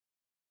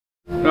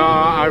No,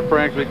 I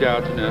frankly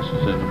doubt the nest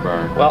is in the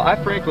barn. Well,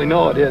 I frankly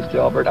know it is,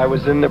 Delbert. I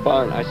was in the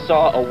barn. I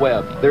saw a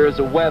web. There is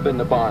a web in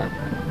the barn.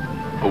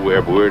 A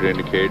web would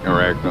indicate an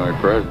arachnoid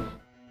presence.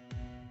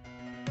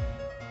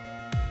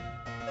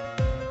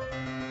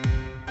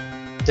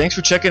 Thanks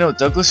for checking out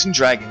Douglas and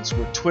Dragons,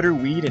 where Twitter,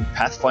 weed, and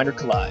Pathfinder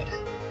collide.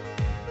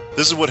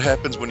 This is what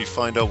happens when you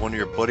find out one of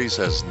your buddies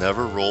has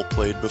never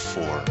role-played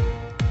before.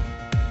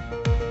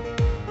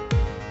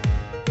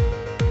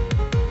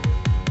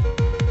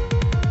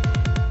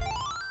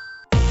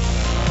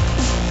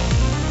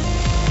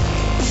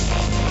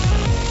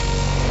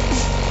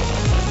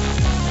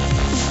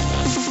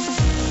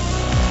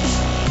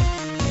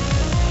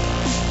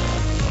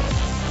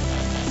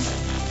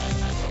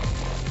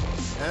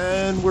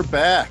 And we're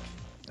back.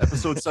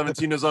 Episode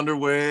 17 is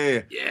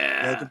underway.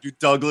 Yeah. Welcome to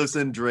Douglas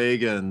and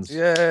Dragons.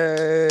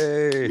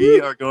 Yay! We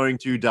are going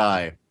to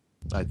die,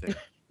 I think.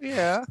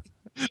 Yeah.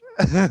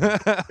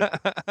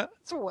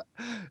 It's a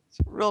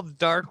real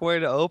dark way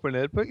to open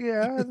it, but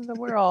yeah,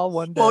 we're all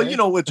one day. Well, you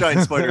know, with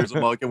giant spiders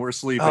amok and we're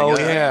sleeping. Oh,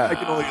 yeah. I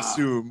can only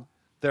assume.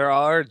 There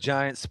are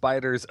giant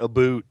spiders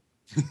aboot.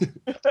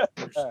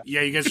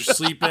 Yeah, you guys are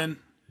sleeping.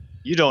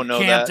 You don't know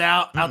Camped that.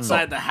 out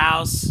outside the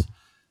house.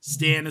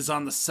 Stan is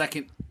on the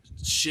second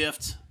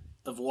shift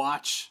of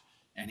watch,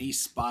 and he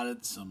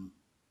spotted some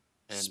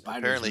And spiders.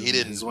 apparently he moving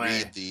didn't his way.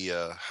 read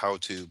the How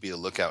to Be a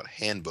Lookout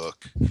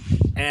handbook.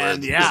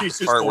 And where yeah,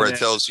 the part where it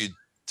tells you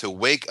to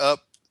wake up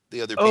the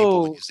other people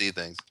Oh. when you see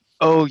things.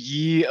 Oh,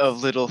 ye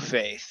of little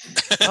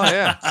faith. Oh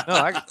yeah, no,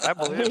 I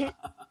believe it.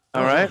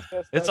 All right.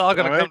 It's all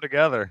gonna All right. come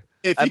together.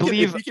 If I you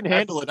believe- if you can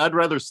handle it, I'd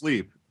rather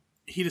sleep.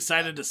 he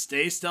decided to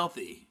stay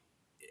stealthy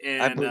I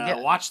and believe- yeah.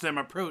 watch them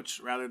approach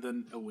rather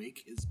than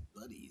awake his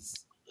buddies.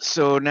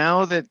 So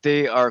now that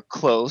they are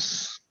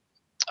close,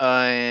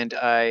 and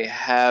I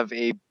have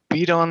a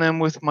beat on them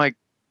with my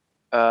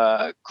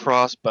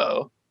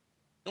crossbow,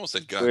 You almost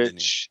said gun,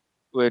 didn't you?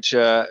 which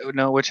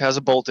has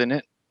a bolt in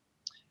it.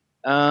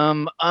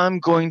 I'm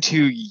going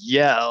to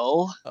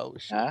yell, Oh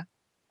shit.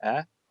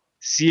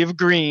 Sea of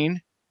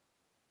Green,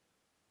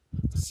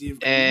 See if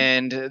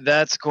and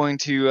that's going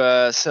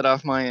to set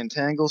off my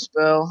entangle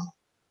spell.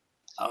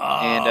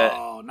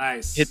 oh,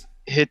 nice.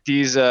 Hit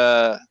these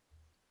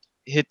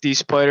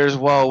spiders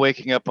while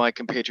waking up my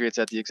compatriots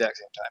at the exact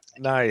same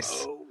time.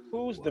 Nice. Oh,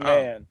 Who's the Wow.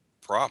 man?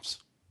 Props.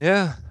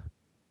 Yeah.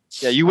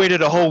 Yeah, you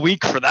waited a whole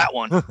week for that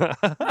one.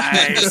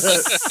 nice.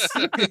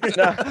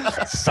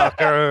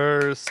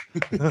 Suckers.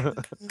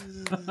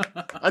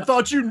 I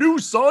thought you knew,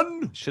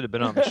 son. Should have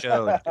been on the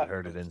show and you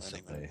heard it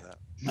instantly.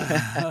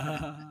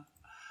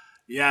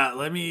 Yeah,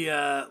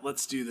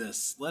 let's do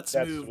this. Let's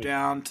That's move sweet.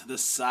 down to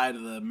this side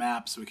of the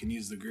map so we can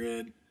use the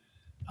grid.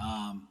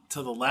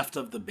 To the left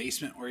of the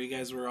basement where you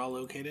guys were all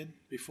located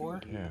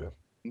before. Yeah.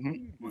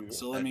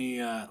 So let me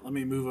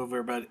move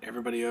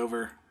everybody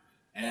over,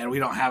 and we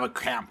don't have a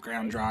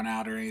campground drawn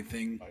out or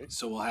anything,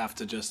 so we'll have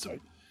to just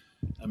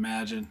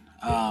imagine.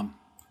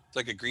 It's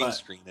like a green But-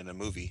 screen in a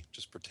movie.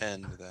 Just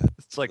pretend that.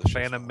 It's like the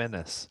show's Phantom on.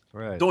 Menace.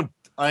 Right. Don't.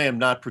 I am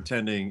not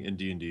pretending in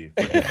D&D.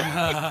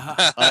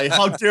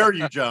 How dare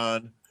you,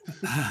 John?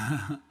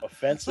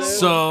 Offensive?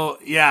 So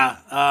yeah,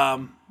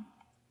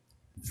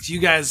 do you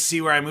guys see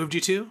where I moved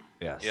you to?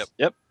 Yes.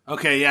 Yep.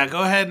 Okay, yeah,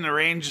 go ahead and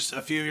arrange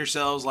a few of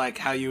yourselves like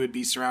how you would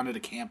be surrounded a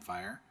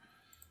campfire.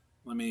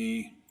 Let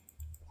me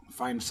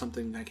find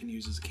something I can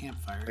use as a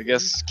campfire. I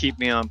guess keep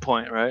me on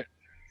point, right?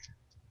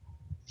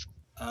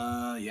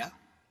 Yeah.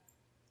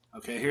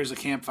 Okay, here's a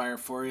campfire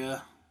for you.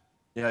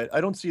 Yeah,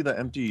 I don't see the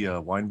empty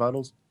wine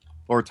bottles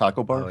or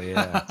taco bar. Oh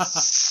yeah.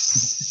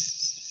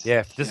 Yeah,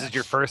 if this is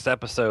your first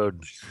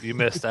episode, you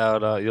missed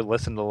out. You'll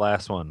listen to the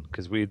last one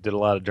because we did a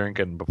lot of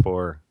drinking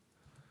before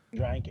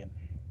Drinking.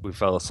 we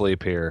fell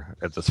asleep here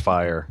at this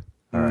fire.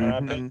 All right.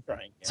 I've been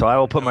drinking. So I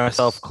will put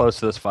myself close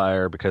to this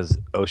fire because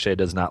O'Shea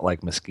does not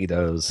like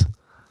mosquitoes.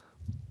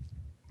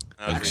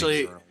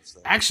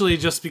 Actually,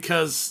 just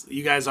because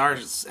you guys are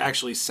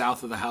actually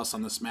south of the house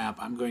on this map,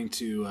 I'm going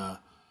to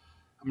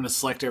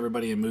select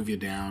everybody and move you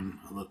down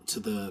to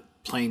the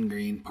plain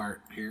green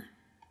part here,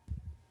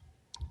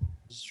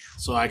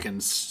 so I can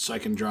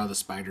draw the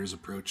spider's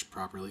approach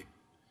properly.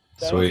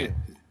 Sweet.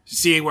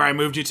 See where I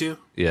moved you to?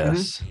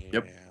 Yes.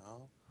 Yep.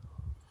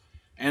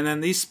 And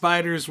then these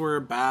spiders were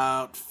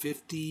about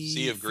 50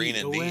 Sea of green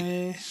feet indeed.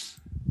 away.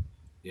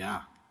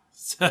 Yeah.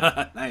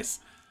 Nice.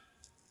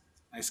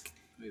 Nice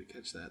way to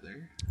catch that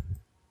there.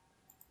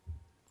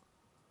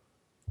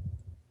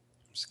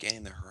 I'm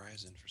scanning the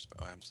horizon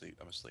for. I'm asleep.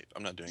 I'm asleep.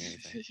 I'm not doing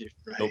anything.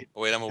 Right.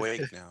 Oh, wait, I'm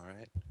awake now,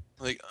 right?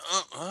 Like,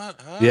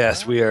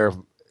 Yes, we are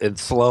in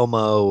slow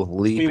mo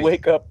We leaping.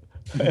 wake up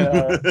in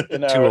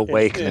To our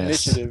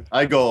awakeness. initiative.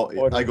 I go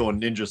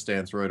ninja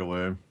stance right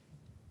away.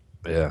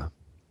 Yeah.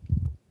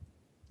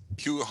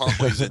 You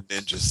always in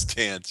ninja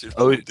stance. You're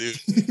Oh, dude.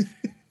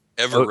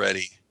 Ever Oh.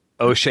 ready.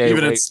 O'Shea,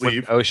 Even in when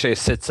sleep. O'Shea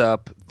sits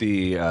up,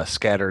 the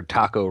scattered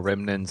taco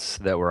remnants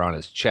that were on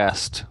his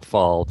chest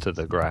fall to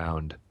the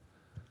ground.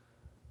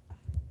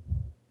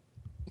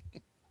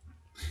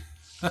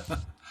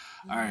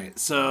 All right,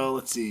 so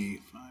let's see.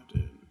 5 to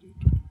 30.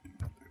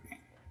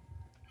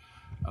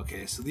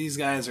 Okay, so these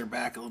guys are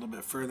back a little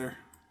bit further.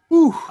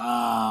 Whew.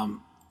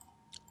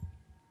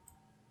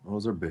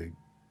 Those are big.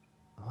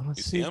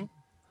 You see him?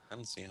 I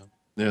don't see him.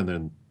 And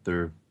then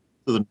they're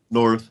to the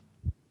north.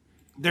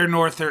 They're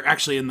north. They're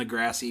actually in the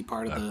grassy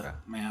part of the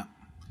map.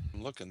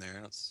 I'm looking there.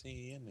 I don't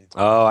see anything.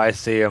 Oh, I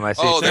see him. I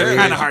see. Oh, They're there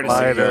kind he of hard to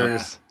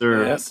spiders. see.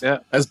 They're Yes.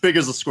 as big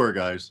as the square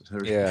guys.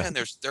 Yeah. Man,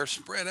 they're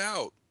spread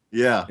out.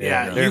 Yeah.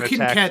 Yeah, They're you in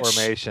can attack catch.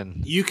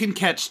 formation. You can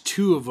catch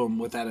 2 of them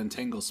with that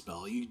entangle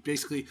spell. You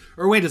basically,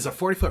 or wait, is it a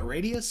 40-foot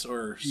radius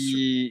or?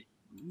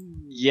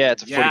 Yeah,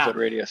 it's a 40-foot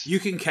radius. You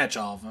can catch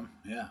all of them.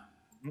 Yeah.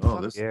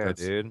 Oh, Yeah,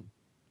 dude.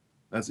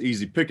 that's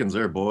easy pickings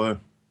there, boy.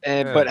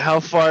 And Yeah. but how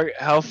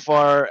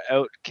far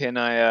out can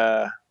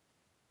I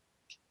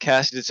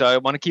cast it? So I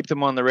want to keep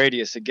them on the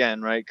radius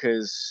again, right?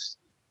 Because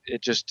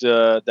it just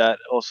that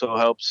also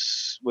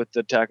helps with the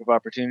attack of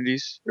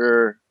opportunities.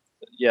 Or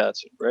yeah,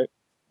 that's it, right.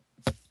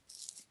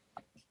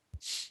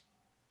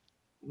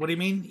 What do you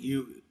mean?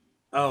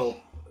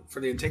 For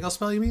the entangle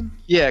spell, you mean?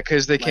 Yeah,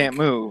 because they can't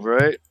move,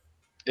 right?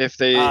 If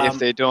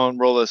they don't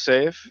roll a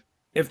save.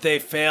 If they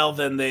fail,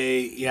 then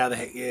they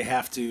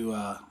have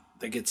to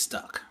they get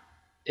stuck.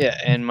 Yeah,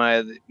 and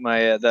my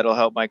that'll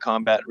help my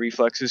combat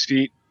reflexes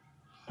feat.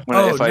 If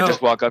I no.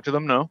 just walk up to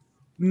them, no.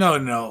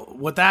 No.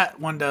 What that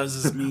one does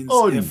is means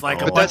if like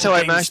no. a But bunch that's how of I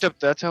things- mashed up.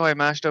 That's how I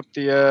mashed up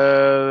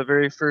the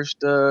very first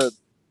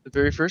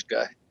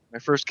guy. My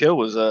first kill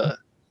was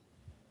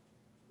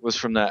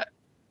from that.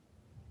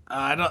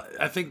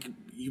 I think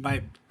you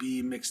might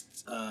be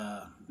mixed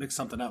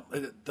something up.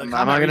 The Am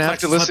combat I gonna have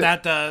reflexes, to what listen?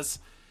 that does.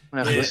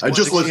 I is-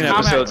 just listened to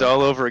episodes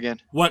all over again.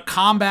 What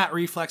combat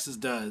reflexes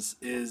does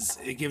is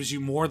it gives you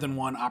more than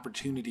one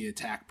opportunity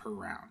attack per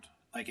round.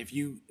 Like if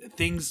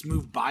things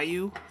move by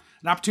you,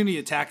 an opportunity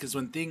attack is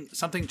when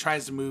something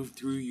tries to move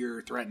through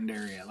your threatened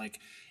area. Like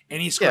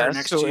any square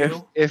next to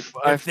you, if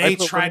they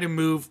try to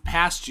move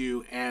past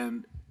you,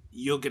 and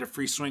you'll get a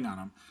free swing on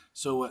them.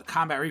 So what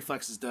combat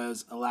reflexes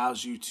does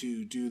allows you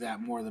to do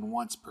that more than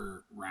once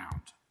per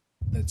round.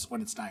 That's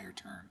when it's not your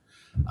turn.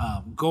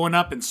 Going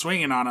up and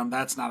swinging on him,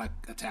 that's not an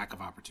attack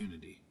of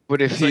opportunity. But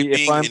It's like being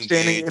engaged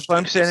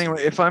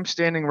if I'm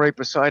standing right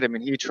beside him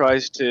and he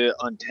tries to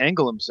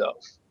untangle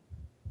himself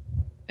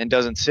and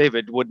doesn't save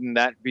it, wouldn't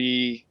that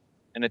be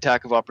an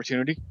attack of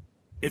opportunity?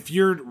 If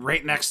you're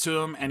right next to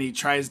him and he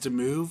tries to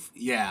move,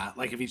 yeah.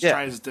 Like if he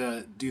tries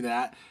to do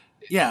that,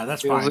 yeah,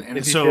 that's Feels- fine. if And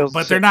he so, feels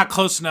but they're sick. not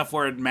close enough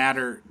where it'd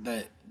matter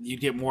that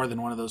you'd get more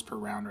than one of those per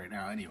round right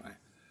now anyway.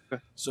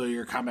 Okay. So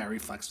your combat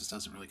reflexes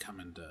doesn't really come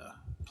into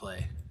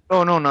play.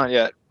 Oh no, not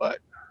yet. But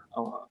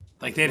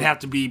Like they'd have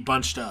to be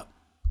bunched up.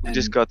 we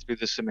just got through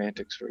the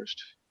semantics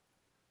first.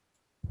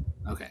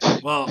 Okay.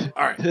 Well,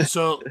 all right.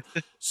 So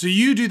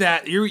you do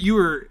that. You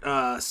were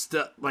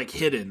like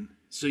hidden.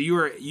 So you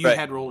Right.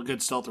 had rolled a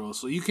good stealth roll.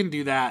 So you can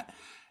do that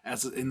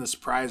as in the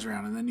surprise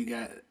round, and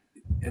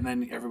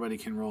then everybody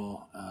can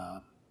roll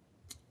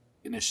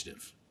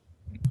initiative.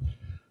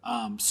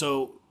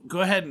 So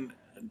go ahead and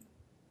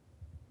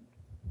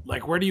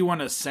like, where do you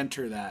want to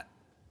center that?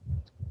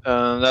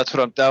 That's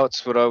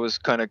what I was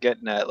kind of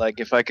getting at. Like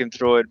if I can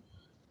throw it,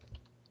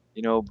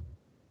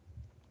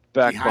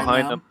 back Behind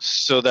behind them? them,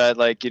 so that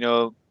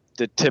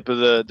the tip of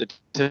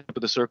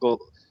the circle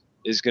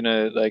is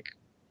gonna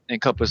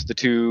encompass the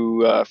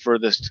 2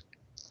 furthest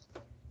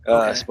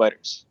Okay.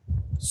 spiders.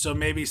 So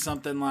maybe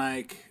something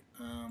like,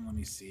 let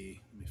me see.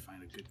 Let me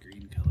find a good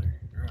green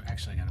color. Or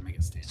actually, I gotta make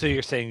it stand. So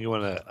you're saying you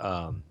want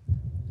to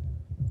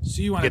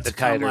So you want get it the to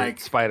come tighter like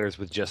spiders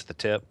with just the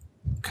tip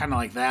kind of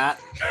like that.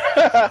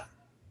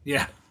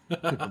 Yeah.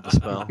 of the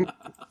spell?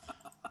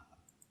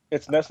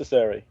 It's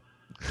necessary. ...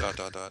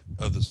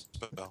 of the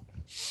spell.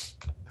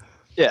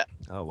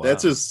 Oh wow,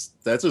 That's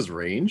his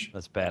range.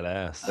 That's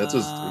badass. That's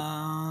his.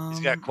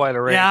 He's got quite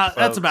a range. Yeah, that's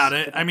folks. about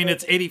it. I mean,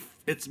 it's 80.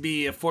 It's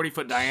be a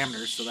 40-foot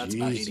diameter, so that's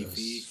about 80 Jesus.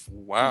 feet.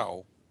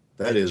 Wow.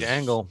 That is.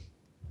 Jangle.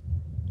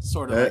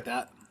 Sort of That- like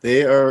that.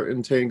 They are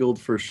entangled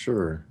for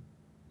sure.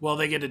 Well,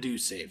 they get to do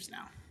saves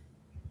now.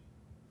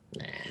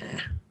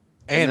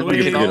 And what do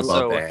we you can think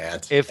also,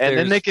 that. if And then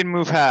there's- they can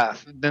move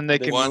half. Then they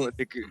can One- move,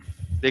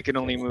 they can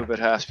only move at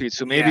half speed.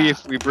 So maybe Yeah.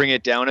 if we bring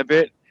it down a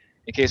bit,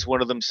 in case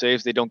one of them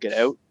saves, they don't get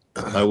out.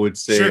 I would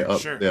say Sure,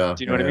 up. sure. Yeah.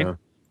 Do you know what I mean?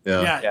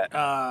 Yeah.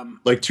 Yeah.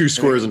 Like 2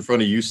 squares in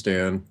front of you,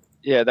 Stan.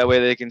 Yeah, that way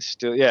they can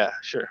still. Yeah,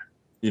 sure.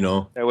 You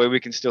know, That way we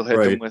can still hit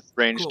Right. them with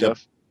range Cool.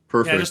 stuff.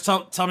 perfect. Yeah, just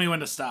tell me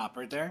when to stop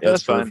right there. Yeah,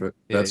 that's fine. perfect.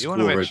 yeah, That's you cool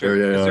want to make right sure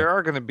there. Yeah, 'cause yeah. there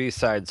are going to be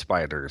side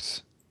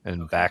spiders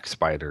and back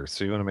spiders,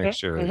 so you want to make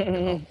sure. That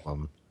you call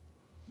them.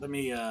 Let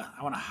me. I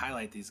want to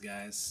highlight these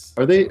guys.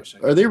 Are I they wish I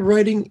could-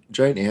 riding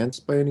giant ants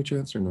by any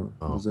chance or no?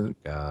 Oh Is that...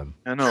 God,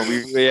 I know.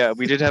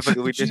 We did have a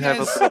You little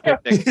guys-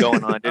 picnic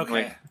going on, didn't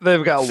Okay.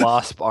 they've got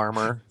wasp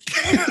armor.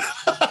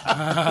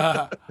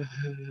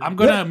 I'm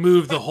gonna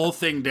move the whole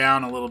thing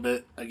down a little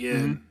bit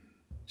again,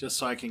 just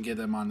so I can get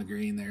them on the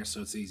green there,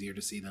 so it's easier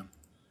to see them.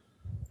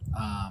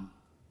 All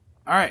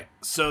right,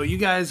 so you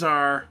guys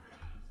are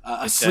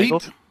asleep.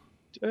 Entangled?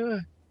 we?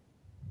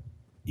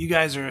 You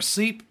guys are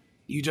asleep.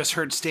 You just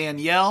heard Stan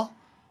yell,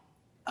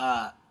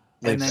 and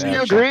Thanks, then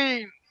Ash.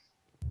 Green.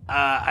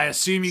 I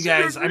assume you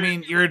guys. I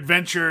mean, you're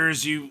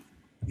adventurers. You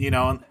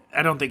know.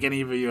 I don't think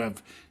any of you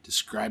have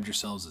described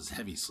yourselves as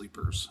heavy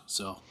sleepers.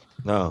 So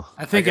No.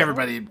 I think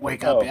everybody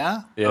wake up.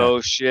 Yeah. Yeah.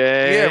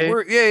 O'Shea.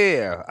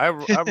 Yeah. I'm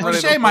ready.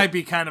 O'Shea might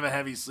be kind of a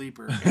heavy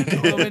sleeper.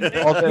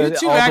 You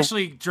two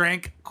actually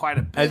drank quite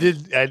a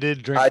bit. I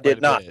did drink. I quite did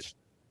a not. bit.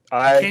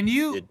 Can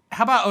you?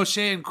 How about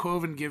O'Shea and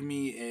Quoven give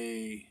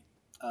me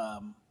a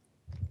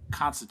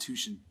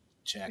Constitution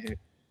check?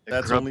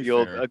 That's only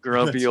fair. A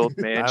grumpy old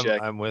man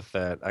check. I'm with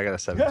that. I got a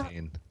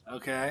 17.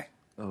 Okay,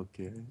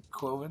 Okay.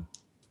 Quoven.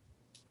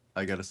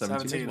 I got a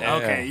 17. 17. Yeah.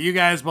 Okay, you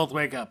guys both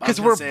wake up. Because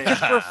we're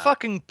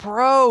fucking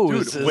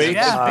pros. Dude, wait,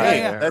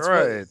 yeah. That's right.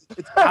 I was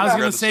You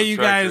gonna had to say you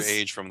subtract guys. your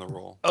age from the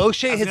roll.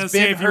 O'Shea I was gonna has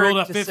say been if you rolled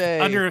heard to say.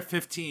 under a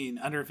 15,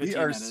 We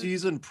are that is-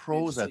 seasoned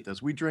pros at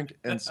this. We drink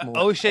and smoke.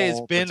 O'Shea has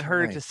all been the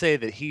heard time. to say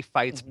that he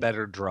fights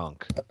better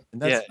drunk.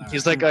 And Yeah, that's,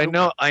 he's like, I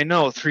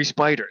know, 3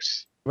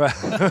 spiders. Right.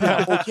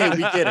 Yeah, okay, we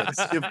get it.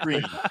 Civ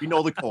Green. We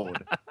know the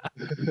code.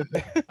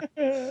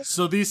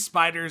 So these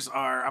spiders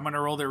are. I'm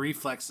gonna roll their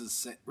reflex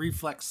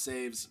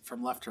saves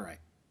from left to right.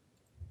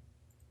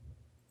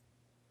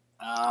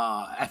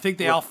 I think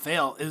they all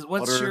fail.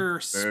 What's Butter your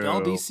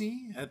spell fail.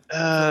 DC?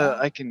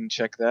 I can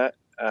check that.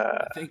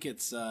 I think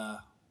it's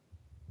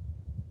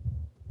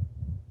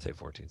Say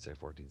 14. Say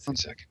 14. One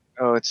second.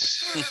 Oh,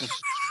 it's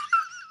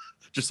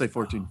Just say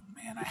 14.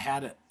 man, I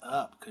had it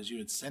up because you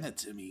had sent it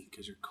to me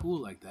because you're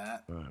cool like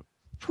that.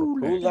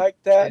 Who like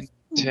that?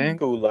 10.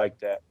 Who like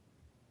that?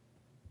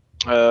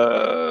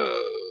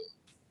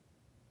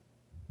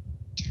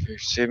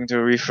 Saving to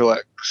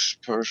reflex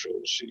partial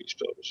C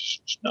spell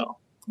resistance. No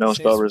Save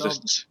spell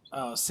resistance.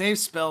 Oh, save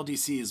spell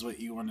DC is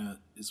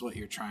what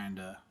you're trying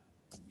to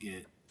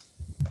get.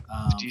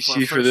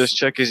 DC for this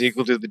check is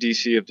equal to the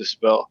DC of the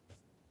spell.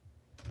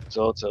 That's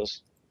all it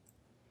says.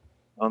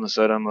 On the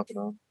side I'm looking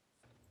on.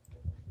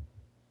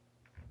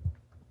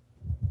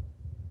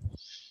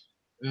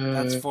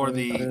 That's for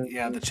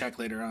the check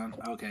later on.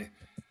 Okay.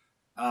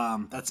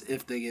 That's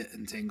if they get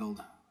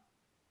entangled.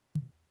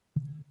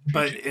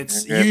 But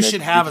you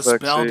should have a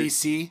spell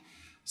DC.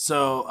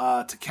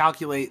 So to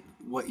calculate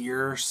what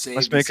your save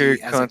Let's make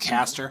DC a as a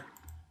caster.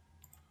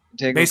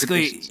 Entangled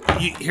Basically,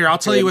 conditions. here I'll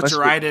tell you what Must to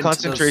be write into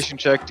concentration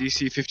check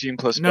DC 15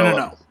 plus No.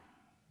 spell.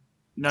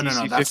 No.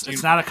 DC That's 15.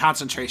 it's not a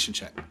concentration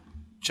check.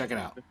 Check it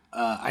out.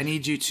 I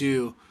need you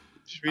to.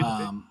 Just read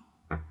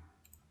it.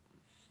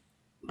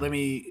 Let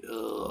me.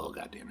 Oh,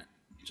 god damn it!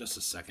 Just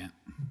a second.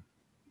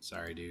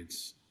 Sorry,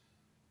 dudes.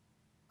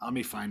 Let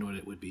me find what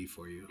it would be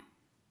for you.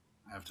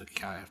 I have to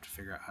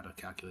figure out how to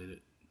calculate it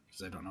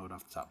because I don't know it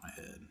off the top of my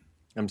head.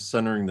 I'm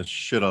centering the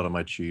shit out of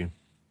my chi.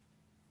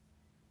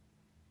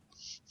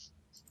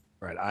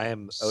 Right. I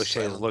am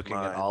O'Shea is Silent looking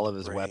at mind, all of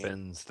his brain.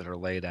 weapons that are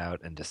laid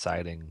out and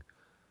deciding,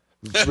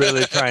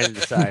 really trying to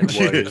decide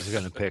what he's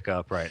going to pick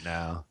up right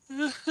now.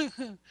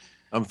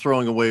 I'm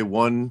throwing away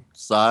one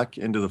sock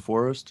into the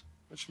forest.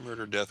 Which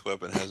murder death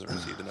weapon hasn't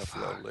received enough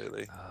love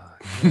lately?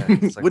 Yeah,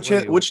 it's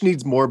like, which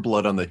needs more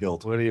blood on the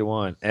hilt? What do you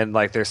want? And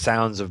like there's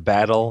sounds of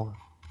battle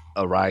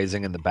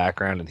arising in the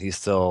background, and he's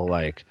still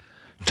like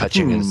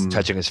touching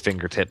his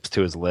fingertips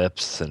to his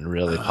lips and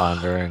really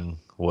pondering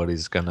what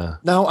he's gonna.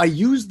 Now I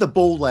used the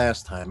bow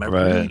last time. I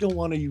really Right. don't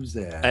want to use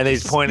that. And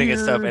he's pointing at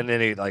stuff, Spear. and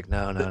then he's like,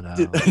 no.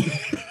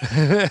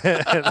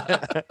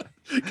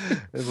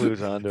 It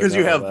moves on to Because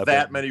you another have weapon.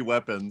 that many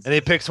weapons. And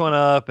he picks one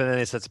up, and then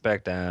he sets it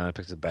back down. He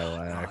picks a battle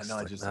axe. no, I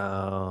Like, just-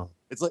 no.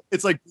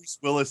 It's like Bruce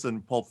Willis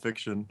in Pulp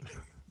Fiction.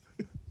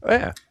 Oh,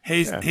 yeah.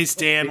 Hey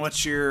Stan,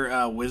 what's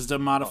your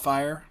wisdom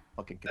modifier?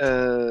 Fucking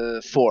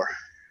 4.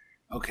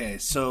 Okay,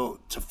 so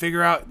to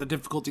figure out the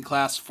difficulty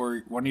class for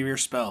one of your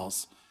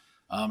spells,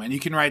 and you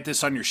can write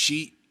this on your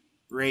sheet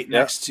right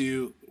next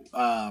to,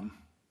 I'm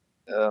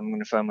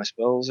gonna find my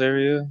spells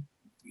area.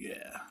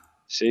 yeah.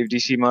 Save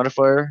DC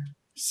modifier.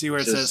 See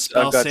where it says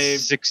spell I've got save.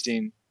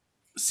 16.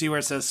 See where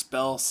it says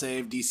spell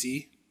save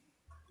DC,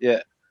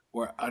 Yeah.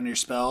 or on your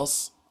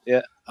spells.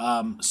 Yeah.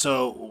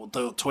 So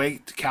the way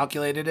to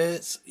calculate it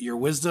is your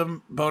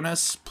wisdom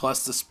bonus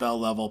plus the spell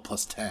level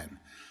plus 10.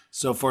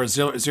 So for a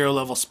zero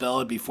level spell,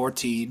 it'd be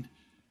 14.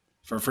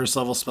 For a first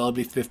level spell, it'd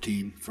be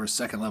 15. For a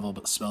second level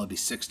spell, it'd be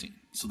 16.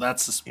 So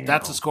that's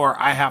the score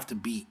I have to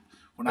beat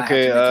when I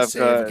Okay, have to make a I've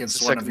save got against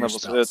it's a one of second your level.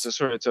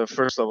 spells. It's a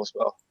first level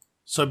spell.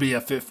 So it'd be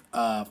a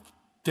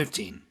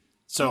 15.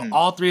 So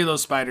all three of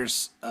those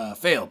spiders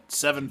failed.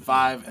 7,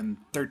 5, and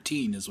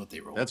 13 is what they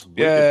rolled. That's wicked.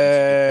 Yay.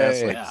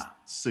 That's like Yeah.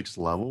 6th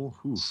level.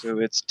 Oof. So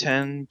it's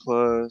 10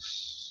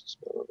 plus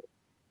spell.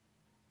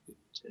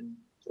 10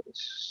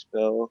 plus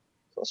spell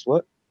plus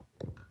what?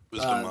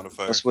 Wisdom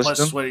modifier. Plus wisdom.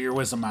 Plus what your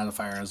wisdom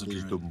modifier as a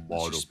druid. Wisdom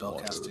That's your spell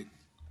modifier. casting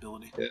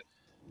ability. Yeah.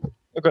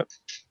 Okay.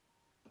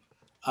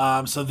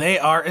 So they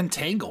are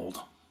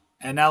entangled.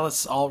 And now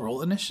let's all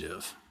roll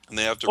initiative. And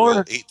they have to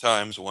roll 8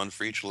 times, 1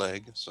 for each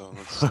leg. So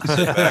let's sit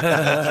back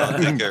and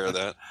John take care of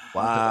that.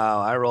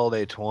 Wow. I rolled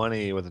a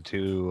 20 with a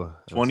 2.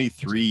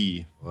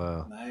 23.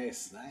 Wow.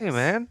 Nice. Hey,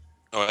 man.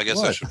 Oh, I guess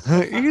I What?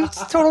 should. You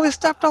totally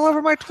stepped all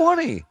over my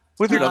 20.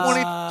 With your Dude, 20.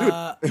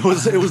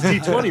 Dude, it was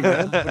D20,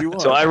 man. What do you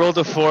want? So I rolled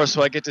a 4,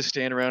 so I get to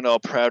stand around all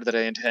proud that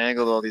I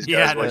entangled all these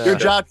Yeah, guys. no like Your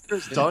that. job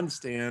is done,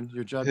 Stan.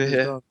 Your job is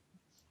Yeah. done.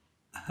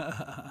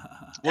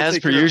 We'll As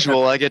take per care of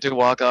usual, I get to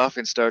walk off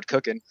and start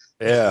cooking.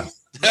 Yeah.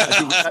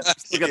 that.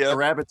 We got Yeah. the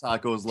rabbit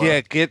tacos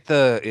left.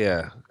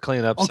 Yeah,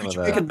 clean up Oh, some could of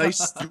you make a that. nice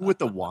stew with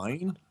the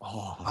wine?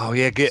 Oh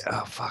yeah,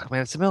 fuck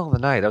man, it's the middle of the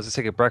night. I was just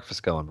to get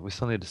breakfast going. We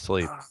still need to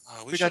sleep.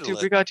 We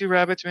got two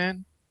rabbits,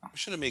 man. We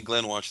should have made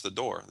Glenn watch the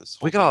door.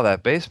 We got all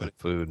that basement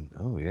food.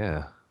 Oh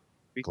yeah.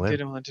 We can Glenn?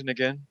 get him hunting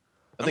again.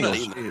 I I'm think not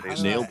I'll- eating it How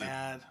do nailed I it.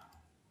 add?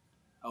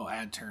 Oh,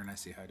 add turn. I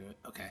see how to do it.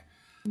 Okay.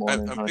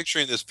 Morning I'm hunt.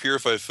 picturing this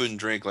purified food and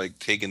drink like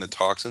taking the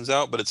toxins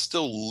out, but it's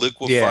still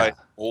liquefied, Yeah.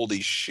 moldy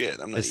shit.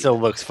 I'm not It still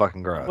looks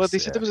fucking gross. Well, they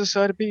said yeah. there was a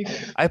side of beef.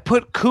 I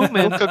put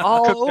cumin Cook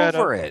all that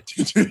over up. it.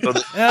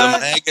 the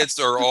maggots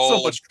are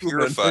all much cumin.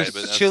 purified. There's but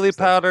that's- chili that's-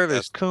 powder.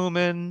 that's- There's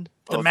cumin.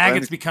 The Oh,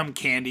 maggots become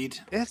candied.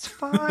 It's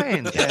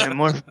fine. Yeah,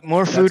 more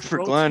food That's for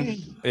protein.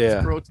 Glenn. Yeah.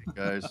 It's protein,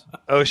 guys.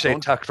 O'Shea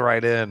Don't- tucked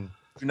right in.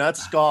 Do not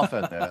scoff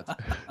at that.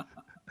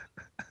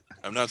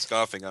 I'm not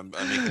scoffing. I'm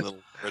making little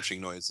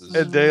retching noises.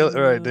 And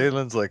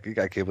Dalen's like,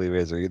 I can't believe you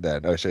guys are eating that.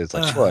 And O'Shea's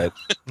like, what?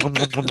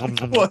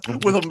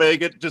 What, with a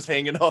maggot just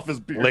hanging off his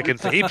beard. Licking.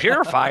 He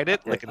purified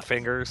it. Licking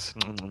fingers.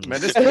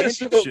 Man, this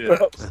tasty shit.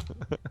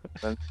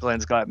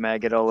 Glenn's got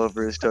maggot all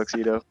over his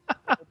tuxedo.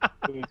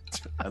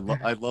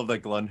 I love that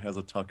Glenn has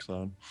a tux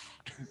on.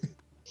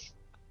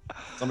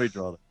 Somebody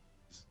draw that.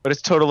 But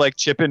it's total like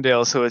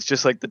Chippendale, so it's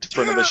just like the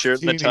front of the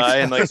shirt and the tie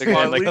and like the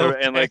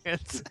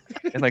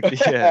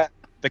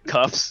the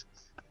cuffs.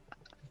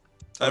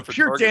 Time for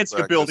Pure target dance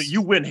practice. ability,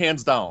 you win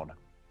hands down.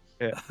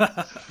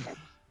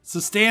 So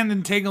Stan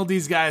entangled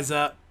these guys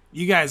up.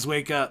 You guys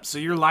wake up. So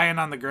you're lying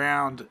on the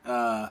ground,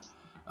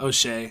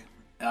 O'Shea.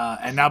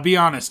 And now be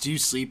honest, do you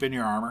sleep in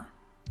your armor?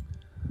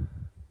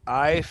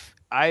 I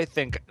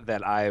think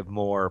that I've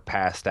more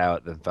passed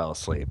out than fell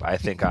asleep. I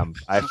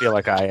feel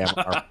like I am.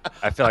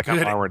 I feel like I'm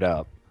Good. armored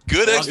up.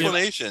 Good I'll give-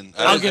 explanation.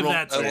 I'll I- give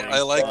that to you.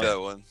 I like that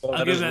one. I'll That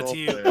give is that well to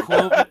you.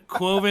 played.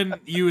 Quoven,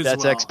 you as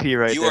That's well. XP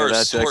right You there. are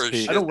That's sore as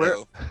XP. shit. I don't wear-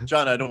 though.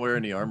 John, I don't wear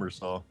any armor,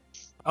 so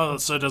Oh,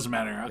 so it doesn't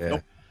matter.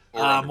 Okay.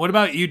 Yeah. What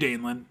about you,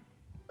 Danelin?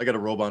 I got a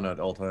robe on at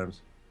all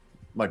times.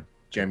 My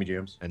jammy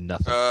jams. And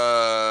nothing.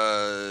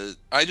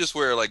 I just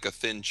wear like a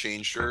thin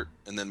chain shirt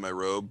and then my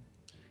robe.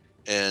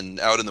 And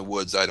out in the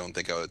woods, I don't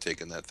think I would have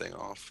taken that thing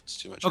off. It's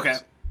too much. Okay.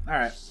 hassle. All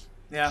right.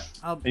 Yeah.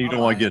 And you don't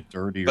want to get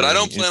dirty. But or I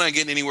don't anything. plan on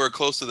getting anywhere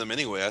close to them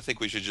anyway. I think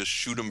we should just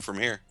shoot them from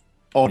here.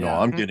 Oh no, Yeah.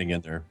 I'm getting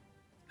in there.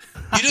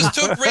 You just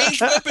took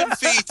ranged weapon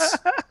feats.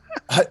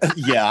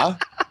 Yeah,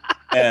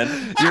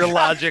 and Your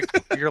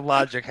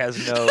logic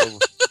has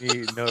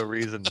no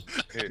reason.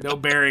 No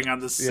bearing on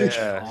this.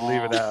 Yeah,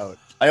 leave it out.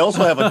 I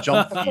also have a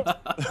jump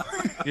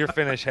feat. Your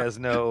finish has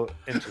no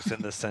interest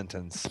in this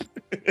sentence.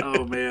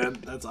 Oh man,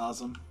 that's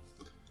awesome.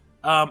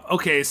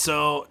 Okay,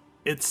 so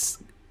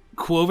it's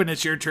Quoven.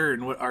 It's your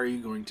turn. What are you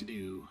going to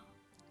do?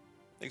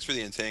 Thanks for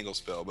the entangle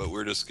spell, but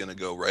we're just gonna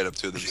go right up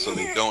to them so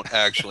they don't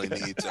actually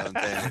need to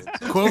untangle.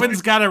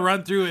 Quoven's got to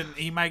run through, and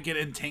he might get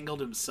entangled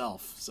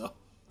himself. So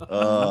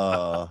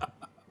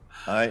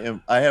I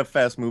have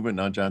fast movement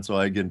now, John, so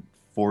I get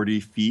 40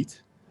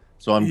 feet.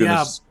 So I'm gonna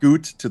Yeah.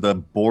 scoot to the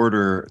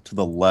border to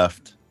the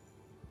left.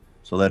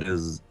 So that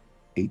is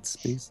 8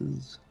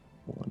 spaces.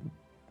 One.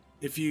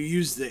 if you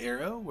use the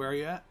arrow, where are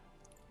you at?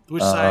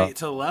 Which side?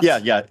 To the left?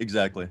 Yeah,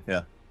 exactly.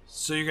 Yeah.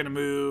 So you're gonna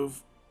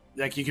move,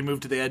 like you can move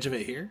to the edge of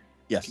it here.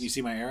 Yes. Can you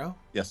see my arrow?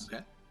 Yes.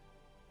 Okay.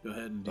 Go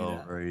ahead and do Oh,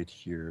 that. right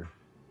here.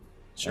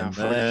 Sure. And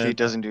 40 then- feet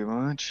doesn't do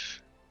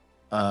much.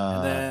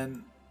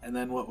 And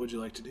then what would you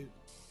like to do?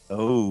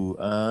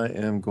 I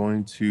am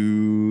going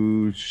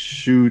to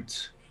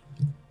shoot.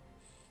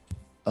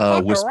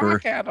 Whisper.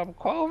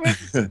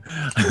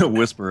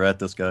 Whisper at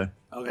this guy.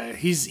 Okay,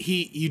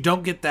 you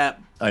don't get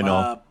that I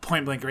know.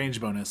 point blank range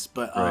bonus,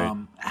 but Right.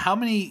 how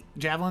many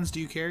javelins do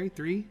you carry?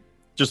 3?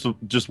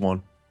 Just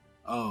one.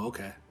 Oh,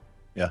 okay.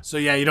 Yeah. So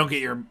yeah, you don't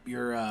get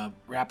your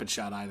rapid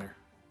shot either.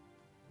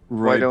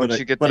 Why don't but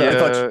you get but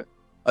the?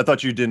 I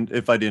thought you didn't.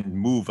 If I didn't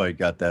move, I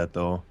got that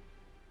though.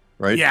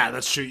 Right. Yeah,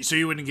 that's true. So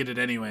you wouldn't get it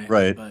anyway.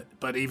 Right.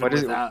 But even What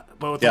is it- without,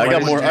 but with Yeah, the I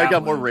got one more. I got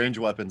javelin- more range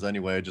weapons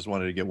anyway. I just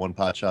wanted to get one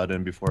pot shot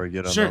in before I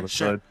get on Sure, the other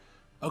sure. side.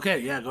 Okay,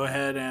 yeah, go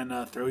ahead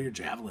and throw your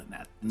javelin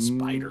at the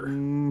spider.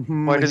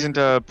 Mhm. Why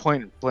doesn't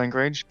point blank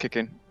range kick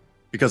in?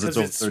 Because it's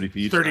over Because 30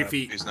 feet. 30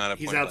 feet. He's not at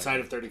He's point outside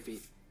blank. of 30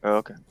 feet. Oh,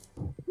 okay.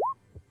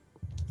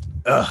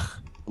 Ugh,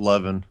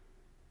 11.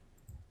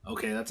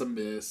 Okay, that's a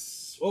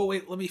miss. Oh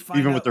wait, let me find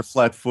Even out. with their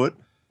flat foot.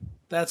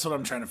 That's what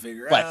I'm trying to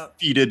figure Flat out.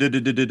 feet.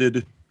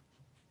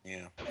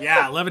 Yeah.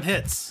 Yeah, 11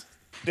 hits.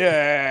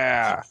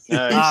 Yeah.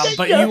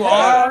 But you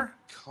are,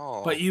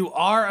 Call.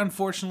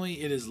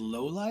 unfortunately, it is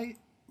low light,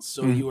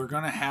 so you are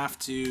gonna have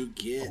to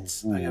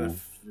get. I gotta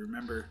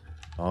remember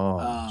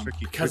Oh, tricky.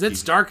 because tricky.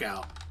 it's dark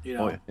out. You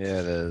know. Oh, yeah. Yeah,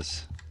 it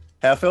is.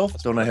 Half elf.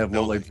 Don't I have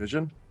low light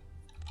vision?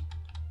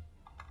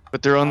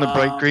 But they're on the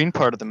bright Um, green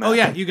part of the map. Oh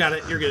yeah, you got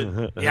it. You're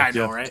good. Yeah, I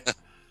know, right?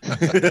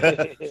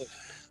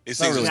 These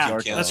Not things really just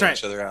dark, keep That's canceling right.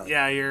 each other out.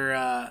 Yeah, you're.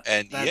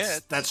 And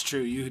yet- that's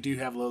true. You do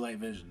have low light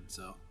vision,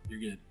 so you're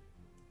good.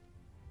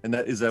 And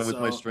that is that with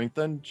my So- strength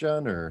then,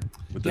 John, or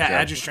with the Yeah, add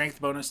javelin? your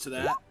strength bonus to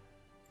that.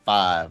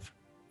 5.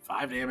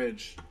 5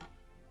 damage.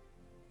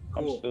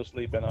 I'm Cool. still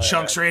sleeping.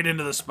 Chunks right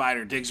into the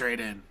spider. Digs right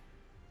in.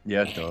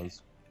 Yeah, it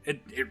does.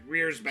 It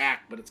rears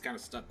back, but it's kind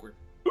of stuck where.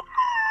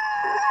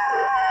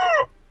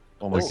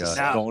 Oh my Oh, god!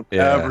 now- Don't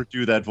Yeah. ever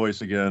do that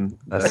voice again.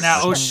 That's-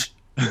 Now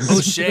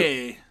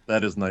O'Shea.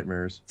 That is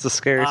nightmares. It's a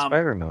scary Um,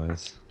 spider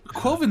noise.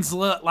 Quoven's a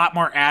lot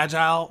more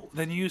agile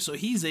than you, so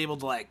he's able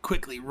to like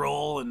quickly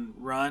roll and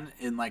run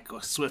in like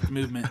a swift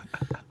movement.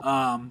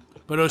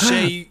 But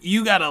O'Shea,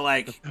 you gotta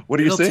like. What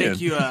are you it'll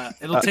saying?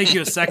 It'll take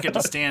you a second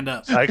to stand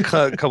up. I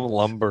come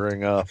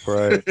lumbering up,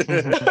 right?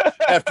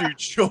 After you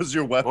chose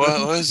your weapon.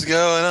 What's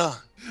going on?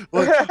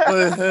 Where's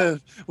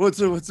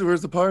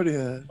the party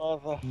at?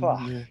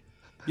 Motherfucker.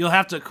 You'll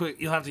have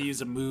to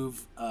use a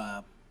move.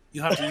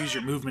 You'll have to use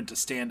your movement to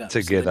stand up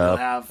To so get that you'll up.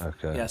 Have,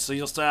 Okay. Yeah, so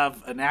you'll still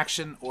have an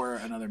action or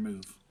another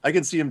move. I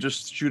can see him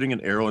just shooting an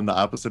arrow in the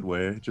opposite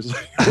way. Just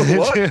like,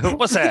 what?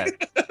 What's that?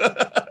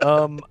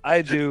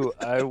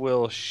 I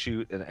will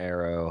shoot an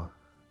arrow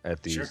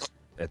at these Sure.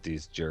 at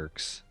these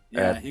jerks.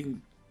 Yeah, At you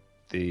can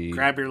the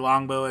grab your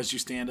longbow as you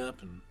stand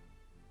up, and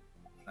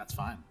that's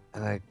fine.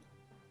 and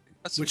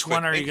That's some Which quick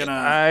one are you thinking. gonna?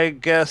 I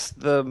guess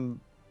the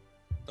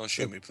Don't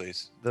shoot me,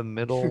 please.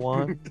 middle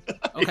one.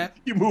 Okay.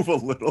 You move a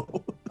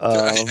little.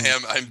 I'm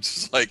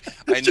just like,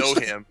 I know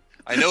him.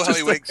 I know how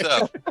he wakes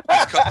up.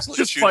 He's constantly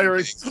Just shooting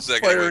firing, things. It's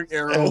like, I firing wait,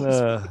 arrows.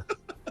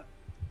 And,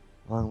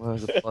 longbow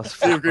is a plus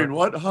Steve 4. Green,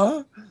 what?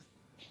 Huh?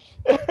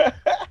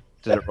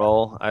 Did it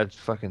roll? I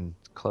fucking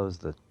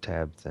closed the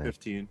tab thing.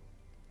 15.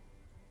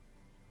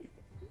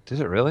 Did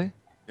it really?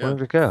 Yeah. Where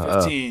did it go? Oh.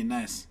 15,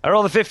 nice, I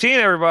rolled a 15,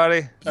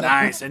 everybody.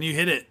 nice, and you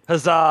hit it.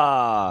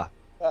 Huzzah!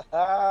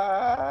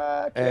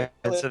 Can't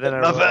And so clip then it.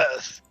 I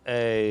rolled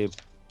a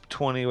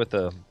 20 with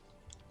a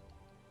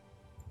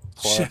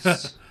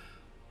plus.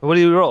 What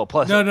do you roll?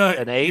 Plus No, no,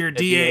 an 8? your A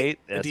D8, a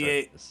That's what D8.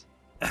 it is.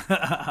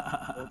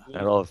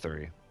 I rolled a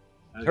 3.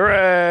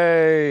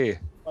 Hooray!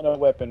 On a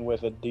weapon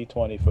with a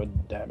D20 for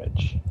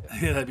damage.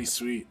 Yeah, that'd be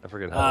sweet. I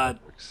forget how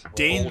that works.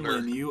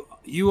 Danelin,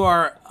 you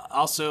are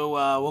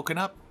also woken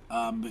up,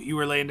 but you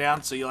were laying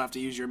down, so you'll have to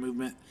use your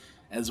movement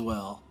as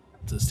well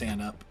to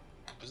stand up.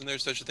 Isn't there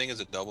such a thing as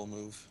a double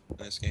move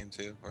in this game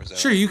too? Or is that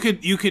Sure, you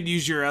could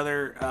use your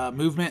other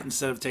movement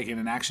instead of taking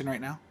an action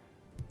right now.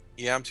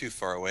 Yeah, I'm too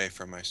far away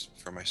from my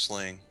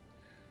sling.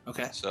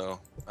 Okay. So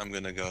I'm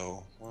gonna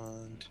go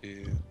 1,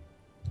 2,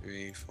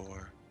 3,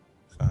 4,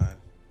 5,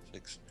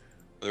 6.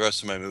 For the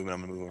rest of my movement,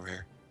 I'm gonna move over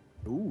here.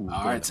 Ooh. All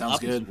going right, the sounds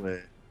opposite good. way.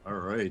 All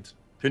right.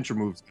 Pincher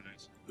moves,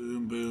 guys.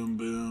 Boom, boom,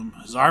 boom.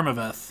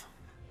 Zarmaveth.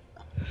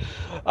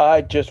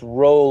 I just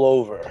roll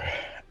over.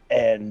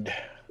 And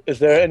is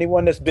there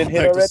anyone that's been Go hit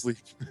back to already? sleep.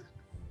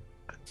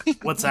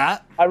 What's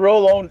that? I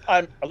roll on.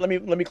 Let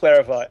me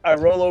clarify. I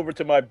roll over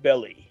to my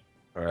belly,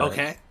 All right.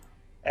 Okay.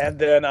 and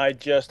then I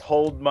just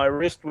hold my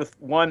wrist with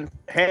one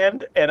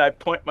hand, and I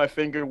point my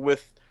finger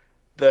with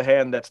the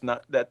hand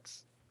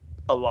that's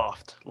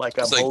aloft, like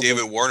It's I'm like holding-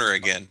 David Warner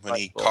again when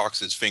he rifle. cocks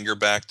his finger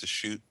back to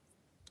shoot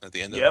at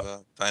the end Yep.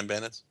 of Time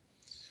Bandits.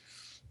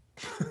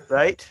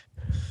 right?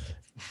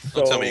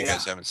 Don't tell me you yeah.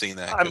 guys haven't seen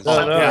that. I'm- 'cause-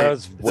 No, Yeah. that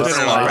was It's well been That's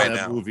a not while done. right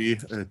that now. movie.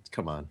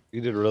 Come on.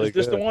 You did really Is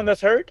this good. the one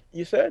that's hurt?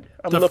 You said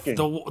I'm The looking.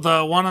 one on the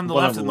One on left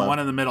the and the left. one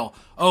in the middle.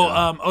 Oh,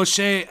 Yeah.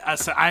 O'Shea.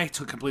 So I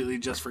completely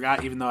just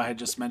forgot, even though I had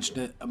just mentioned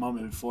it a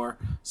moment before.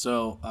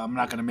 So I'm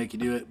not going to make you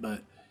do it,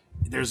 but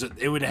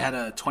it would have had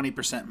a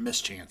 20%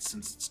 miss chance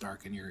since it's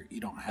dark and you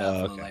don't have Oh,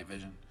 low okay. light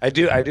vision. I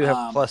do have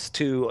Um,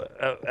 +2.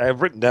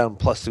 I've written down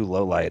 +2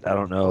 low light. I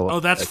don't know. Oh,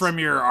 that's It's- from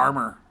your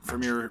armor,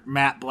 from your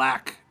matte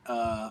black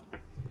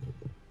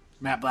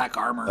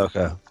armor.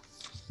 Okay,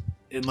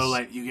 In low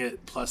light, you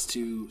get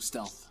 +2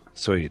 stealth.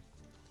 sweet.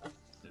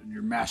 And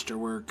your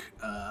masterwork.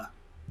 Oh,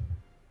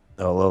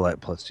 low light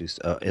 +2.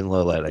 In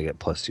low light, I get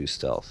 +2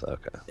 stealth.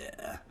 Okay.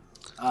 Yeah.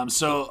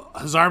 So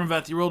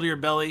Hazarmaveth, you roll to your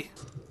belly.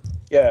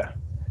 Yeah.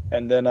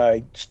 And then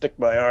I stick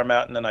my arm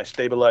out, and then I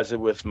stabilize it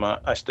with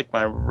I stick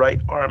my right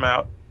arm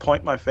out,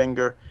 point my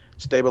finger,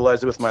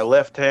 stabilize it with my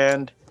left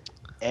hand,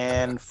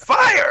 and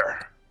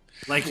fire!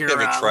 Like You you're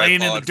have a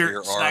laying in the tripod for your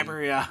dirt arm.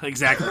 sniper. Yeah,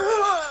 exactly.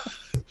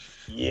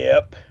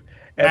 Yep.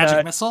 And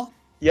Magic missile?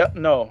 Yep,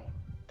 no.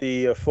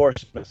 The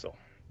force missile.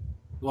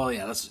 Well,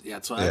 yeah,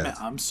 that's what I Yeah.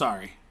 meant. I'm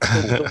sorry.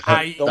 Don't-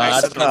 I- don't- I-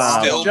 It's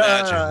still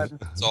John. magic.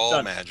 It's all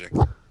John. magic.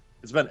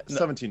 It's been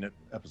 17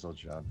 episodes,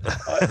 John.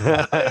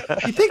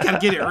 You think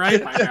I'd get it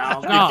right by now?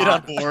 Get on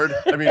God. board.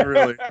 I mean,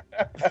 really.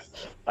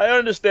 I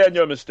understand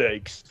your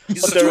mistakes.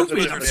 He's But there is a stupid.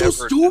 I'm difference. so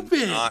Effort to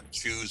stupid. Not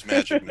choose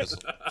magic missile.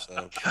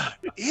 So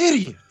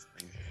Idiot.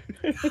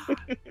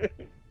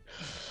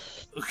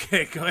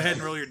 Okay, go ahead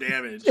and roll your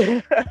damage.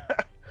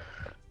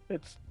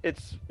 It's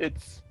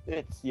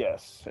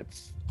yes,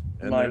 it's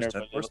And minor, there's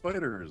 10 but more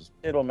spiders.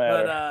 it'll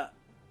matter.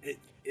 But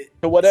it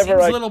So whatever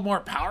seems I a little more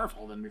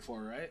powerful than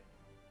before, right?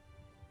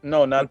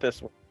 no, not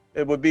this one.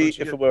 It would be What'd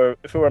you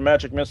if it were a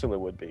magic missile. It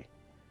would be.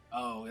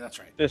 Oh, that's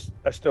right.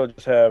 I still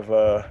just have.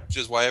 Which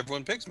is why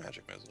everyone picks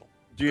magic missile.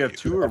 Do you have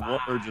two or one,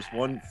 or just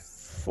one?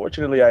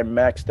 Fortunately, I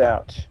maxed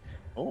out.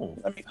 Oh,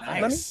 Let me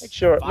Nice. make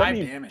sure. 5 Let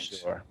me damage. make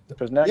sure.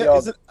 Because now yeah. y'all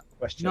Is it?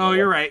 question. No,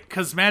 you're right.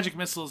 Because magic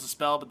missile is a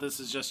spell, but this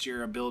is just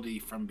your ability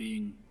from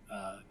being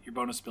your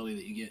bonus ability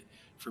that you get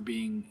for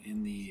being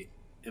in the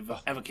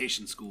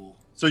evocation school.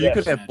 So you Yes.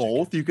 could have Magic.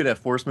 both. You could have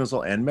force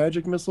missile and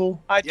magic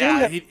missile. I do Yeah,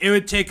 have. it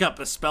would take up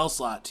a spell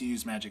slot to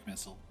use magic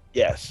missile,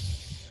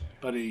 Yes.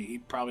 but he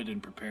probably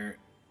didn't prepare it.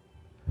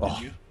 Did Oh,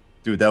 you?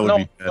 dude, that would No,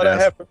 be what I badass.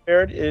 have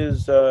prepared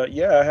is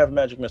yeah, I have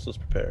magic missiles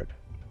prepared.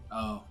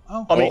 Oh,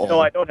 I mean, no, Uh-oh.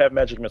 I don't have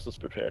magic missiles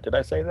prepared. Did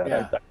I say that?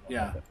 yeah, I,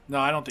 yeah. No,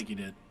 I don't think you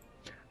did.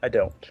 I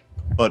don't.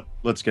 But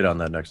let's get on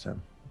that next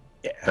time.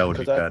 Yeah, That would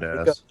be 'cause I didn't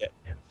wake badass. up yet.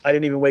 I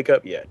didn't even wake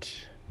up yet.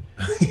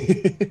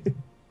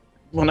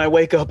 When I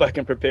wake up, I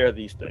can prepare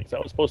these things. I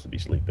was supposed to be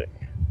sleeping.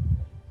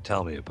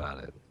 Tell me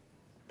about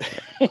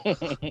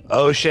it.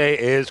 O'Shea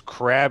is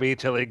crabby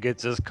till he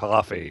gets his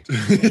coffee.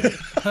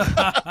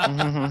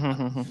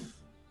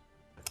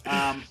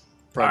 All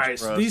French right,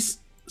 press.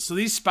 so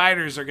these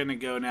spiders are gonna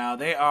go now.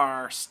 They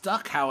are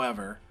stuck,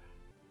 however.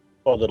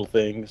 All little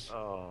things.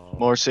 Oh.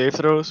 More save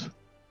throws.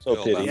 So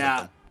Feel pity.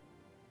 bad.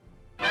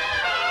 Yeah,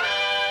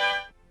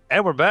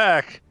 And we're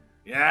back.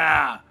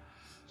 yeah.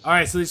 All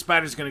right, so these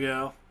spiders are gonna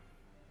go,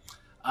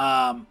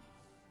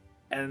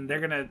 and they're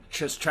gonna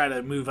just try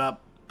to move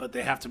up, but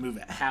they have to move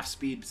at half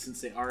speed since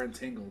they are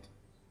entangled.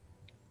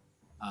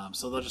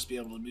 So they'll just be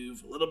able to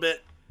move a little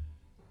bit.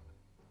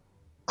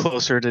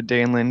 Closer to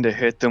Danelin to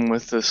hit them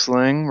with the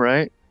sling,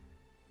 right?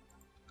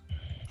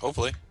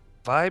 Hopefully.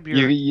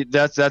 Vibe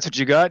That's what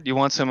you got. You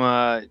want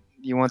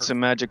some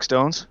magic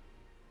stones?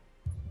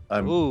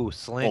 Ooh,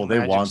 sling. Oh, they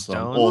magic want some.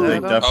 stones, Oh, they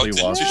Adam? definitely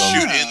to want some.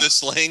 shoot in the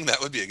sling, that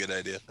would be a good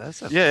idea.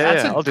 That's a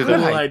That's a I'll do cool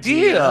that.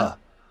 idea.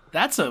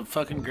 That's a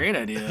fucking great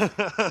idea.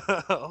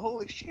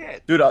 Holy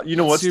shit. Dude, you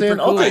know what, Super Stan?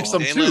 I'll cool. take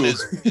some Danlin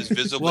too. is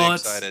visibly Well,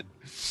 it's- excited.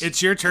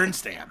 It's your turn,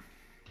 Stan.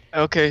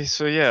 Okay,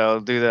 so yeah,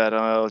 I'll do that.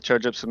 I'll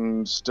charge up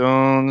some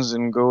stones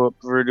and go up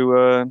over to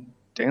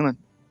Danelin.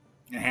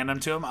 You hand them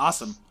to him.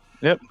 Awesome.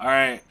 Yep. All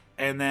right,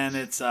 and then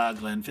it's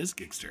Glenn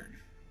Fiskig's turn.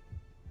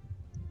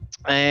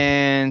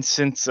 And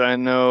since I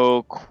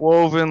know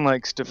Quoven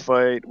likes to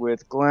fight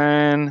with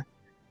Glenn,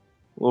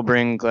 we'll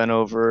bring Glenn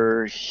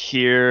over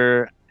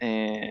here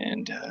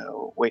and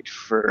wait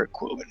for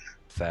Quoven.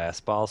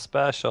 Fastball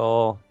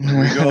special. Here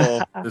we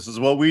go. This is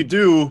what we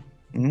do.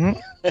 Mm-hmm.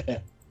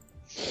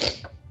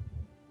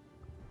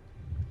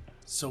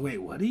 So wait,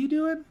 what are you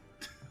doing?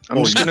 I'm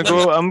Oh, just you gonna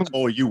go.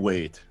 Oh, you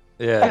wait.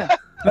 Yeah.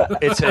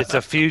 it's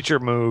a future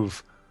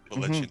move.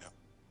 We'll let you know.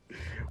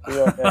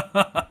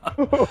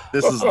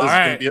 This is All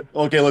right. gonna be,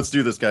 okay. Let's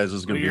do this, guys. This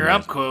is gonna be You're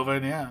nice. up,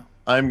 Quoven. Yeah.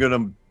 I'm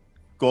gonna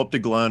go up to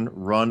Glenn,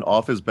 run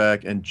off his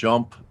back, and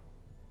jump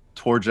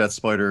towards that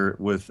spider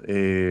with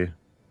a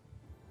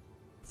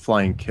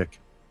flying kick.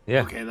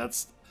 Yeah. Okay,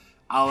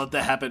 I'll let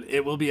that happen.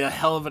 It will be a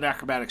hell of an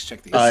acrobatics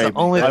check. To I- get.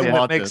 Only I thing that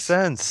want makes this.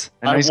 sense.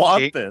 A I nice want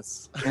gate-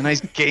 this. A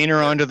nice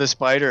gainer onto the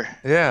spider.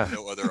 Yeah.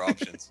 No other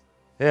options.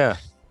 Yeah.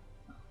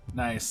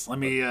 Nice. Let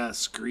me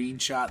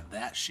screenshot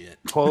that shit.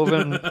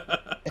 Quoven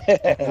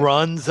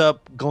runs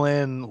up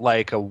Glenn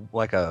like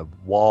a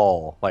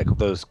wall, like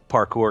those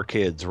parkour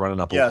kids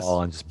running up Yes. a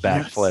wall and just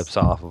Yes. backflips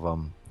off of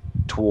them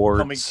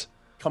towards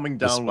Coming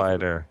the down with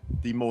spider.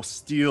 the most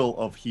steel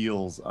of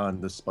heels on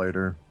the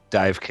spider.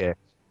 Dive kick.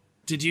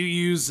 Did you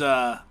use?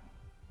 I'm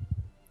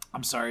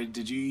sorry.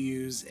 Did you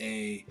use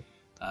a?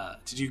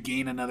 Did you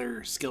gain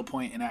another skill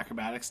point in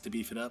acrobatics to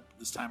beef it up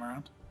this time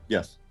around?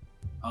 Yes.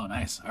 Oh,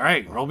 nice. All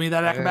right, roll me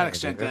that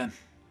acrobatics check okay. then.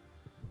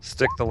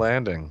 Stick the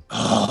landing.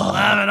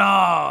 11.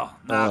 Oh,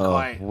 not Oh,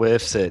 quite.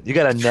 whiffs it. You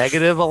got a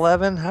negative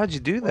 11? How'd you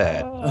do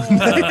that?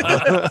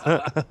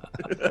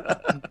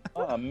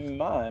 Oh,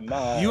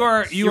 my. You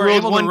are rolled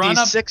able to run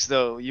up. 1d6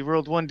 though. You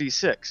rolled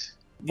 1d6.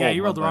 Yeah, Oh,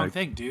 you rolled the my wrong bad.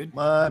 thing, dude.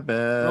 My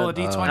bad. Roll a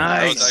d20.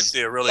 That was Nice.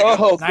 actually a really good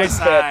Oh, one. Nice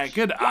good eye.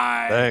 Good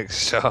eye.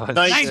 Thanks, Sean.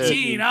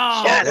 19.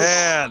 Oh,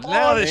 Yeah,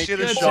 now this Thank shit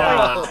you, is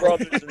Sean. Sean.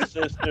 brothers and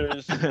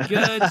sisters.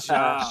 good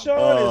job.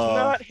 Sean is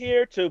not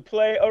here to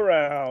play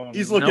around.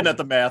 He's looking Nope. at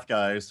the math,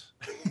 guys.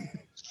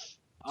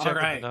 All Check the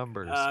right.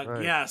 numbers,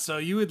 right. Yeah, so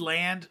you would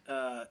land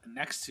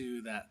next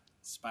to that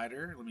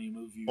spider. Let me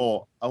move you.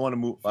 Oh, I want to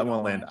move. I If you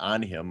want to don't land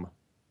on him,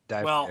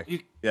 well, Dive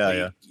kick. you,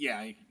 Yeah,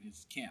 yeah. You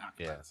just can't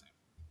occupy Yeah. the same.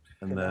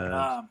 and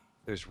then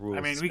There's rules.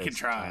 I mean, we can space,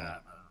 try and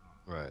that. time.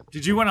 Right.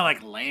 Did you want to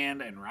like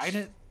land and ride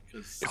it?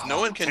 'Cause If no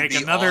one can take be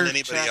another on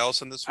anybody check.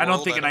 else in this I world,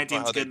 don't think a know 19's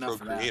how they good enough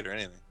for that. procreate or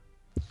anything.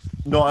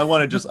 no, I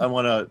want to just. I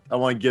want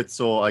to get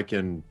so I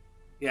can.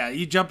 Yeah,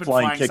 you jump and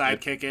Flying flying kick side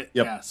it. kick it.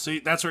 Yep. Yeah, so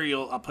that's where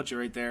I'll put you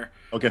right there.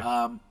 Okay.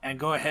 And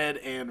go ahead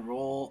and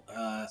roll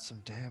Some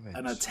damage.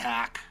 an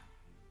attack.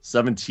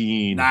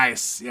 17.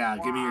 Nice. Yeah,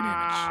 give me your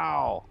damage.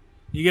 Wow.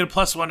 You get a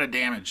 +1 to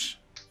damage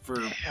for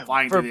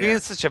flying For through the being air.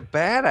 such a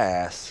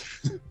badass.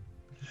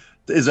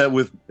 Is that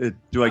with?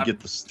 Do I get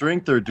the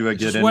strength or do I get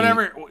Just any?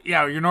 whatever.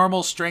 Yeah, your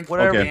normal strength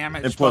Whatever. Okay,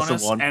 damage and plus a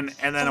bonus, 1. and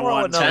then a Throw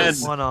 1 another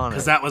 10. one on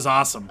because it. that was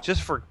awesome.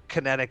 Just for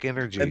kinetic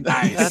energy. And-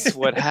 Nice. That's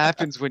what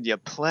happens when you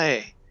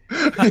play.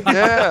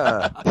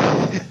 Yeah.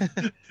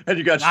 And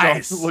you got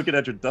Nice. Sean looking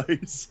at your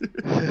dice.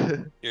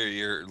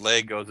 Your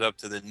leg goes up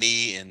to the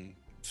knee and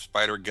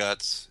spider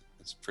guts.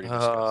 It's pretty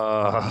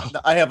disgusting.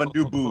 I have a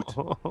new boot.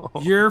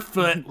 Your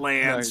foot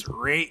lands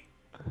right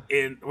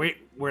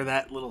where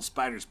that little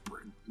spider's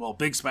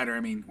big spider, I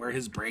mean, where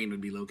his brain would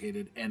be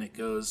located, and it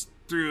goes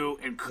through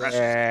and crushes.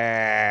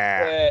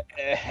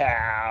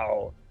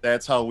 How?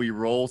 That's how we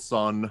roll,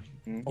 son.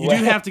 You do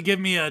have to give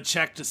me a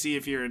check to see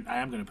if you're. I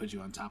am going to put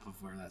you on top of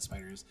where that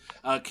spider is.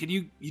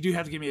 You do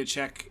have to give me a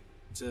check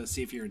to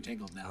see if you're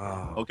entangled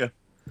now. Okay.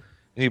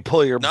 You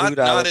pull your Not boot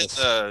out. not of in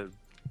the-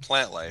 the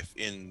plant life,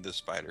 in the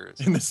spider.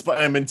 In the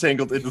I'm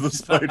entangled into the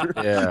spider.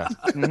 Yeah.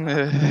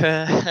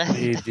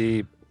 Knee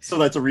deep. So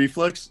that's a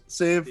reflex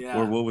save, Yeah.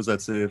 or what was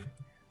that save?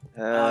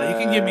 You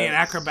can give me an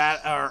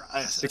acrobat or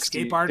a 60,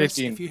 escape artist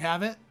 15. if you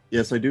have it.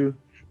 Yes, I do.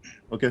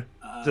 Okay.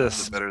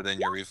 This. Better than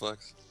your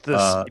reflex.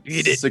 This. You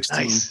beat it.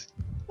 16.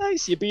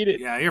 Nice, you beat it.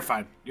 Yeah, you're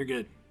fine. You're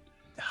good.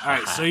 All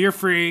right, so you're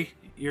free.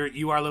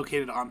 You are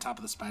located on top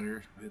of the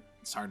spider.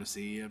 It's hard to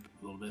see a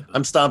little bit.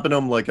 I'm stomping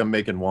them like I'm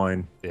making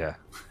wine. Yeah.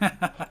 All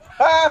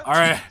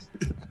right,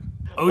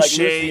 Like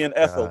Lucy O'Shea. and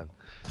Ethel.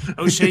 God.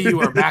 O'Shea, you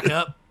are back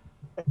up.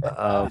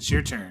 Uh, It's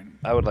your turn.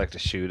 I would like to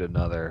shoot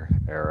another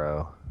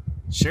arrow.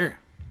 Sure.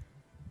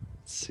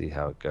 Let's see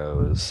how it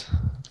goes.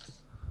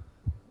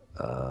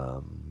 I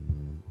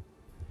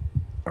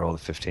rolled a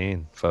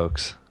 15,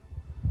 folks.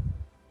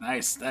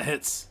 Nice. That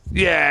hits.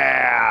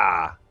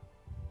 Yeah.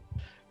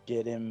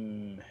 Get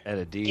him. And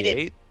a Get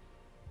D8.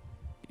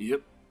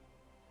 Yep.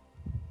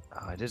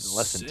 Oh, I did in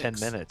less than 10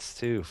 6. minutes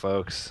too,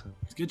 folks.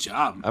 Good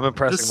job. I'm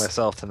impressing This-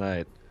 myself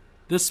tonight.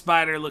 This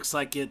spider looks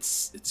like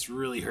it's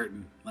really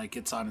hurting. Like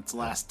it's on its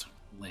last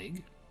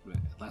leg.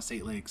 Last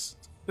 8 legs.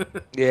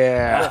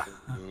 Yeah.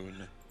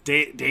 Moon.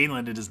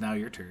 Daneland, it is now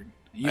your turn.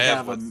 You I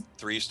have a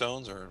 3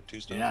 stones or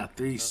 2 stones? yeah,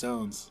 3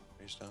 stones.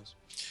 3 stones.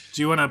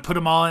 Do you want to put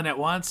them all in at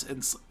once?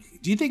 And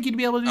do you think you'd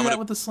be able to do I'm that gonna-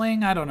 with the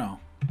sling? I don't know.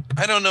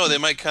 I don't know. They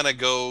might kind of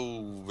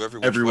go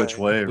every Which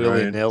way,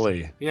 Willy right?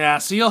 nilly. Yeah,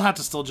 so you'll have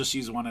to still just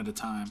use one at a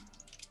time.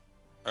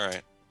 All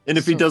right. And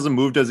if he doesn't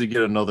move, does he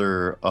get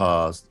another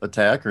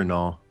attack or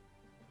no?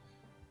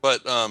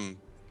 But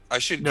I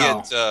should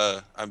No. get.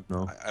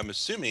 No. I'm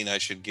assuming I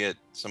should get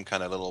some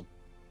kind of little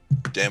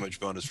damage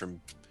bonus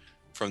from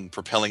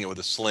propelling it with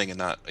a sling and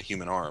not a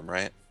human arm,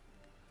 right?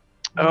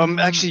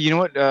 Actually, you know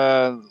what?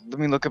 Let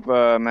me look up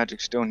Magic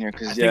Stone here, I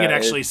because think it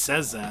actually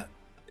says that.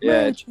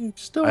 yeah,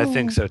 I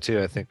think so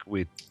too. I think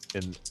we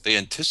in They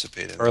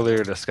anticipated.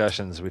 earlier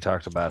discussions we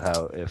talked about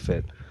how if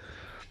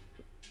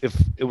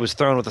it was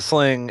thrown with a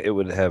sling, it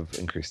would have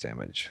increased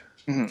damage.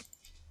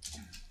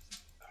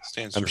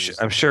 Stands I'm, to reason.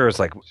 I'm sure it's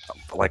like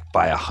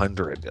by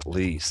 100 at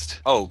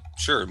least. Oh,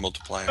 sure.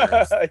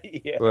 Multiplier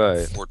Yeah.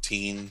 Right.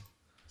 14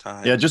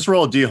 times. Yeah, just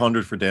roll a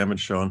D100 for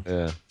damage, Sean.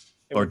 Yeah.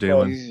 Or It was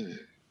Dalen.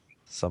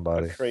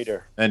 Somebody. a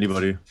Crater.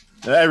 Anybody.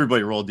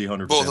 Everybody roll a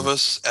D100 for Both of damage.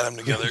 us add them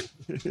together.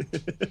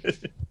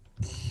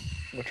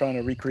 We're trying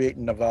to recreate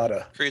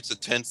Nevada. Creates a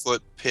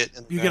 10-foot pit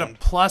in the You get a ground.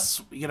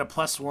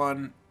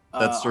 +1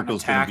 That on circle's going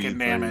attack to be and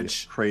the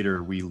damage.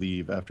 crater we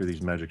leave after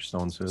these magic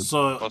stones hit.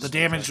 So Plus the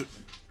damage.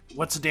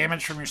 What's the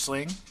damage from your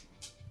sling?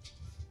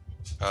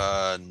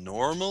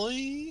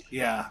 Normally,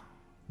 Yeah,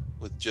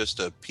 with just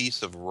a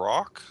piece of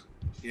rock,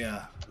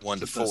 yeah. 1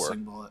 to Just a 4.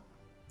 sling bullet.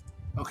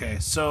 Okay,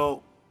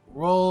 so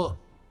roll.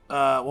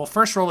 Well,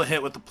 first roll a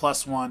hit with the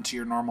 +1 to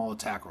your normal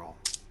attack roll.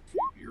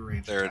 Your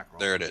range attack roll.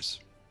 There it is.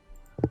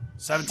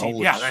 17.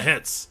 Holy Yeah, that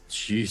hits.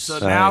 Jeez. So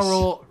Nice. now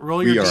roll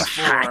we your are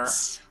d4.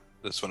 hot.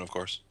 This one, of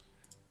course.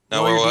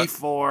 Now Roll your what?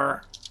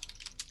 d4,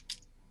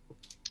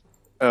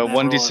 then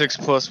 1d6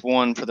 plus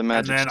 1 for the and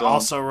Magic then Stone.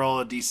 also roll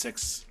a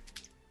d6.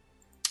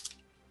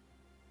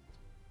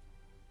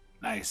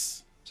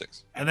 Nice.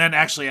 6. And then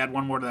actually add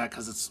one more to that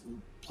because it's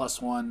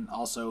 +1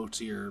 also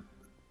to your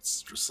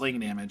sling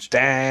damage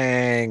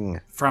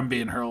Dang. from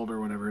being hurled or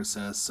whatever it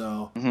says.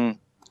 So Mhm.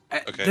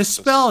 Okay, this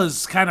so- spell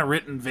is kind of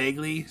written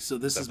vaguely, so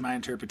this is my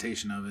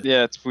interpretation of it.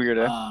 Yeah, it's weird,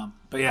 eh?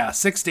 But yeah,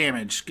 6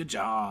 damage. Good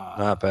job.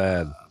 Not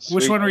bad.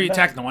 Which Sweet. one were you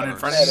attacking? The one in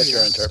front of That you? is your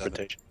Seven.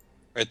 interpretation.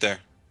 Right there.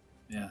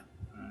 Yeah.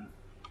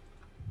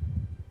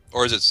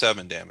 Or is it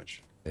 7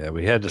 damage? Yeah,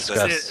 we had That's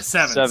discussed.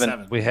 Seven.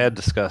 Seven. We had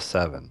discussed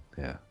 7.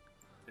 Yeah.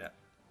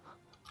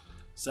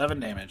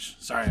 7 damage.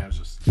 Sorry, I was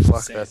just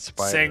Fuck saying, that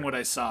spider. saying what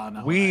I saw.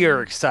 not what We I are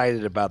knew.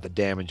 excited about the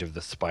damage of the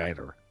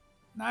spider.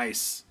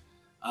 Nice.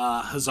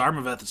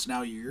 Hazarmaveth, it's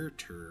now your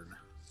turn.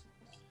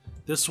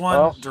 This one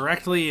Well-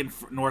 directly in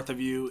north of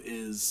you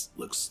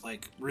looks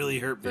like really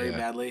hurt very Yeah.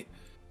 badly,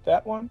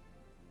 That one?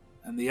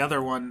 and the other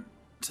one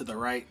to the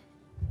right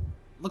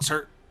looks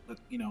hurt, but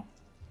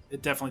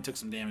it definitely took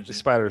some damage. The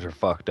spiders are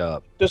fucked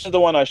up. This is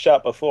the one I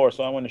shot before,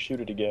 so I want to shoot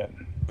it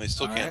again. They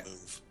still All can't right.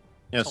 move.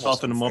 Yeah, It's almost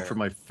soften them up unfair. for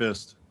my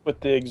fist. With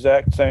the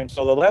exact same.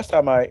 So the last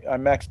time I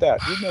maxed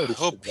out, you I noticed.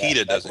 hope that. PETA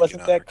That doesn't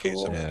wasn't get on that our case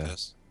cool. about Yeah.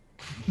 this.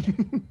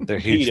 They're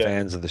huge PETA.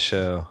 fans of the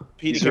show.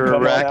 PETA These can are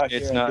come on out here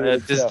arachnids, and not. do it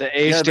Does itself. the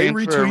A Yeah, they stand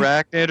for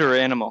retweet- arachnid or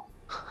animal?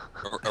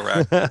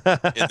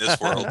 arachnid in this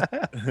world.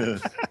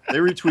 They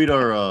retweet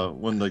our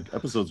when the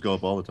episodes go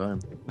up all the time.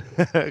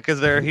 Because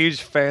they're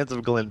huge fans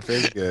of Glenn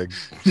Fizgig.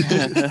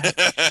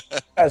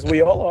 As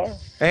we all are.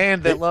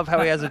 And they love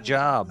how he has a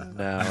job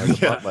now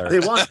as a butler. They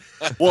want.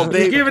 Well,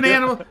 They they give an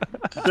animal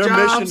their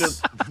jobs. mission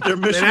is their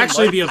They'd mission. in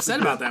actually life be is upset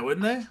to about give- that,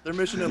 wouldn't they? Their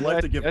mission in Yeah,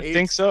 life to give I apes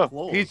think so.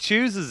 clothes. He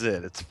chooses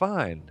it. It's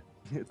fine.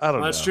 I don't Well,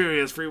 know. that's true. He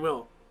has free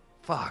will.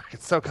 Fuck,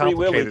 it's so Free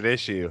Willy. complicated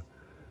issue.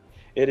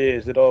 It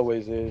is. It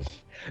always is.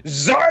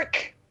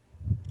 Zark!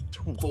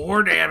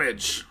 4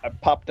 damage, I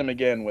popped him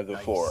again with a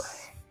 4.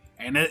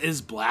 and it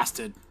is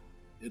blasted.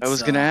 It's, I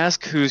was gonna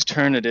ask whose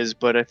turn it is,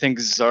 but I think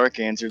Zark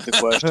answered the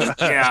question.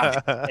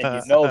 Yeah.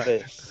 And you know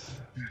this.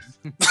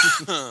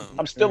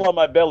 I'm still on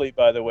my belly,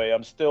 by the way.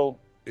 I'm still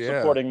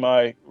supporting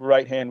my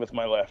right hand with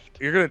my left.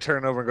 You're gonna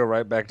turn over and go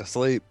right back to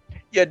sleep.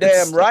 You're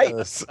damn right.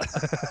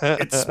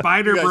 Its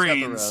spider You guys got the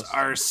brains rest.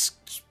 are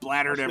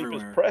splattered Sleep is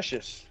everywhere.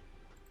 precious.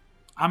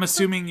 I'm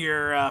assuming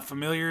your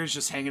familiar is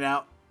just hanging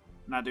out,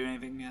 not doing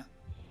anything yet.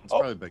 It's Oh,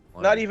 probably a big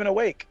plan. Not even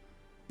awake.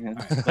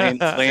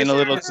 Laying a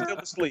little. Still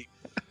asleep.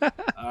 All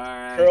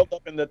right. Curled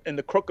up in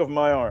the crook of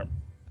my arm.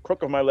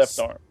 Crook of my left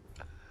arm.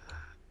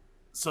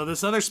 So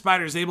this other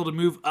spider is able to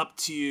move up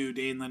to you,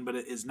 Daneland, but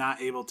it is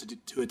not able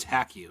to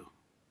attack you.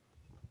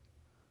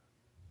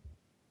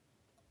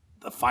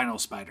 The final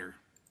spider.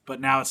 But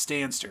now it's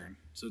Stan's turn.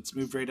 So it's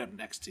moved right up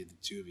next to the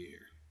two of you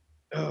here.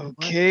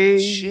 Okay.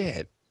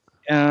 Shit.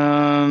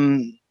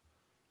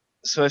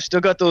 So I've still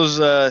got those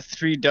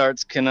 3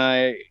 darts. Can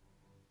I?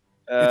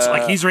 It's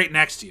like he's right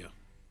next to you.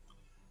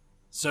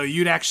 So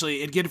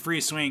it'd get a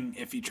free swing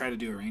if you try to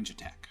do a range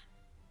attack.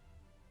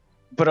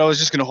 But I was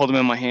just gonna hold him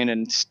in my hand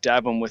and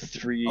stab him with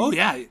 3. Oh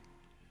yeah,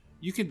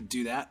 you could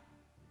do that.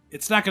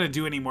 It's not going to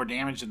do any more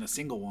damage than the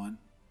single one.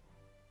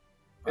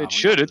 It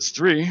should. It's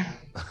 3. You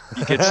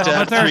get But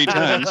stabbed they're- 3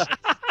 times.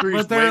 Three's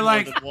But they're way more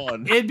like- than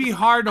one. It'd be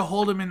hard to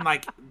hold him in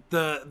like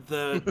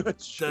the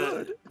It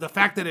should. the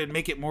fact that it'd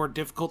make it more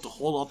difficult to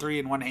hold all 3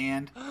 in one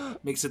hand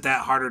makes it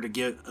that harder to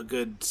get a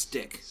good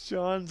stick.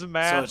 Sean's So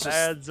math it's just-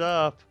 adds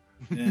up.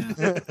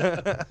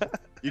 Yeah.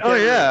 You Oh,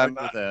 can't yeah, really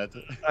argue with that.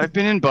 I've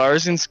been in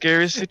bars in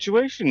scary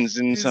situations,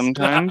 and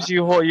sometimes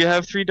you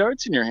have 3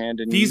 darts in your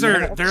hand. And These you are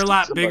have they're to a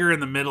lot stick bigger in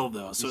the middle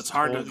though, so He's it's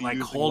hard to totally like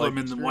using hold life them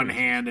in the one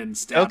experience. hand and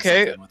stab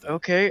Okay, something with it.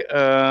 okay.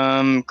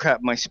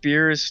 Crap. My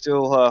spear is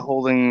still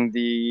holding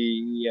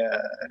the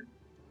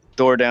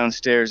door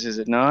downstairs, is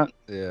it not?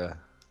 Yeah.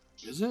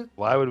 Is it?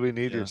 Why would we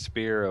need Yeah. your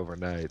spear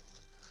overnight?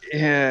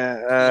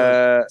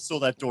 Yeah. So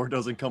that door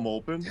doesn't come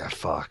open. Yeah,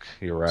 fuck.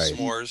 You're right.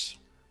 S'mores.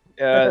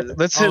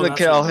 Let's hit. Oh, Okay,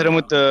 that's I'll what hit him I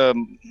with the.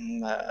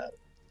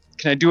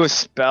 Can I do a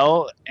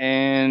spell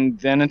and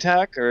then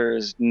attack, or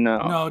is no?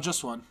 No,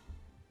 just one.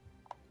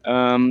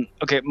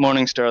 Okay,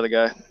 Morningstar, the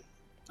guy.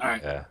 All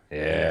right. Yeah.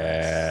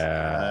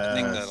 Yeah. I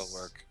think Yes. that'll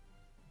work.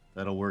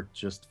 That'll work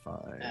just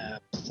fine.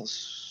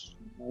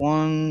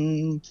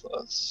 +1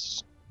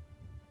 +2,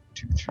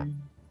 3,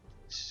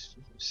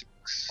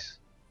 6.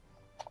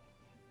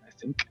 I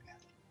think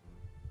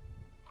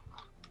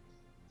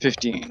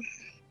 15.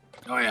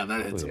 Oh yeah,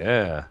 that Oh, hits him.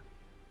 yeah.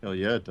 Hell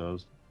yeah, it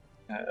does.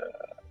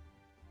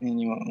 And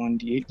you want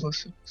 1d8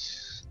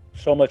 +6.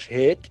 So much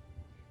hit.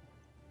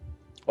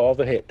 All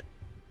the hit.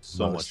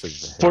 So Most much.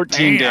 of the hit.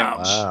 14 Damn.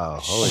 damage. Wow.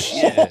 Holy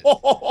Shit. shit.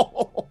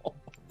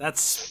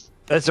 That's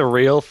That's a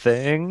real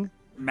thing?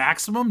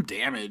 maximum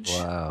damage.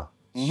 Wow.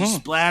 She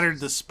splattered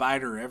the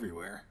spider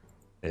everywhere.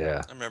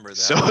 Yeah. I remember that.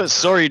 So- It was a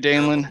sorry,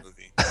 terrible Danelin.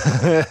 movie.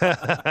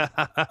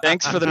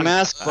 Thanks for the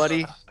mask,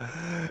 buddy.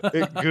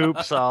 It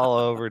goops all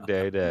over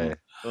Day.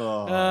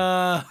 Oh,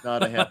 Uh,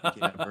 not a happy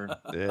camper.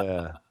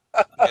 Yeah.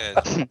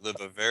 Yeah, live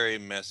a very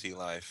messy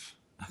life.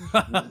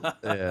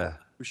 Yeah.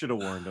 We should have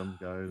warned him,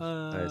 guys.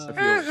 Nice. I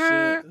feel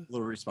shit. a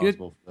little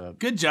responsible for that.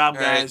 Good job,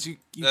 All right. guys. You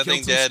That killed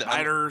thing some dead.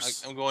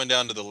 spiders. I'm going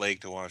down to the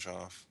lake to wash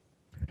off.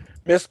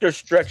 Mr.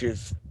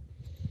 Stretches.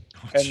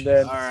 And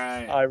then All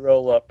right. I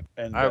roll up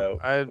and I- go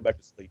back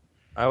to sleep.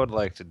 I would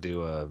like to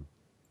do a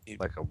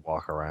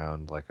walk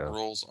around, like a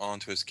Rolls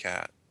onto his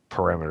cat.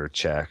 perimeter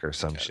check or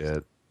some Cat's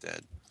shit.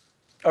 Dead.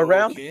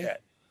 Around Okay. the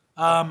cat.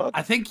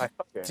 I think.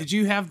 Okay. Did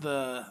you have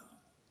the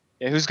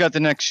Yeah, who's got the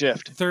next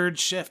shift? third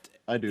shift?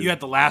 I do. You had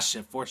the last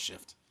shift, fourth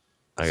shift.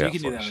 I So got you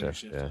can do fourth that on your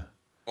shift, shift. yeah.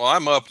 Well,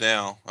 I'm up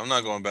now. I'm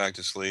not going back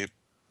to sleep.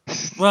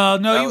 Well,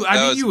 no, That you. was- I that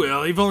mean, was- you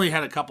will. You've only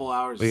had a couple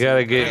hours. We to gotta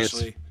sleep, get your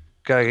actually.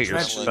 Gotta get your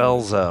Actually-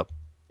 spells up.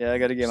 Yeah, I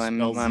got to get my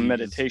Spellsies.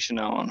 meditation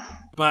on.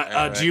 But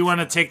Alright. do you want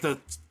to take the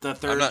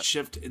third not-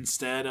 shift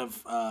instead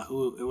of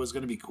who? It was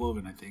going to be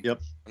Quoven, I think.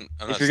 Yep. I'm If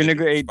not you're gonna sleeping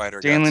go, with hey,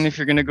 spider Danlin, guts. if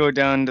you're gonna go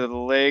down to the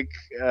lake,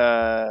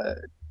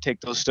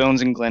 take those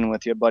stones and Glenn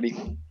with you, buddy.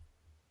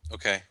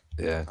 Okay.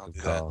 Yeah, I'll good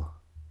do that. call.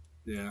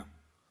 Yeah.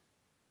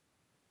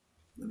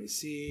 Let me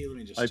see. Let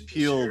me just. I do this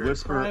peel here.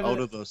 Whisper Private. out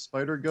of the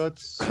spider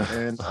guts,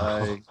 and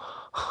I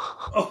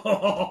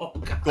Oh,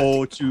 God.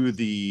 go to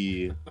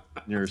the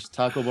nearest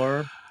taco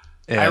bar.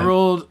 I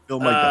rolled. Fill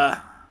my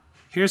gut.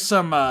 Here's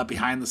some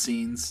behind the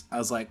scenes. I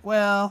was like,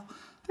 well,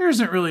 there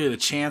isn't really a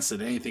chance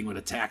that anything would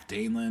attack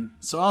Danelin.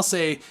 So I'll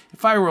say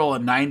if I roll a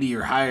 90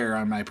 or higher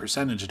on my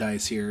percentage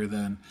dice here,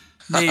 then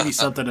maybe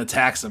something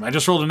attacks him. I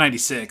just rolled a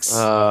 96. Wah,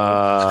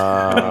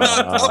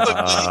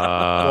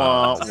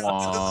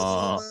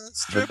 wah.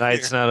 The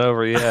night's not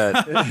over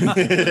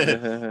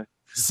yet.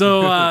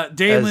 So,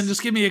 Danelin, As-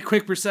 just give me a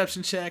quick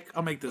perception check.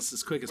 I'll make this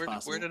as quick as Where,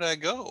 possible. where did I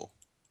go?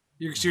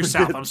 You're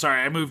south. I'm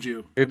sorry. I moved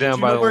you. You're Do down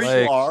you by know the where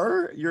lake. you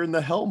are? You're in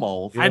the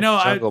Hellmouth. You're I know. in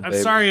the jungle, I'm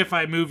baby. sorry if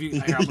I move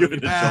you. I'll You're move you in the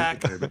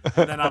back, jungle, baby.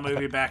 and then I'll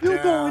move you back You're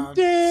down. going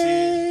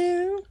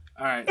down.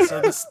 All right.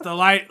 So the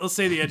light. Let's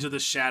say the edge of the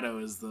shadow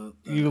is the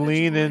You edge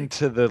lean of the lake.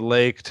 into the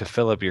lake to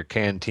fill up your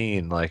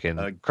canteen, like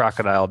in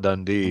Crocodile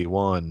Dundee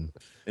 1.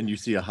 And you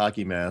see a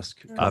hockey mask.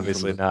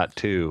 Obviously not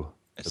 2.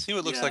 I see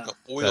what looks Yeah. like an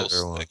oil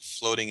Better one. slick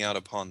floating out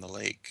upon the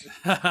lake.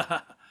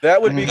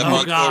 That would be. The Oh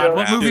monk God! over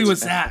What movie backwards.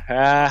 was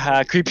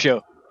that? Creep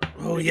show.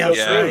 Oh yeah, Yeah.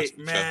 that's right,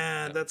 Yeah.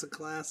 man. That's a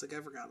classic. I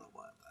forgot about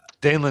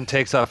that. Danelin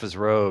takes off his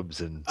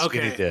robes and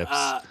skinny Okay. dips.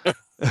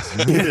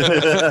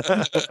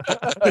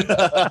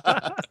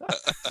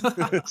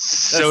 So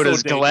so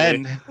does dainty.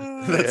 Glenn.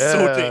 That's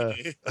so Yeah.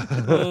 dainty.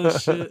 Oh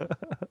shit.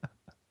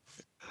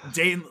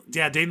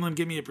 Danelin,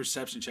 give me a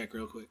perception check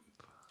real quick,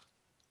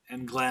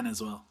 and Glenn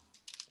as well.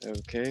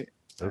 Okay.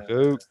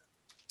 Okay.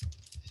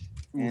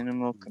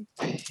 Animal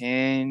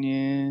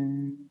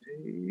companion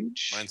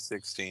page. Mine's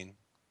 16.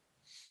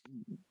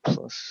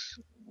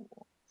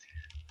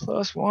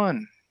 Plus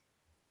 1.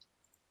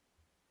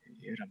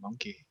 You're a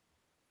monkey.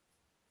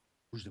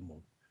 Who's the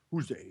monk?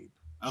 Who's the ape?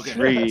 Okay.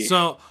 3.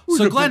 So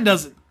Glenn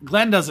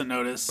doesn't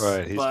notice.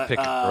 Right, he's but,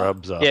 picking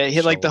grubs up. Yeah,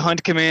 he like the So-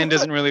 hunt command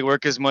doesn't really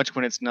work as much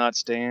when it's not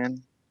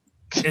Stan.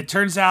 It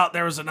turns out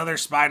there was another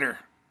spider.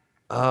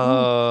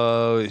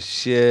 Oh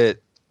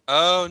shit!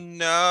 Oh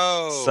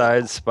no!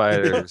 Side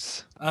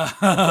spiders.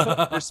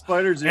 There's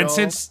spiders, y'all. And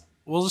since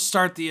we'll just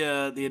start the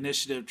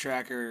initiative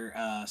tracker,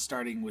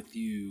 starting with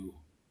you,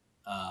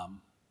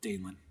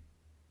 Danelin.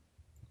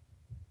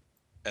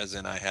 As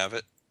in, I have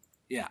it.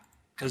 Yeah,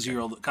 because you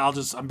rolled.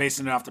 I'm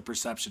basing it off the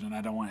perception, and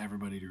I don't want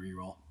everybody to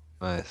re-roll.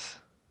 Nice.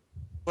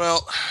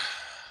 Well,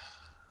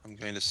 I'm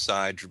going to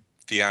side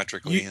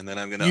theatrically, and then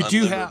I'm going to. You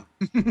do have.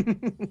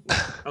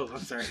 Oh, I'm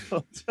sorry.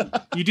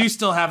 You do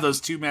still have those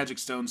 2 magic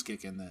stones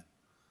kicking that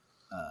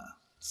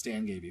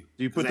Stan gave you.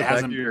 Do you put 'Cause the it back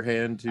hasn't- of your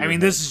hand to I your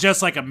mean, head? this is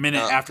just like a minute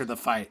after the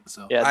fight.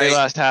 So Yeah, they I-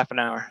 last half an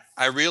hour.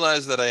 I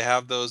realize that I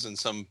have those in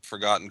some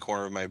forgotten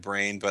corner of my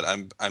brain, but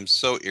I'm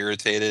so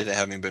irritated at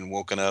having been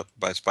woken up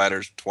by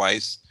spiders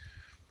twice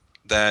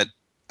that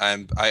I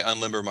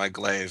unlimber my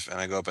glaive and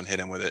I go up and hit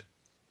him with it.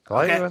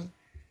 Glavin.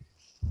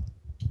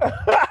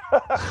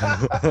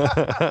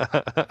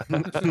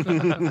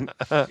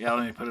 yeah,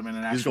 let me put him in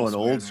an actual. He's going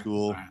square old there.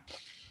 school. All right.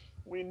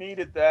 We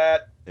needed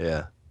that.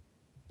 Yeah,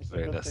 It's a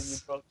Very good nice. thing you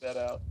broke that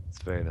out.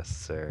 it's very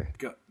necessary.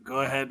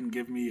 Go ahead and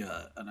give me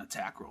an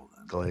attack roll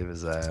then. Glaive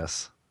his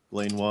ass.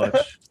 Lane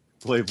Watch.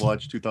 Glaive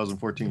Watch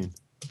 2014.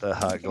 The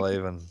hot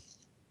Glavin.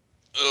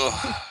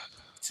 Ugh.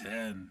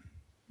 10.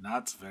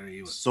 Not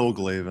very. So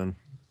Glavin.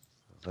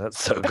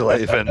 That's so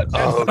Glavin.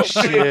 Oh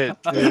shit,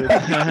 dude.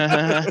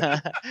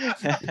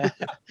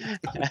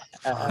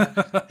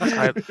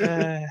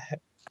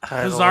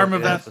 His arm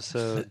of that-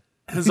 episode.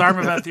 His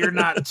Armaveth, you're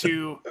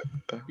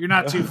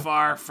not too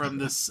far from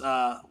this.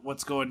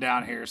 What's going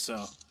down here?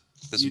 So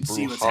This You'd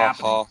see what's brouhaha.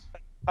 happening.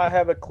 I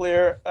have a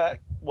clear.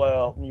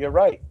 Well, you're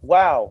right.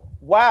 Wow.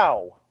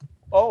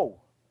 Oh.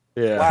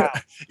 Yeah. Wow.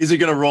 Is he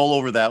going to roll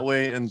over that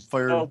way and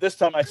fire? No, this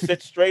time I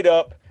sit straight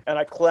up and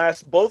I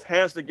clasp both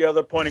hands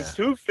together, pointing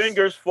 2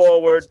 fingers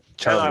forward.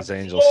 Charlie's and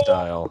I Angel pull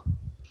style.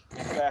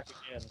 Back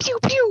again. Pew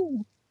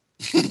pew.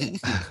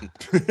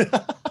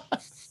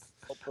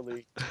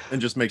 Hopefully.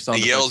 And just make sound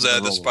He effects yells as at they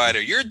the roll.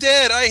 spider, "You're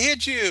dead! I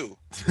hit you!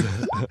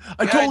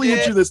 I totally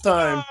hit you this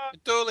time. I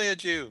totally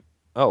hit you!"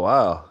 Oh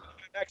wow,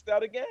 I maxed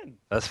out again.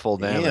 that's full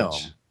Damn.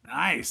 damage.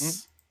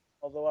 nice.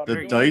 Although I'm The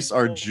doing dice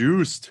are low-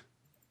 juiced.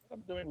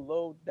 I'm doing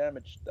low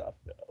damage stuff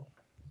though.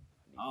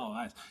 Oh,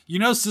 nice. You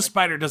notice this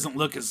spider doesn't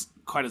look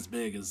quite as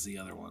big as the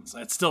other ones.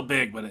 It's still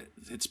big, but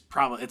it's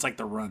like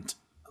the runt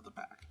of the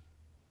pack.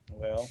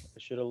 Well, I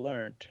should have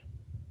learned.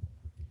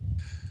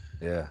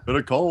 Yeah.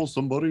 Better call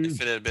somebody.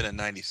 If it had been a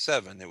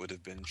 97, it would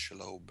have been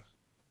Shalob.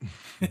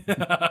 It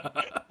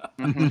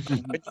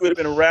would have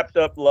been wrapped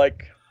up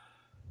like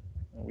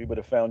we would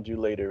have found you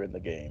later in the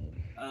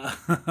game.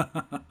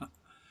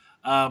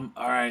 All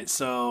right,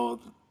 so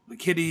the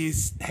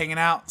kitty's hanging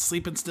out,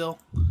 sleeping still,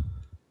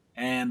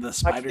 and the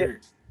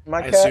spider. My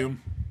I cat.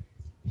 assume.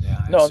 Yeah.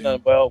 I No, assume.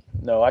 no. Well,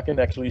 no. I can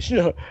actually.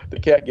 The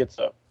cat gets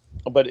up,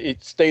 but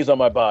it stays on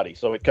my body,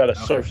 so it kind of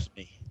Okay. surfs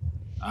me.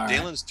 All right.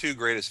 Dalen's 2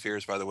 greatest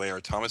fears, by the way, are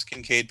Thomas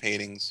Kincaid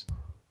paintings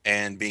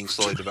and being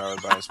slowly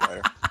devoured by a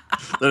spider.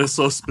 That is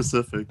so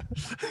specific.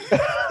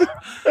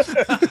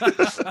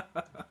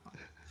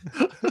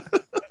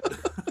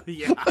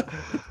 Yeah.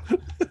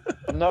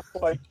 I'm not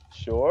quite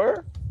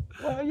sure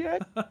why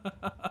yet,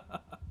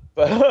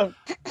 but I'm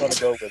gonna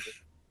go with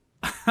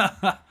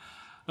it.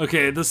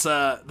 Okay, this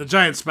the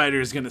giant spider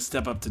is gonna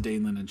step up to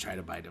Danelin and try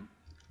to bite him.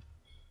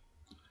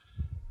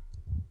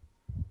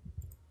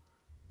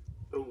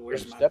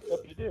 Where's my Stepped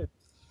book? up, you did.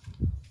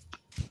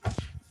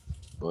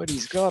 But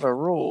he's got a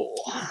roll.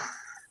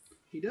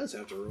 He does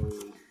have to roll.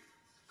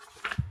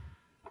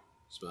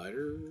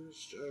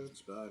 Spiders, giant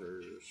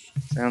spiders.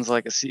 Sounds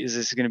like is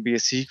this going to be a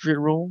secret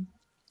roll?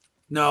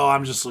 No,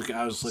 I'm just looking.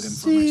 I was looking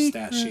for my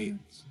stat sheet.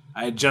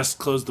 I had just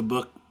closed the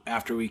book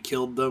after we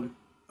killed them,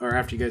 or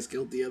after you guys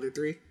killed the other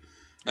three.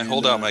 I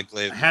hold out my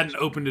glaive. I hadn't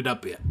opened it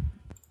up yet.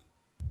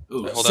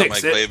 Ooh, I hold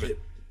six. out my glaive.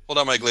 Hold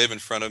out my glaive in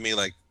front of me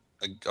like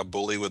a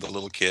bully with a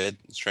little kid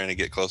is trying to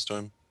get close to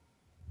him.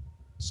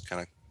 Just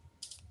kind of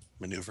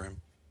maneuver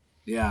him.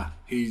 Yeah,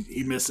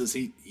 he misses.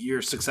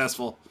 You're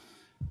successful,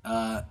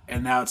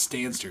 and now it's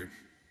Stan's turn.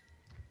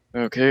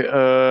 Okay.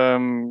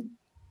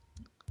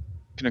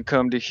 Gonna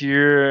come to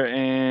here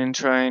and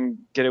try and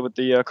get it with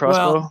the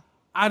crossbow. Well,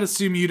 I'd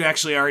assume you'd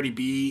actually already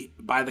be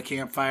by the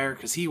campfire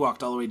because he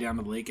walked all the way down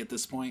to the lake at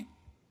this point.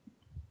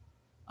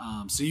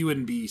 So you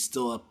wouldn't be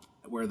still up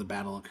where the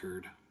battle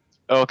occurred.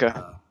 Oh, okay.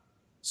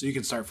 So you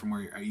can start from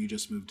where you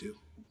just moved to.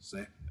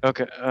 Say.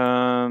 Okay.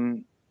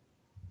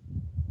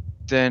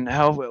 Then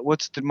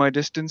what's my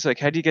distance? Like,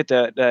 how do you get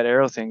that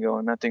arrow thing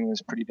going? That thing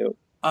was pretty dope.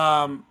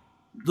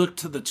 Look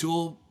to the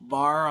tool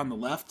bar on the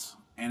left,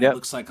 and Yep. it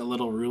looks like a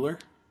little ruler.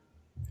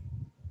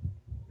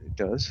 It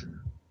does.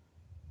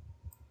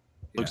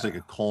 Looks Yeah. like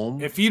a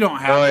comb. If you don't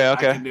have Oh, it, yeah,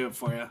 okay. I can do it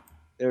for you.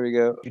 There we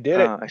go. You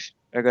did it.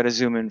 I gotta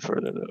zoom in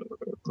further though,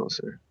 or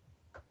closer.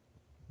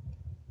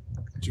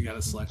 You got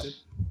it selected.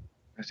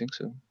 I think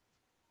so.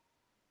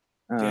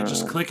 Yeah,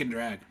 just click and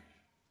drag.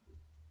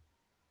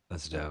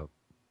 That's dope.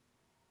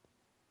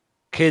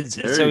 Kids,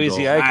 There it's so you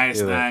easy. go. I can Nice,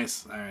 do it.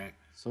 nice. All right.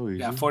 So easy.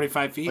 Yeah,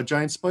 45 A feet.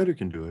 giant spider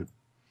can do it.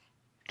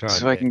 Darn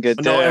so I can it. get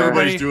No, there.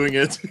 everybody's doing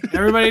it.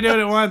 Everybody do it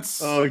at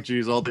once. Oh,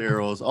 geez, all the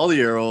arrows, all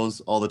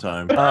the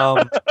time.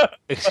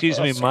 Excuse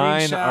me,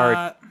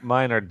 Screenshot.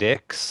 mine are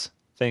dicks.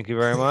 Thank you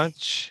very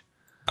much.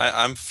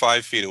 I'm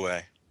 5 feet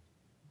away.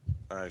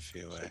 5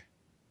 feet away.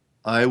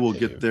 I will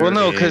get there. Well,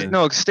 no, because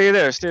in stay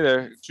there,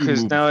 two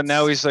because now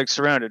movements. he's like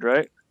surrounded,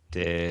 right?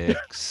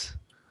 Dicks.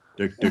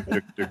 Dick, dick,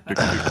 dick, dick, dick,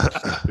 dick,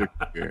 dick,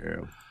 dick,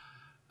 yeah.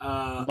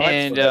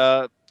 And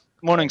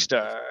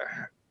Morningstar.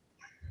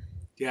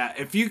 Yeah,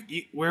 if you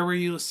where were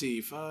you? Let's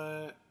see,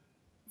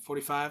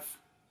 45.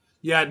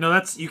 Yeah,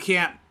 no, you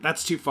can't.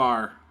 That's too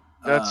far.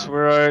 That's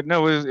where it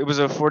was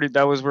a 40.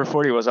 That was where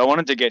 40 was. I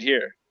wanted to get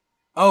here.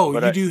 Oh,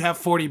 but you I- do have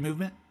 40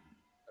 movement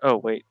Oh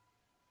wait,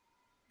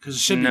 because it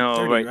should no, be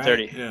 30, right, right?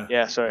 30. Yeah.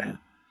 Yeah, sorry.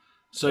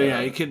 So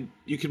yeah, you can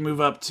move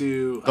up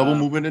to Double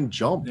movement and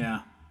jump. Yeah.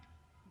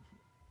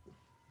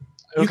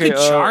 You Okay, could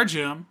charge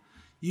him.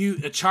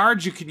 A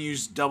charge you can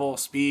use double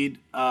speed,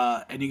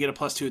 and you get a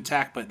 +2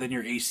 attack, but then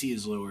your AC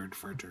is lowered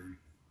for a turn.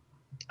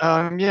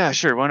 Yeah,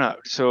 sure, why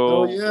not? So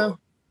Oh yeah.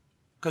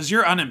 Because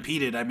you're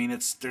unimpeded. I mean,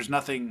 there's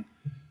nothing.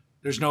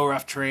 There's no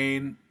rough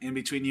terrain in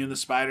between you and the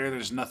spider.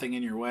 There's nothing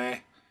in your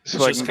way. It's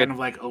So I just can kind get of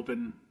like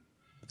open.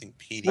 I think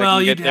PD. Well,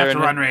 can you'd get there have to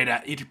and run right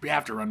at. You'd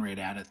have to run right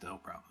at it though,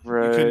 probably.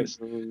 right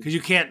Because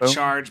you can't Boom.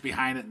 charge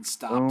behind it and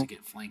stop Boom. to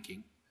get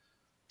flanking.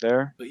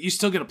 there. But you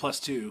still get a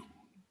 +2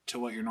 to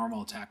what your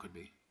normal attack would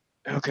be.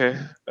 Okay,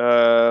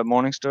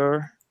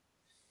 Morningstar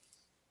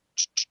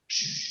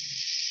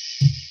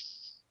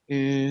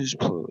is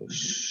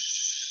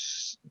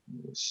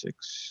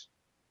 +6.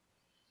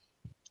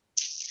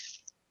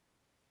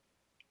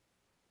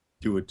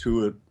 Do it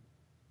to it.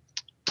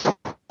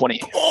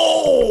 20.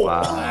 Oh!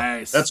 Wow.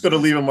 Nice. That's gonna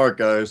leave a mark,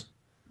 guys.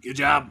 Good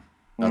job.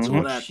 That's Mhm.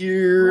 Roll not that-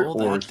 here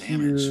roll or that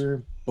damage.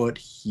 here, but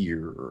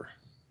here.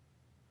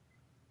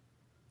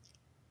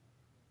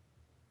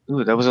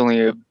 Ooh, that was only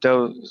that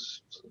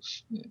was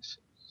yes.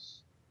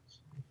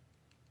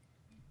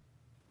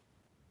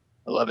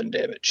 11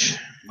 damage.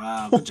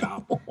 Wow, good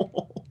job.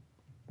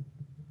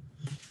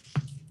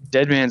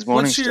 Dead man's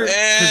What's your-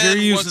 Morningstar. 'cause you're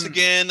And once using-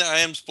 again, I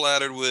am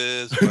splattered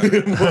with.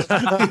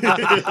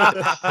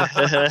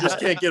 Just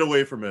can't get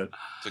away from it.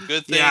 It's a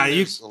good thing Yeah,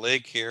 there's a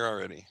lake here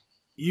already.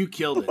 You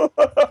killed it.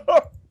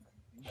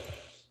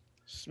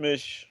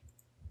 Smish.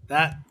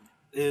 That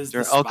is. The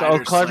I'll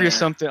Spider carve you Slayer.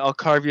 something. I'll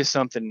carve you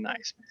something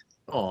nice.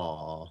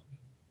 Aw.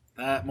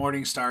 That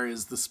Morningstar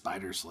is the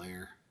Spider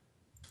Slayer.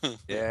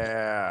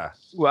 Yeah.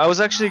 Well, I was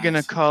actually gonna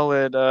Nice. call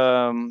it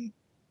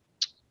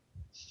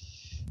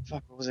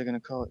fuck, what was I gonna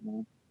call it,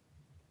 man?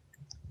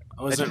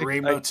 Was I it think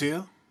Rainbow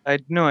too? I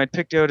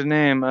picked out a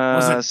name.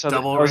 Was it Southern,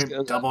 double I was,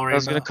 rain- double I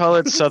was gonna rainbow? call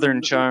it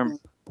Southern Charm.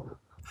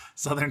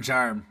 Southern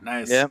Charm.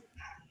 Nice. Yep.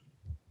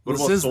 What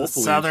This about is the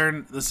Soulful Leaves?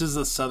 southern. This is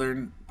the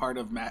southern part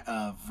of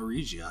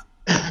Varesia.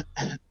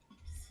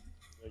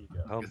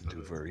 Come to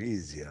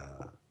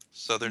Varesia.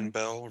 Southern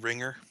Bell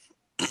Ringer.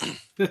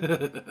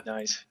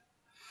 Nice.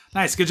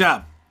 Nice. Good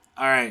job.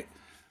 All right.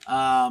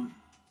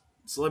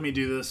 So let me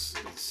do this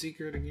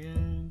secret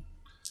again.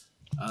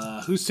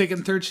 Who's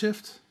taking third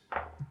shift?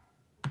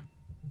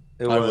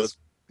 It I was. was.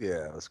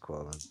 Yeah, it was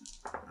Quillen.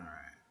 All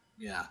right.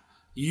 Yeah.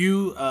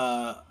 You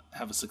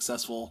have a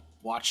successful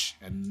watch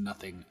and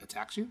nothing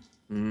attacks you.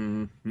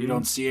 Mm-hmm. You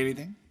don't see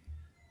anything.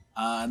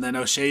 And then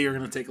O'Shea, you're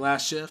going to take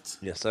last shift.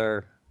 Yes,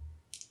 sir.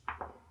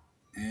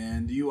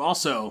 And you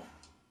also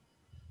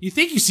You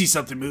think you see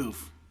something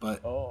move,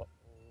 but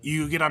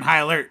you get on high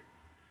alert,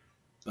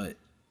 but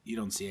you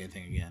don't see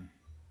anything again.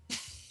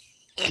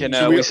 Can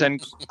Should we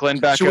send Glenn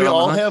back Should out we on the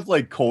all hunt? have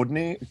like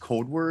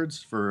code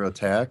words for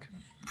attack?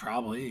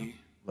 Probably.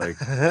 Like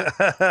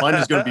mine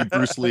is gonna be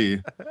Bruce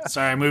Lee.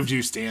 Sorry, I moved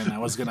you, Stan. I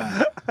want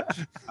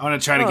to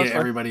try to get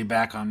everybody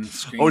back on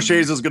screen.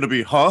 O'Shea's is gonna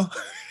be, huh?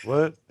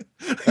 What?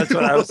 That's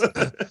what I was.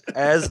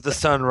 As the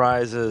sun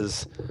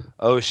rises,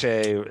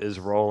 O'Shea is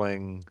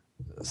rolling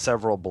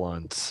several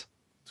blunts.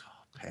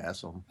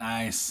 Pass them.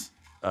 Nice.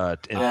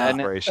 In and-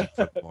 preparation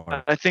for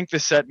more. I think the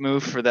set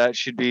move for that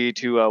should be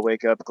to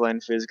wake up Glenn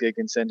Fizgig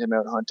and send him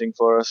out hunting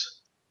for us.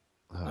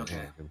 Oh, Okay.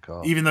 yeah, good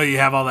call. Even though you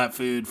have all that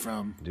food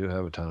from. You do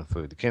have a ton of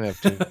food. You can't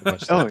have too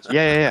much. Oh,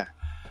 yeah.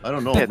 I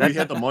don't know. Yeah, We that's-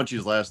 had the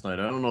munchies last night.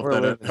 I don't know if We're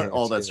that living here,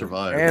 all that too.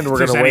 survived. And we're If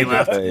there's gonna any wait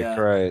left, that yeah.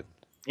 right?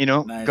 You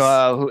know, Nice.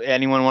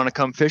 anyone want to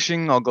come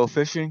fishing? I'll go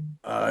fishing.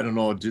 I don't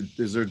know.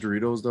 Is there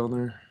Doritos down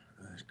there?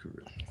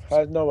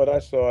 I know what I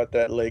saw at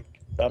that lake.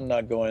 I'm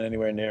not going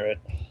anywhere near it.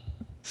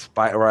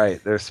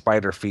 Right, there's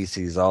spider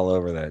feces all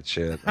over that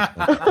shit.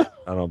 I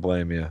don't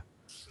blame you.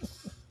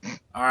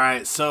 All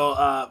right,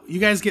 so you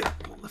guys get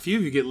a few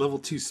of you get level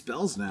 2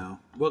 spells now.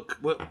 What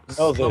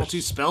Oh, level there's-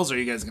 2 spells are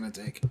you guys gonna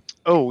take?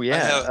 Oh yeah.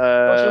 have-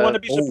 Don't you want to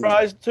be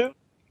surprised too?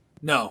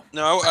 No.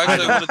 No, I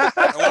actually wanted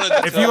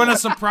to If you want to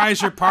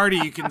surprise your party,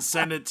 you can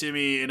send it to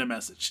me in a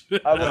message.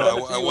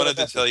 I wanted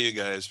to tell you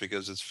guys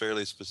because it's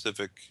fairly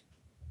specific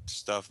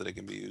stuff that it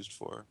can be used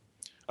for.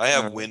 I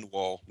have Wind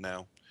Wall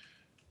now,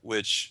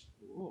 which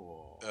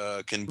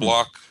can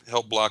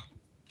help block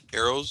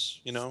arrows.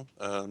 You know,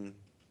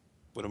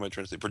 what am I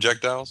trying to say?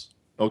 Projectiles,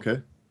 Okay.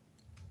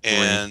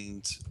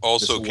 and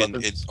also Missile it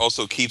weapons?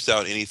 also keeps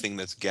out anything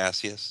that's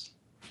gaseous.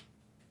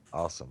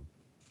 Awesome.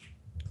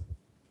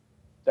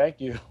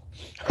 Thank you.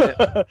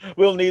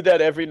 We'll need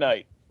that every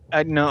night.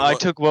 I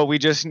took what we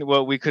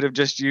could have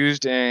just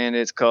used, and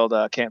it's called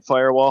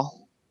campfire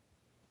wall.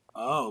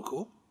 Oh,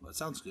 cool. That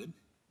sounds good.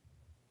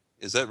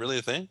 Is that really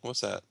a thing?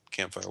 What's that?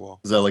 Campfire wall.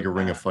 Is that like a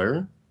ring of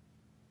fire?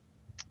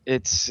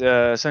 It's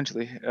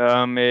essentially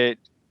it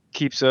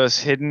keeps us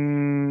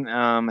hidden.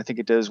 I think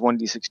it does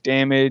 1d6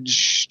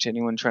 damage to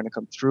anyone trying to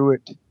come through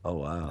it. Oh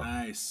wow.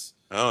 Nice.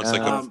 Oh, it's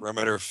like a Um,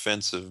 perimeter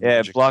offensive. Yeah, it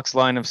magic. blocks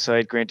line of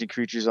sight, granting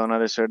creatures on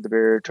either side of the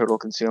barrier total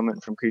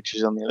concealment from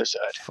creatures on the other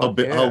side. How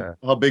big? Yeah.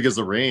 How big is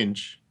the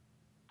range?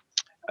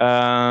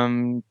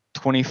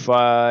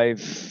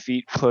 25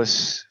 feet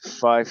plus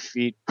 5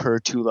 feet per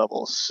 2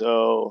 levels.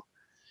 So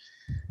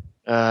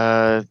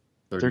 30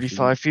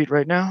 35 feet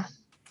right now.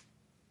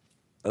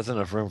 That's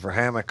enough room for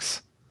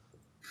hammocks.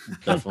 feet,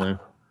 definitely.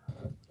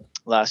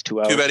 Last 2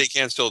 hours. Too bad he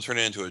can't still turn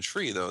it into a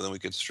tree, though. Then we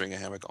could string a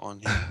hammock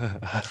on him.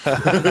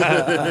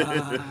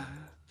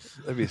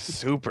 That'd be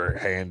super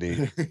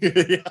handy.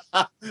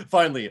 Yeah.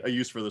 Finally, a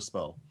use for the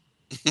spell.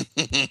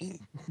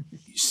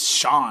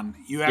 Sean,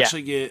 you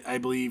actually get, I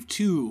believe,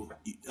 2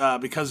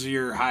 because of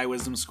your high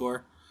wisdom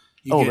score.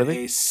 You Oh, get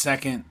really? a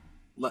second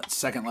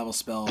level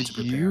spell to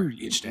prepare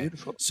each day.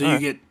 Beautiful. So All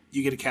you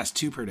get to cast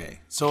 2 per day.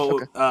 So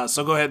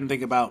so go ahead and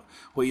think about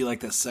what you like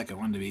that second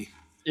one to be.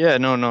 Yeah,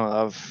 no,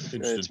 Interesting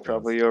it's thoughts.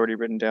 probably already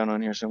written down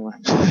on here somewhere.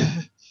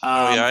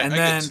 Oh yeah, and I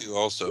then get 2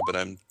 also, but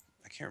I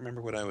can't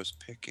remember what I was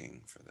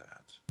picking for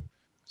that.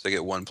 So I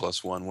get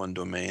 1+1, 1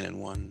 domain and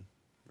 1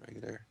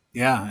 regular.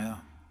 yeah,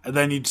 and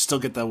then you'd still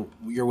get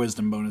your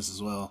wisdom bonus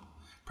as well,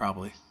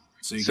 probably.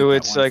 So you So get that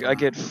it's one like for I now.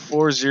 get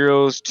 4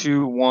 zeros,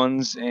 2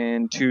 1s,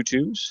 and 2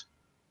 2s.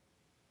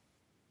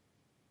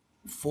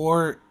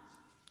 4.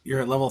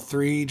 You're at level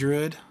 3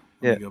 druid.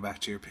 Let Yeah. me go back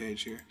to your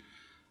page here.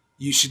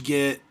 You should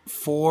get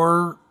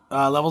 4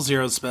 level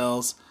 0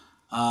 spells.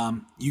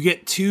 You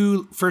get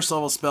 2 first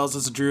level spells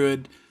as a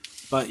druid,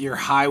 but your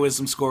high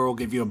wisdom score will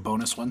give you a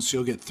bonus one, so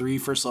you'll get 3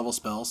 first level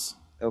spells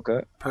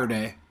Okay. per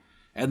day.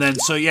 And then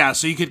so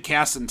you could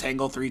cast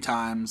Entangle 3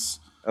 times,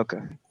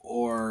 Okay.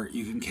 or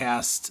you can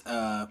cast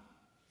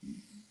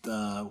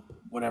the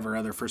whatever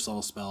other first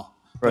level spell.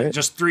 But Right.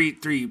 just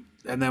three,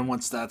 and then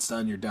once that's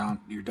done, you're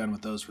done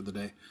with those for the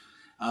day.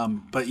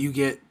 But you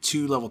get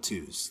 2 level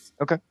 2s.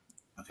 Okay.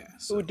 Okay.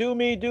 So Do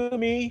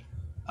me.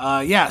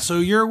 yeah, so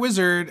you're a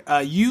wizard.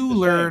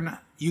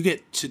 You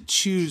get to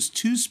choose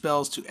 2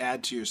 spells to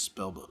add to your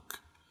spell book.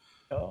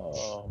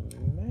 Oh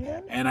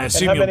man. And I how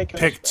assume you'll many can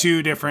I pick spend?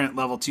 2 different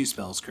level 2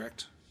 spells,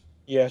 correct?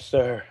 Yes,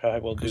 sir. I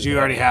will do. Because you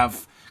already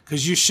have,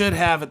 because you should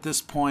have at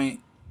this point,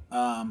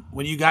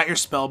 when you got your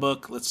spell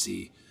book, let's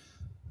see.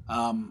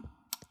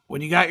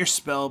 When you got your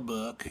spell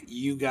book,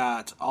 you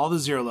got all the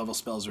 0 level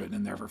spells written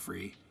in there for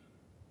free.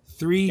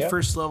 3 Yep.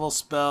 first level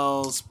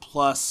spells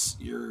plus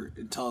your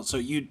intelligence. So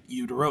you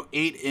wrote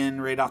 8 in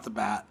right off the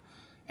bat.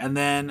 And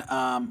then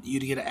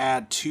you'd get to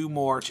add 2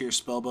 more to your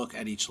spell book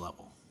at each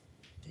level.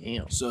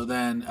 Damn. So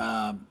then,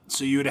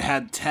 so you would have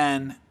had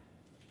 10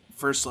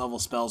 first level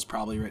spells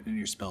probably written in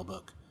your spell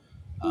book.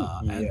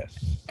 Yes.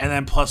 And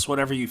then plus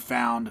whatever you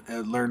found,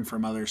 learned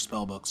from other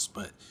spell books.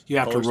 But you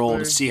have to Color roll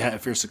to spray, see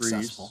if you're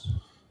successful.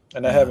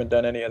 And I haven't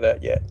done any of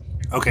that yet.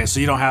 Okay, so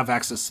you don't have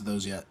access to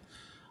those yet.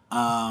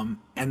 And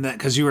then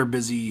because you were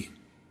busy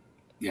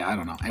Yeah, I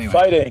don't know. Anyway,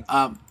 Fighting.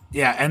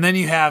 yeah, and then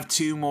you have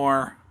 2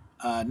 more.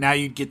 Now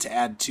you get to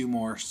add 2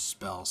 more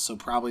spells, so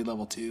probably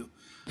level 2.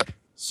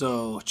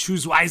 So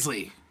choose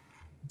wisely.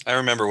 I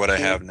remember what I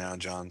have now,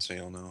 John, so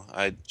you'll know.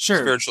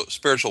 Sure.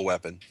 Spiritual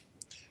weapon,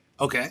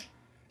 Okay.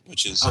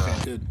 which is Okay.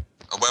 Good.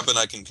 a weapon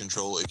I can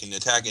control. It can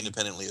attack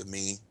independently of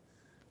me.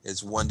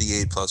 It's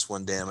 1d8 plus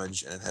 1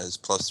 damage, and it has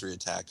plus 3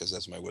 attack because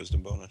that's my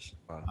wisdom bonus.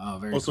 Oh,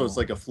 very Also, cool. it's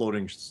like a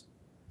floating,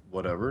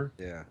 whatever,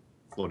 Yeah.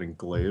 floating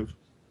glaive.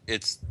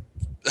 It's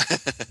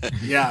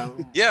Yeah.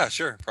 yeah,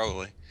 sure,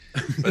 probably.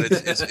 But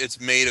it's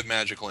made of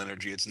magical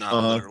energy. It's not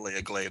literally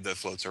a glaive that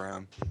floats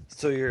around.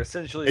 So you're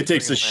essentially. It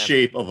takes the Green Lantern.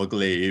 shape of a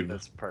glaive.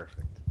 That's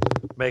perfect.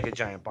 Make a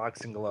giant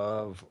boxing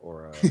glove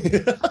or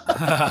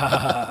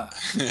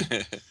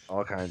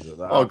all kinds of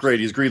that. Oh, great!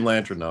 He's Green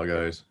Lantern now,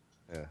 guys.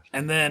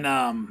 And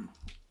then,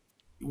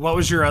 what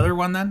was your other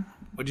one then?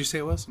 What'd you say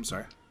it was? I'm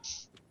sorry.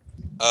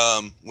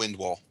 Wind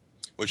Wall,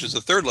 which is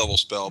a 3rd level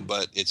spell,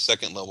 but it's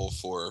 2nd level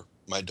for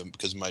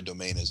because my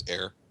domain is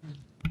air.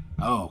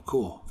 Oh,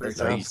 cool. Very That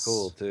cool. sounds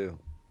cool too.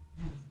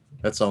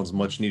 That sounds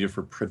much needed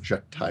for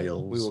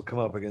projectiles. We will come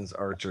up against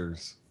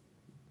archers.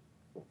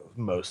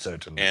 Most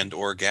certainly.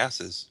 And/or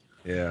gases.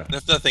 Yeah. And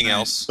if nothing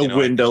else, the you know,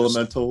 wind I can just-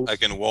 elementals. I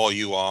can wall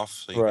you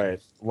off. So you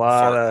Right. Can Lot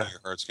fart of to your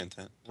heart's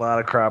content.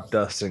 crop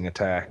dusting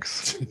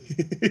attacks.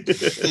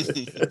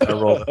 I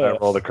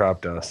rolled a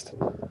crop dust.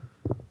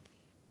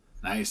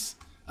 Nice.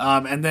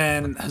 And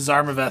then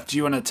Hazarmaveth, do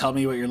you want to tell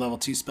me what your level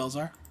 2 spells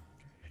are?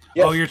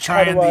 Yes, Oh, you're how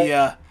trying do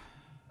the.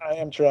 I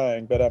am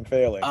trying, but I'm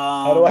failing.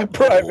 How do I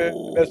private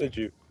message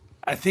you?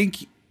 I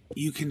think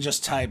you can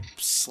just type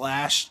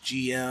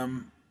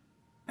 /GM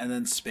and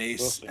then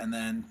space and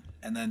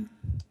then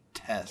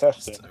test.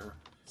 Testing.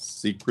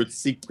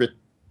 Secret.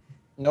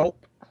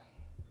 Nope.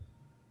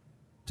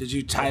 Did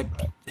you type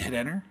hit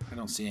enter? I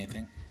don't see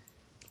anything.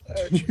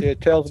 It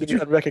tells me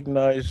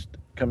unrecognized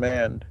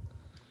command.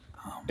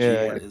 Oh,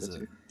 Yeah, what is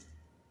it?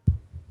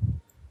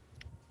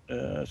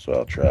 So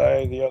I'll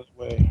try the other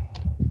way.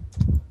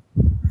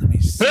 Let me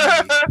see.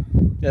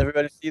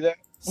 Everybody see that?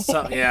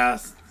 Yeah.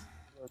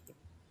 Let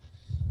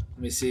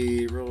me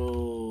see.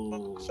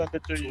 Roll. Send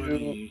it to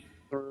 20. you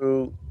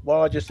through.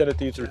 Well, I'll just send it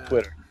to you through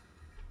Twitter.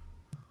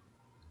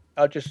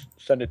 I'll just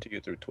send it to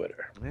you through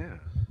Twitter. Yeah.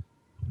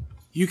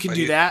 You can But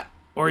do you- that,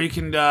 or you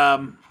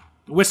can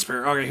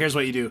whisper. Okay, here's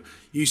what you do.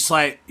 You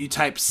type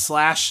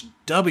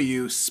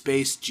 /W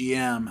space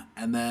GM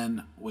and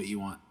then what you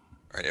want.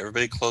 All right,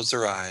 everybody close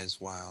their eyes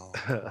while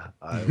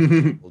I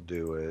will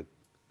do it.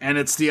 And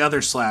it's the other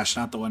 /,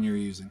 not the one you're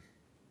using.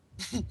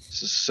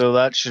 So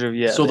that should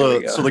have so there we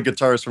the go. so the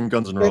guitarist from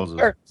Guns N' It Roses.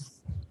 works.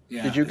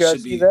 Yeah, Did you it guys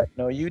should see be- that?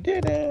 No, you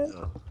didn't.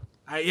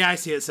 Yeah, I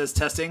see it. It says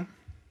testing.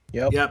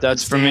 Yep. Yep.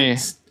 That's for me.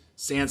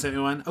 Stan sent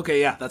me one.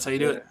 Okay, yeah, that's how you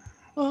do it.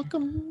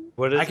 Welcome.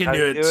 What is, I can how do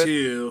you it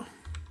too.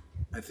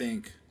 I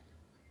think.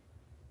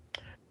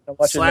 I'm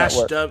watching that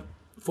work.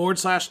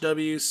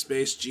 /W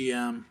space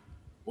GM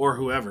or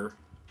whoever.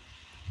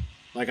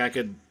 Like I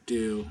could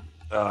do.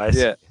 Oh, I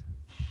see. Yeah.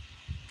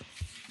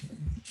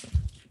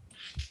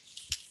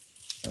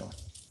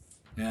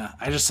 Yeah,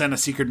 I just sent a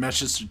secret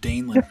message to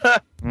Daneland.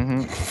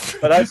 Mm-hmm.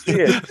 But I see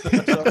it. So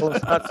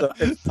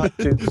it's not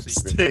too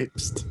secret.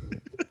 Stapes.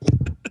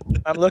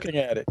 I'm looking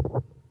at it.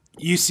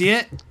 You see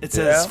it? It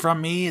says Yeah.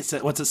 from me. It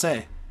says, what's it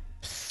say?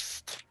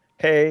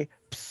 Hey.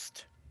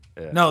 Psst.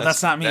 No,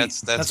 that's not me.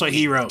 that's That's what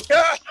he wrote.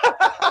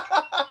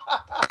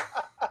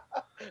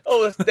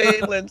 Oh, it's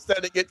Dalen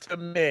sending it to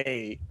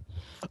me.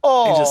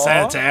 Oh, He just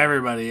sent it to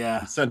everybody.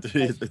 Yeah. Sent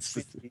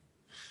it.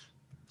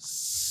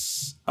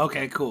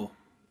 Okay, cool.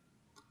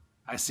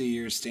 I see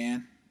yours,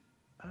 Stan.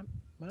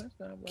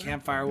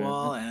 Campfire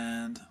wall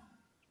and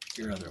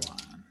your other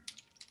one.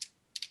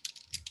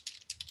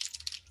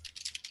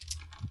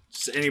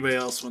 So anybody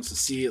else wants to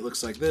see it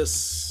looks like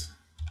this.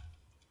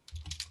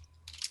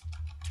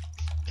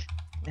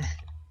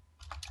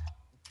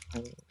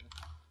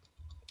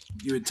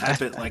 You would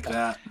type it like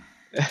that.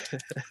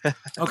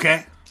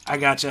 Okay, I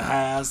got you,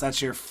 Haz.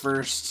 That's your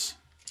first.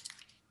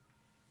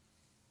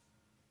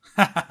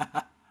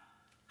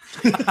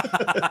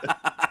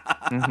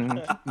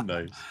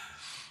 Nice.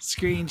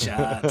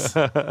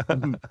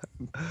 Screenshots.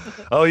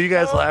 Oh, you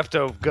guys will have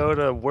to go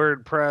to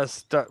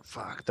WordPress.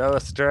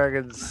 Dallas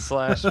Dragons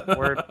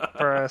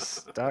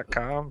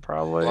 /WordPress.com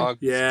probably.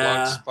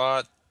 Yeah.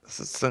 Blogspot, This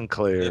is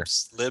Sinclair.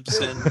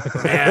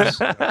 Libsyn. Man.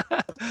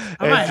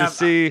 And might to have-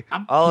 see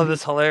I'm- all of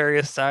this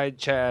hilarious side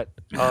chat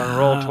on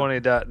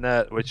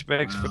Roll20.net, which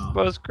makes for the Wow.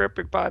 most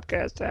cryptic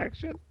podcast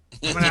action.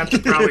 I'm gonna have to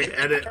probably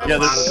edit a Yeah,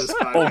 lot this, of this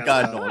podcast. oh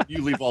god, out. no!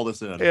 You leave all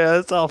this in. Yeah,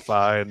 it's all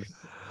fine.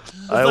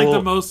 It's I like will-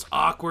 the most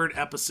awkward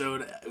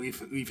episode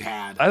we've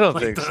had. I don't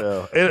Like think the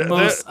so.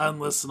 Most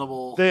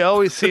unlistenable. They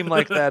always seem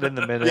like that in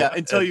the minute. Yeah,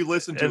 until you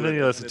listen to it, and then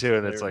you listen to it,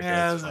 and it's like,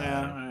 yeah, that's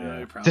yeah, fine.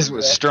 yeah, probably. This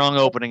was strong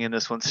opening in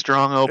this one.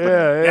 Strong opening.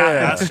 Yeah, yeah,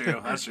 yeah, that's true.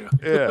 That's true.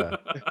 yeah.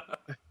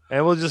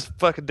 And we'll just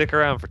fucking dick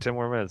around for 10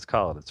 more minutes.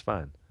 Call it. It's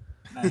fine.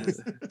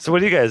 Nice. So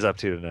what are you guys up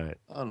to tonight?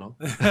 I don't know.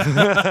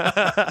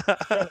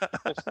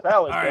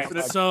 All All right,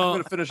 I'm so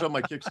gonna finish up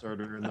my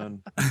Kickstarter and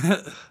then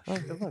Oh,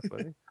 good luck,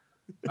 buddy.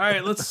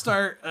 right, let's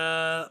start.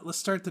 Let's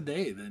start the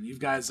day then. You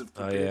guys have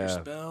prepared your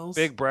spells.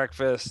 Big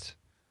breakfast.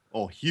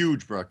 Oh,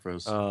 huge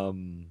breakfast. I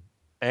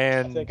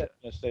And think I'm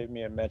gonna save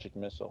me a magic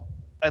missile.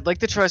 I'd like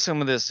to try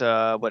some of this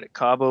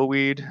Cabo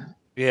weed.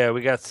 yeah,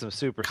 we got some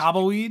super.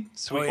 Cabo weed.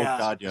 Sweet. Oh Oh yeah.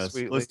 God, yes.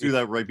 Sweet Let's do lady.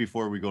 that right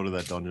before we go to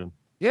that dungeon.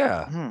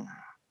 Yeah, Hmm.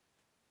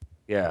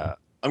 yeah.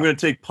 I'm gonna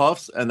take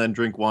puffs and then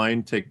drink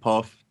wine. Take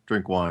puff,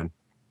 drink wine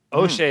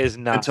O'Shea is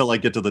not. until I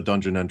get to the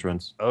dungeon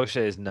entrance.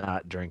 O'Shea is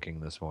not drinking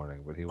this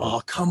morning, but he Oh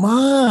will come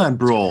on,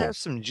 bro! have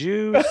some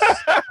juice.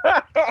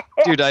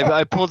 Dude,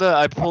 I pulled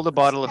a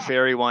bottle of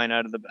fairy wine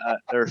out of the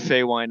or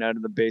fey wine out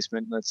of the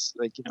basement. That's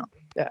like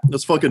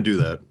Let's fucking do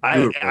that.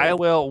 Do it, bro. I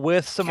will,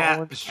 with some Cabo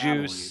orange weed,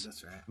 juice,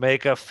 That's right.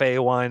 make a fey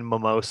wine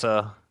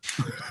mimosa.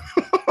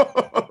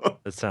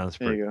 That sounds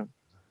there pretty. you go.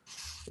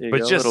 There you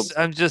But go. just,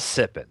 I'm just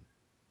sipping.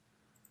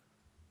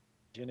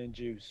 Gin and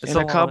juice. It's in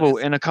a a Cabo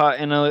long- in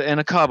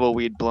a Cabo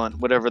weed blunt,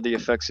 whatever the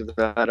effects of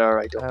that are,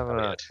 I don't Having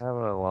know a, yet.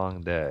 having a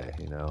long day,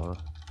 you know.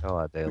 Got a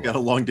lot of day We got a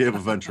left. long day of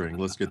adventuring.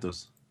 Let's get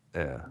this.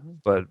 Yeah,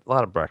 but a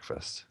lot of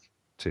breakfast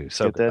too.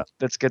 So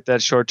Let's get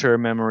that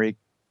short-term memory.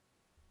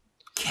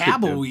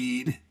 Cabo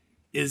weed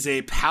is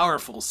a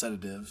powerful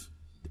sedative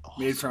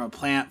made from a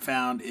plant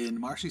found in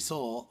Marshy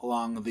Soul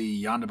along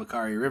the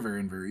Yondabakari River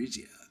in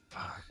Varesia.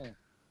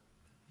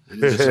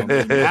 It is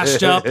generally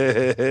mashed up.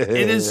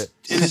 It is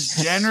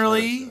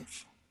generally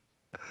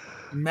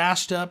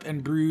mashed up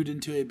and brewed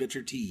into a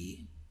bitter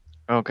tea.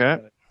 Okay.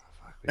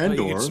 And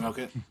You or can smoke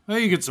it. Well,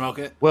 you can smoke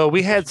it. Well,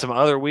 we had some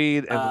other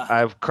weed, and Uh,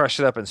 I've crushed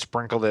it up and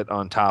sprinkled it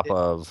on top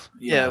of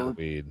Yeah, the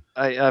weed.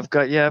 I've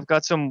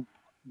got some You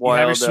wild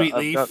have your sweet I've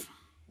leaf. got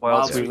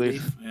wild sweet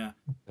leaf. Yeah.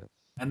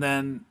 And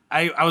then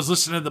I was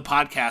listening to the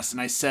podcast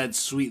and I said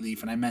sweet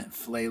leaf and I meant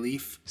flay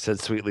leaf. You said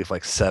sweet leaf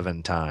like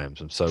 7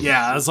 times. I'm so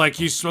Yeah, I was like,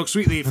 you smoke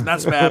sweet leaf and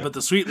that's bad, but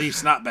the sweet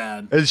leaf's not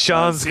bad. And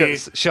Sean's see.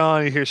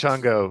 Sean, you hear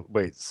Sean go,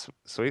 wait,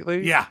 sweet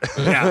leaf? Yeah,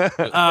 yeah.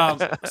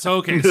 So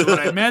what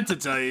I meant to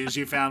tell you is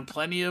you found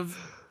plenty of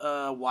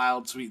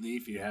wild sweet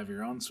leaf. You have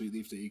your own sweet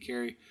leaf that you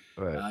carry.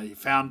 Right. You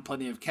found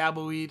plenty of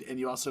cabo weed, and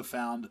you also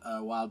found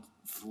wild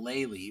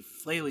flay leaf.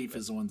 Flay leaf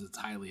is the one that's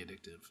highly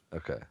addictive.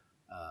 Okay.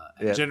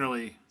 And Yeah.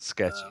 generally,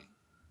 Sketchy.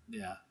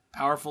 yeah,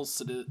 powerful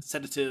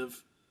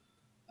sedative,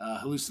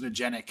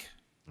 hallucinogenic,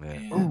 Yeah.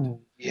 and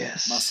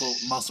Yes.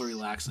 muscle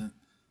relaxant.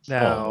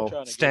 Now, trying to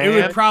get- It Stan,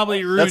 would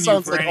probably ruin you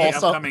sounds for like any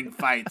also- upcoming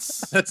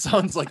fights. that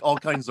sounds like all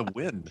kinds of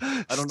wind.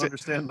 I don't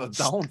understand the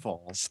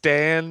downfall.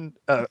 Stan,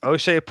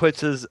 O'Shea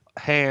puts his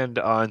hand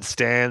on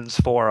Stan's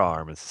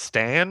forearm and says,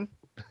 Stan,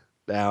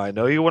 now I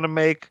know you want to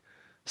make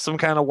some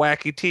kind of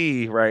wacky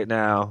tea right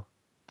now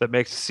that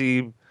makes you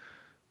see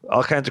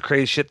all kinds of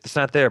crazy shit that's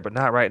not there, but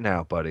not right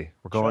now, buddy.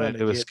 We're going Trying to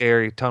into a get-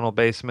 scary tunnel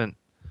basement,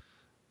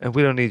 and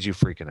we don't need you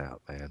freaking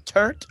out, man.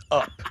 Turned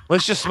up.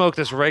 Let's just smoke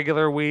this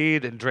regular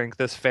weed and drink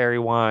this fairy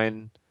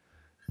wine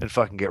and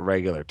fucking get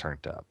regular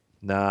turned up.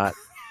 Not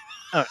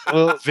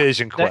Well,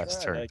 Vision Quest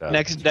Next- turned up.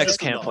 next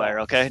campfire,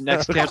 okay?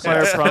 Next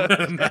campfire.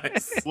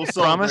 Nice. We'll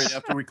Promise? celebrate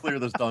after we clear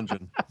this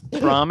dungeon.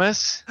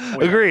 Promise,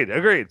 Agreed.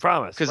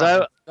 Promise. because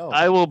promise.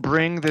 I will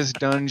bring this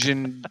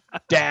dungeon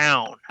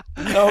down.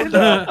 No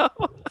doubt.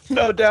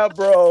 No doubt,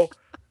 bro.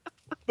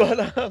 But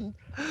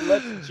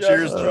let's just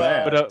Cheers to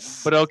try. that.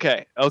 But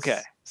okay.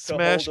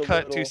 Smash hold a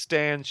cut to little-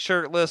 Stan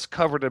shirtless,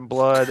 covered in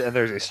blood, and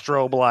there's a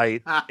strobe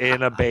light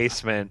in a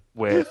basement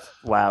with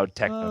loud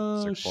techno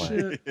Oh, music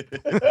playing.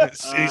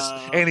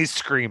 shit. And he's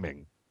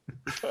screaming.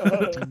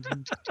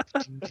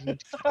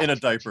 In a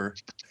diaper.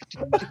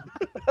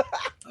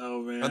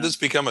 Oh man. How'd this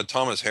become a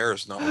Thomas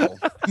Harris novel?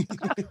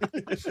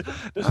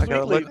 The I gotta sweet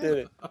look- leaf did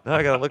it. Now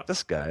I gotta look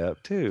this guy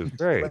up too.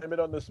 Great. Blame it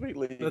on the sweet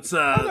leaf. That's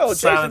I know,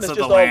 Silence Jason of is the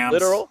just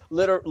all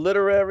Lambs.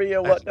 literary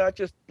and whatnot,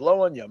 just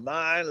blowing your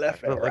mind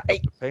left I and looked right.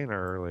 up the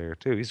painter earlier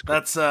too. He's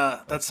great.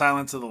 That's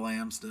Silence of the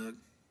Lambs, Doug.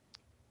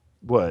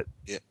 What?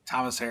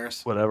 Thomas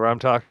Harris. Whatever I'm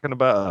talking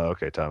about. Oh,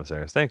 okay, Thomas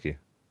Harris. Thank you.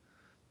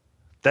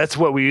 That's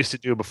what we used to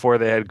do before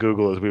they had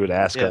Google. Is we would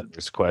ask Yeah.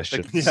 others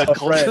questions. Yeah, A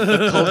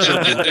friend. culture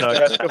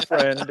Ask a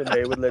friend, and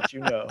they would let you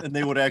know. and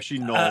they would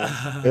actually know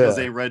Yeah. because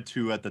they read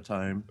 2 at the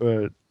time.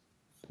 But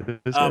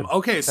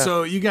Okay,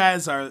 so you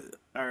guys are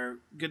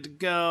good to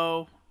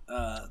go.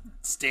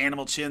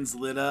 Stanimal Chin's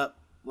lit up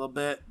a little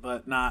bit,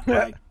 but not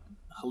like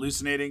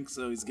hallucinating,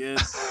 so he's good.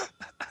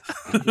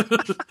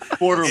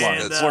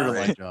 Borderline, And,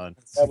 borderline, John.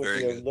 That would Very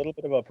be a good. little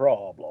bit of a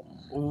problem.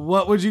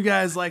 What would you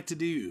guys like to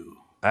do?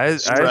 I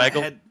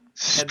Straggle. Head back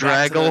to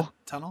Straggle. the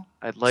tunnel?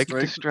 I'd like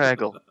to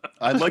straggle.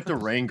 I'd like to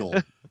wrangle.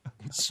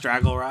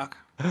 Straggle Rock.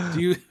 Do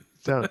you?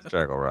 down at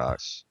Straggle Rock.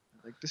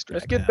 I'd like to Let's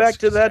straggle. get back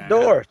to that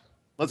door.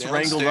 Let's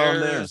wrangle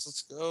down there. Downstairs,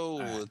 Let's go.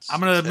 Let's I'm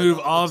gonna stand move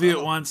on all the of you at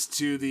tunnel. once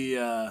to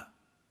the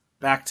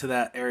back to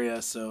that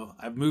area. So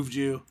I've moved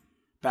you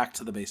back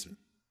to the basement.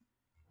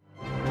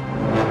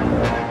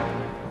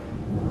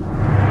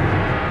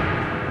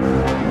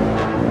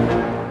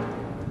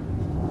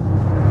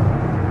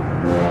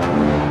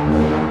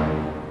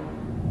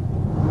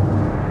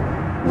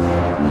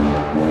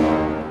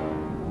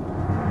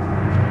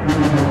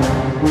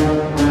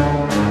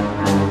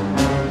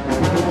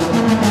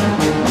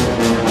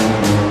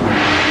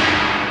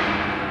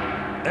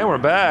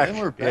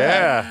 We're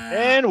back. Yeah.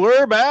 And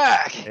we're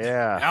back.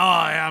 Yeah.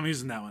 Oh, yeah, I'm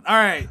using that one. All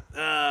right.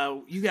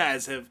 You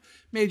guys have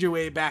made your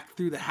way back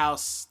through the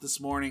house this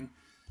morning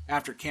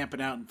after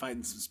camping out and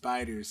fighting some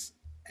spiders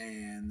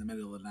in the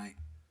middle of the night.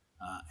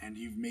 And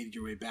you've made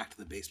your way back to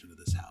the basement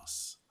of this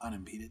house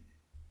unimpeded.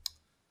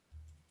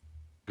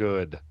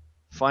 Good.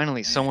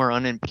 Finally, somewhere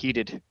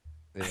unimpeded.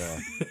 Yeah.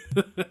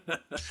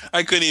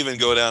 I couldn't even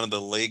go down to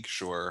the lake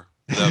shore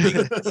without being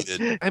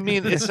impeded. I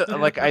mean, it's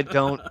like I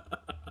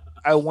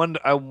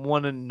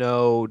want to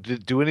know.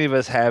 Do any of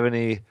us have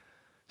any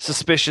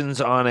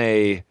suspicions on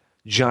a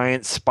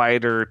giant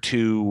spider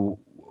to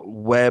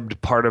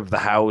webbed part of the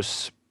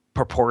house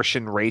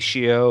proportion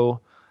ratio?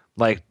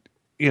 Like,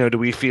 do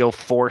we feel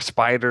 4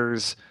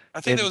 spiders?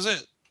 I think that was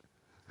it.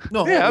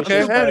 No, Yeah. hold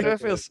on.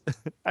 Okay.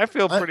 I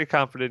feel pretty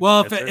confident.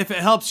 Well, if it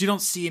helps, you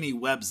don't see any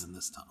webs in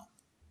this tunnel.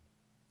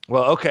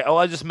 Well, okay. Oh,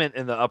 I just meant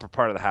in the upper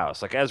part of the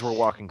house, like as we're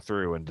walking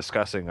through and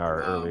discussing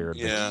our earlier.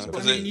 yeah.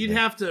 adventures. I mean, you'd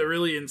have to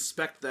really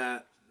inspect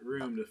that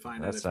room to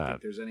find out That's if you not-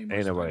 think there's any more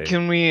ain't no way. spiders.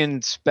 Can we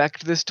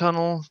inspect this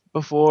tunnel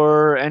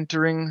before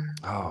entering?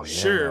 Oh, yeah.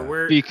 Sure.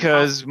 Where?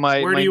 Because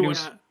my where my do you new want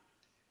s- to?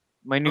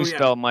 my new Oh, yeah.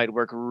 spell might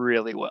work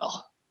really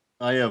well.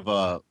 I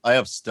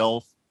have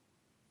stealth.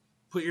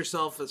 Put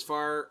yourself as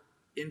far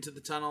into the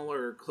tunnel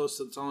or close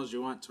to the tunnel as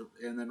you want to,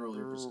 and then roll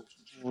your perception.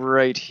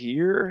 Right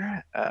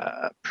here,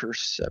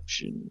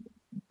 perception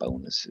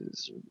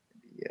bonuses are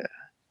gonna be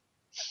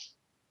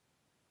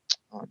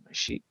on my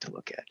sheet to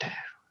look at.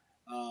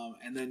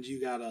 And then you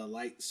got a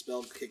light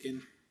spell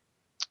kicking.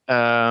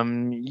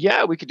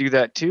 Yeah, we could do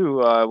that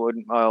too.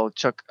 I'll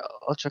chuck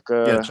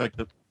Yeah, a check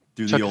the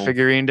do chuck the a old.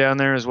 figurine down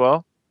there as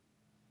well.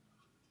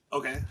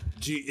 Okay.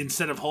 Do you,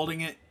 instead of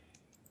holding it,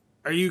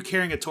 are you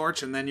carrying a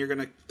torch and then you're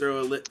gonna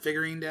throw a lit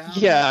figurine down?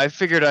 Yeah, I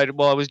figured I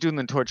was doing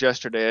the torch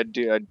yesterday.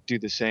 I'd do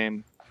the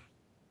same.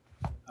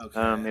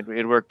 Okay.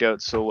 It worked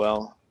out so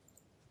well.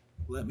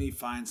 Let me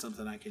find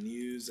something I can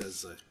use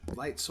as a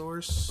light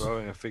source.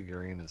 Throwing a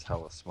figurine is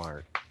hella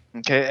smart.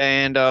 Okay,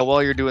 and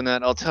while you're doing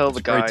that, I'll tell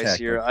That's the a great guys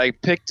here. tactic. I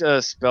picked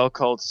a spell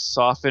called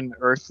Soften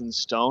Earth and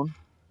Stone.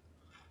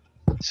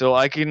 So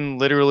I can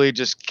literally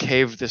just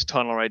cave this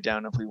tunnel right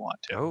down if we want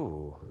to.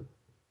 Oh.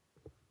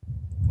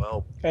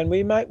 Well, And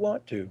we might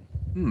want to,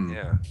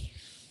 yeah.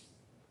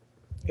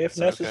 if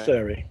That's okay.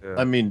 necessary. Yeah.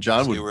 I mean,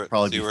 John See would where-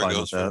 probably see be where it fine with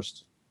goes that.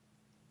 first.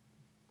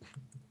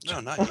 No,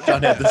 not yet.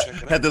 John had this, Check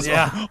it out. had this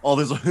Yeah. all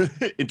this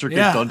intricate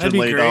Yeah, dungeon that'd be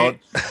laid great.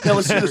 out. Yeah,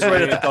 let's do this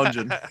right in the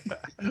dungeon. Yeah,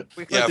 At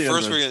the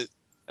first entrance. we're gonna.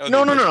 that would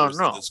No, be no, much no, worse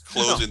no. than just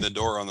closing the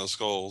door on the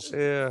skulls.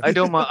 Yeah. I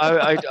don't.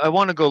 I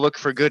want to go look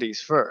for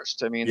goodies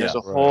first. I mean, there's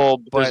Yeah, a right. whole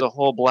But- there's a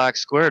whole black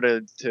square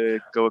to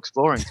go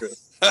exploring through.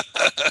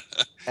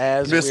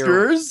 As we're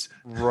Whiskers?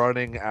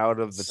 running out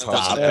of the That tunnel,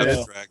 wasn't Yeah.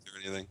 abstract or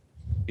anything.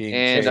 being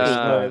And, chased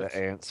by uh, the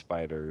ant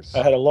spiders.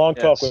 I had a long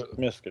talk Yes. with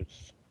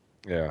Miskers.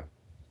 Yeah.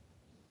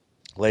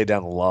 Lay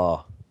down the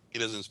law. He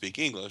doesn't speak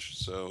English,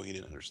 so he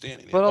didn't understand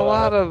anything. But a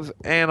lot of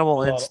animal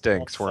lot of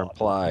instincts were thought.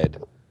 implied.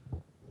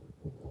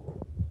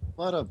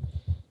 A lot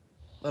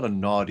of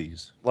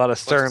naughties. A lot of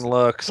stern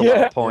looks, a lot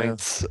of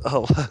points.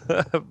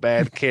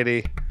 Bad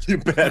kitty. You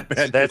bad.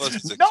 That's- Plus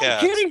it's a No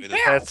cat, kidding. so he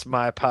doesn't- That's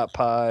my pot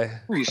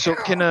pie. So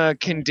can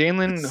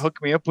Danelin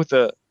hook me up with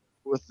a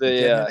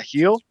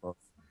heal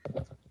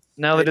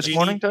now that it's Genie?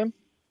 morning time?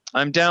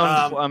 I'm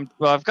down. Um,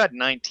 I've got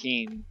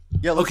 19.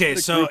 Yeah. let's Okay, get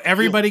a so quick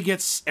everybody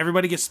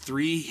gets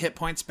 3 hit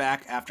points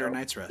back after a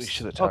night's We rest.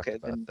 should have talked Okay,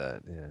 about then-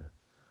 that. Yeah. heal.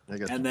 I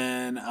got And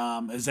then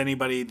is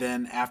anybody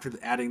then after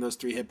adding those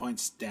 3 hit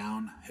points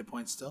down hit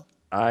points still?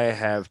 I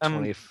have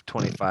I'm-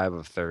 25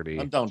 of 30.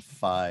 I'm down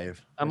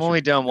 5. I'm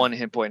only down 1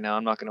 hit point now.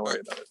 I'm not going to worry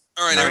about it.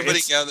 All right, All right, everybody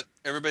it's- gather.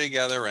 Everybody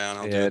gather around.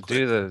 I'll Yeah, do a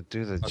quick,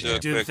 do the I'll do jam. a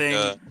Do the quick,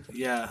 thing.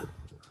 Yeah.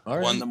 All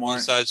right. one, the one more-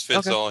 size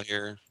fits Okay. all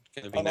here.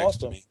 Gonna be I'm next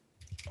awesome. to me.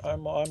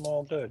 I'm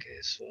all good. Okay,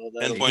 so 10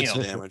 that'll points be-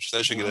 of damage.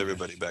 That should get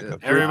everybody back up.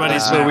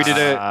 Everybody's So we did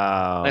a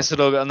Wow. nice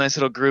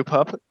little group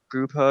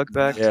hug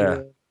back. Yeah.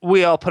 To,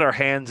 We all put our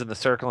hands in the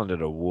circle and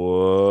did a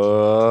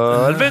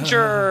whoa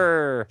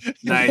adventure.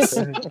 Nice.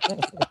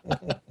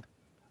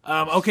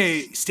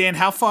 Okay, Stan,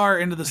 how far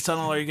into this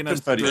tunnel are you going to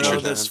Confetti throw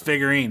shot. this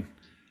figurine?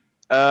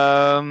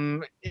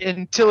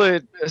 until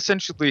it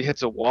essentially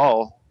hits a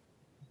wall.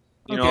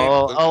 You know,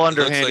 Okay. I'll It looks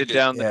underhand like it it-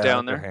 down Yeah,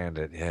 down there.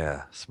 underhanded.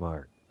 Yeah,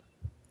 smart.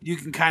 You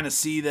can kind of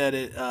see that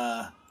it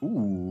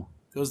Ooh.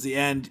 goes the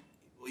end.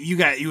 You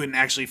wouldn't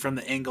actually from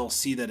the angle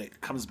see that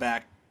it comes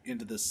back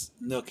into this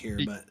nook here,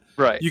 but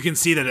Right. you can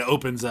see that it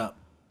opens up.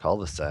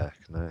 Cul-de-sac.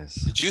 Nice.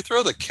 Did you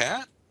throw the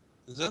cat?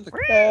 Is that the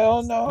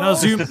Hell no. No,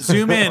 zoom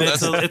in.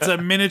 Oh, It's a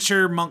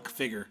miniature monk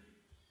figure.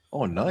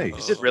 Oh, nice.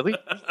 Is it really?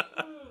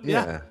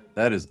 Yeah.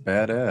 That is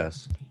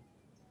badass.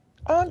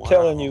 I'm Wow.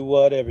 telling you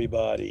what,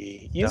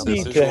 everybody. You That's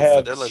need visual to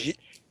have fidelity.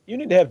 you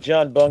need to have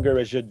John Bunger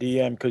as your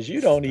DM because you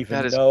don't even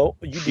That is- know.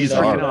 You do He's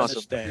not ours. even Awesome.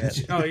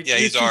 understand. Oh, Yeah, you're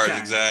he's too ours, kind.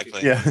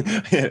 exactly.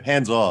 Yeah.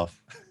 Hands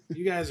off.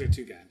 You guys are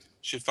too kind.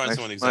 Should find My-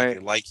 someone exactly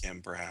my- like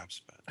him,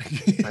 perhaps.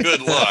 But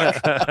good luck.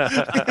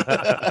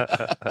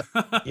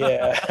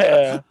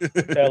 Yeah.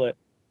 Tell it.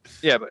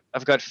 Yeah, but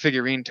I've got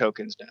figurine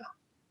tokens now.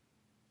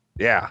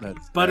 Yeah.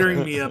 That's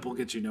Buttering me up will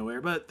get you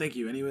nowhere, but thank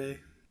you anyway.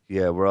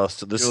 Yeah, we're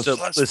also there's You're still,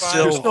 Let's there's find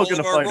still still all gonna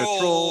of our fight a roles.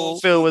 troll.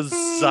 filled with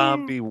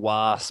zombie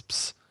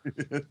wasps.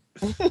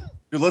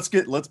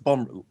 Dude,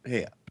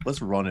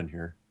 let's run in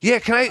here. Yeah,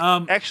 can I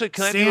Um, actually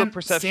can I do a Stan-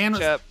 perception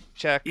Stan-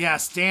 check? Yeah,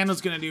 Stan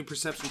was gonna do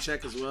perception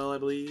check as well, I I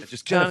believe.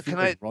 just John, kind of feel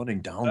can like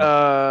running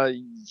down,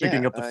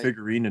 Picking up the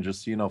figurine and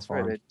just seeing how That's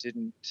right. far.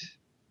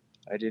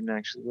 I didn't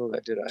actually roll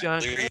that, did I?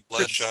 John, Clear your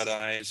bloodshot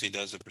eyes. He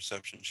does a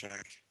perception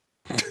check.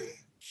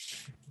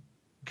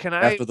 can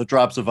I After the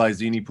drops of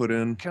Izini put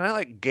in, can I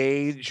like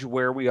gauge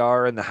where we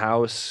are in the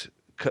house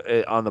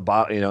on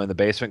the in the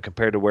basement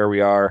compared to where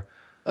we are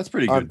that's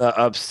pretty on good.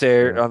 the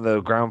upstairs Yeah. on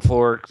the ground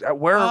floor?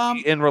 Where are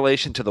we Um, in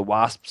relation to the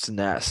wasp's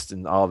nest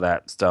and all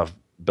that stuff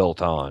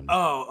built on?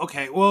 Oh,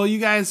 okay. Well, you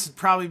guys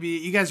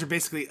are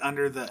basically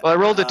under the. Well, I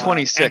rolled a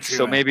 26, so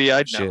entryway. maybe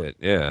I'd know. Shit,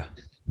 yeah.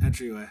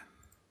 Entryway.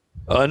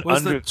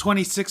 What's Under the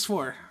 26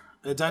 for?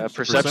 A dungeon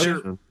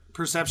perception.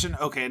 Perception.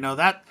 Okay, no,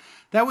 that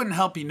wouldn't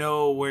help you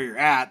know where you're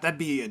at. That'd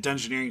be a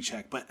dungeoneering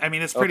check. But I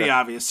mean, it's pretty Okay.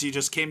 obvious. You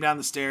just came down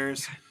the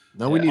stairs.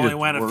 Now we need Only a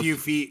went a dwarf. few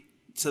feet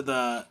to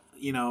the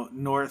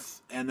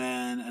north, and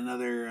then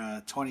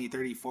another 20,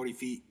 30, 40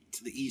 feet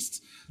to the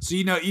east. So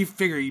you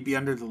figure you'd be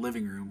under the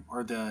living room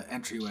or the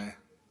entryway.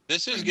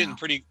 This is Right getting now.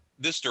 pretty.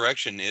 This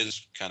direction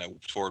is kind of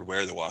toward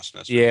where the wasp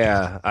nest.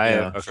 Yeah,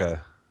 Yeah. okay.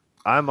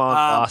 I'm on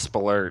wasp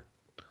alert.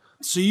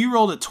 So you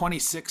rolled a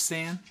 26,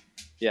 Stan.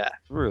 Yeah.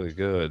 Really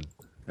good.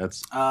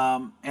 That's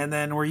And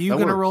then were you That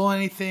gonna works. roll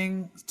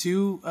anything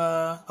too,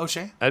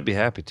 O'Shea? I'd be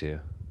happy to.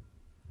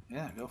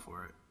 Yeah, go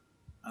for it.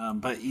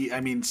 But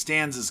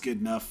Stan's is good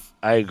enough.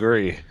 I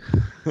agree.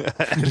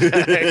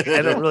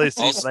 I don't really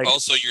see Also, like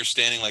also, you're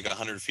standing like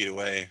 100 feet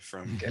away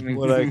from.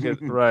 what I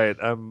could. Right,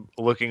 I'm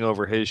looking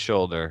over his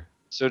shoulder.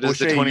 So does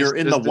O'Shea, the 20? you're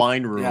in the does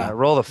wine room. Yeah. I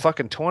rolled a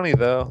fucking 20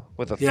 though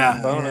with a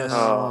Yeah. bonus.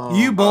 Oh.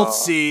 You both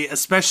see,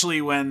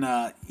 especially when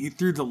you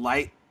threw the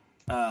light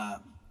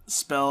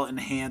spell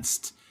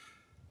enhanced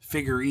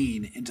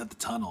figurine into the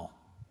tunnel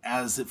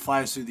as it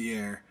flies through the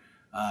air.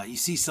 You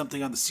see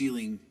something on the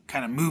ceiling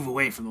kind of move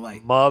away from the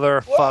light.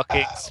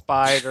 Motherfucking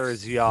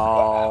spiders,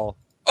 y'all.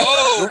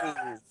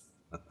 Oh,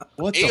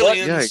 What the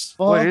aliens! Yikes!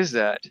 What is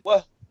that?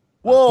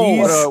 Whoa!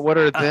 These- What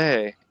are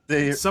they?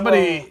 They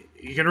Somebody,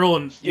 you can roll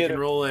Get it.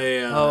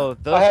 a Oh,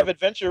 those I have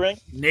adventuring.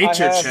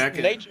 nature I have check.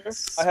 Nature.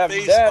 I have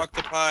Space that.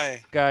 octopi.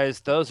 guys,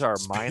 those are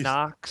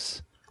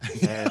Minox.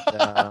 And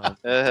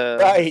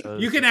Right.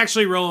 those- You can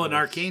actually roll an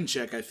arcane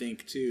check, I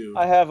think, too.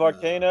 I have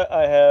Arcana.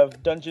 I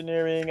have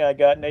Dungeoneering. I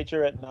got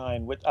Nature at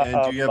 9. Which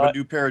and do you have a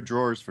new pair of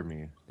drawers for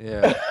me?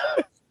 yeah,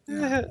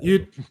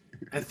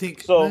 I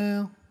think. So-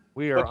 well,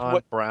 we are on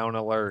What- brown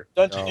alert.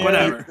 Dungeoneering. y'all.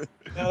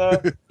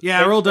 whatever.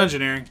 Yeah, roll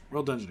dungeoneering.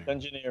 Roll dungeoneering.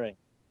 Dungeoneering.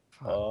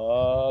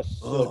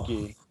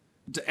 Sucky.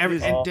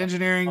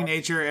 Dungeoneering,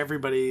 nature,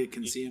 everybody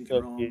can see him.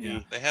 Can roll 'em, yeah.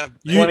 They have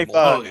You- 25.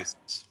 multiple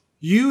faces.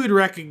 You would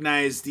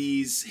recognize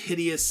these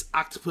hideous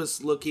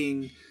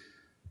octopus-looking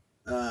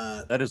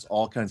That is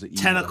all kinds of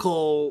evil.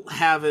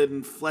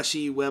 tentacle-having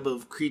fleshy web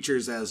of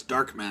creatures as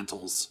dark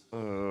mantles,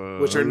 Uh,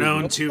 which are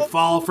known to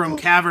fall from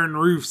cavern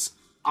roofs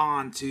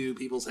onto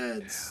people's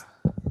heads.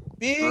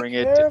 Be Bring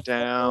it careful.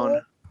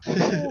 down.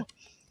 Oh,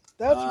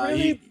 that's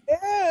really you-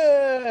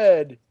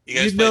 bad. You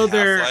guys You know played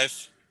they're-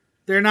 Half-Life?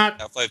 They're not.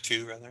 Half-Life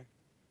 2, rather?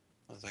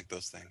 I was like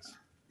those things.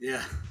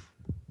 Yeah.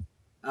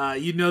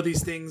 You know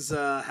these things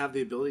have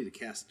the ability to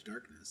cast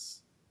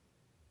darkness.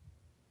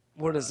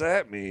 What does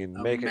that mean?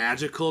 A Make it.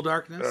 magical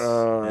darkness.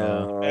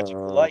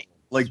 Magical light.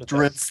 Like That's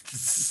what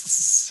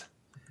drits.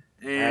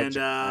 And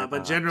magic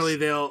but generally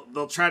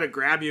they'll try to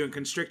grab you and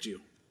constrict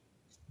you.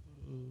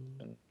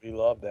 We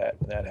love that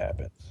when that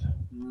happens.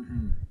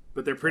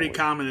 But they're pretty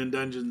common in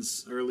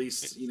dungeons, or at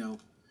least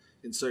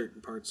in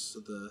certain parts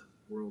of the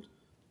world.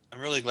 I'm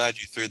really glad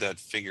you threw that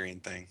figurine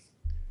thing.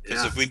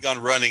 Because Yeah. if we'd gone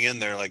running in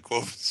there, like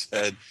Quoven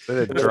said,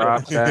 Did it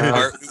drop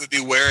down? we would be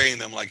wearing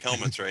them like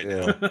helmets right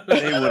now. Yeah.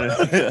 They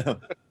wouldn't.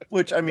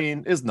 Which I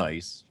mean is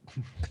nice.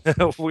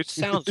 Which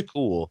sounds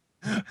cool.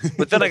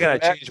 But then I gotta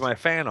change my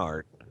fan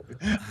art.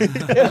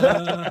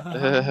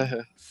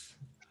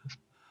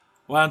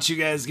 Why don't you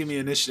guys give me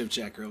an initiative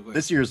check real quick?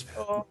 This year's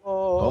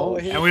Oh,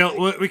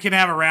 And we can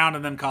have a round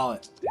and then call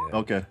it.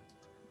 okay.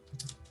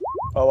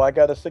 oh, I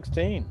got a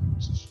 16.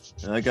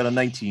 And I got a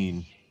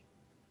 19.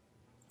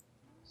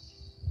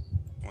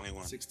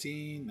 21.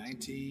 16,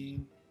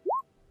 19.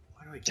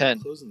 Why do I keep 10.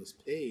 closing this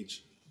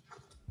page?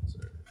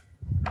 Sorry.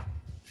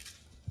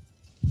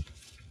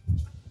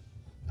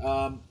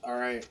 All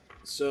right.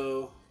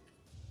 So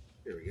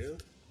here we go.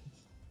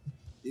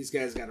 These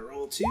guys got to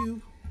roll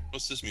too.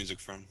 What's this music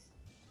from?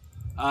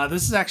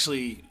 This is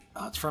actually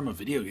it's from a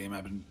video game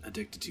I've been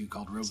addicted to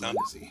called Rogue Sound-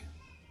 Legacy.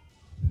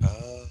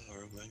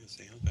 Rogue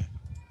Legacy. Okay.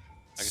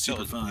 I can tell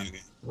Super it's a fun.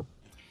 video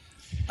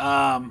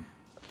game.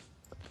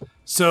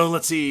 So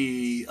let's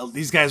see.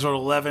 These guys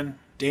rolled 11.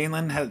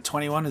 Danelin had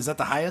 21. Is that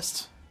the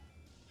highest?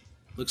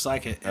 Looks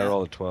like it. I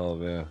rolled a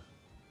 12, yeah.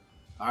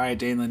 All right,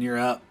 Danelin, you're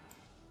up.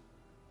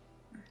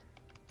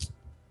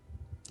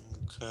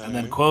 Okay. And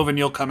then Quoven,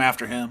 you'll come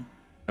after him.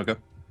 Okay.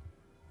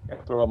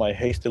 Throw my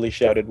hastily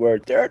shouted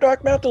word. There are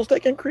dark mantles. They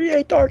can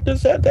create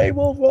darkness, and they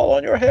will fall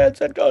on your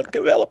heads and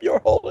envelop your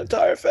whole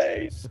entire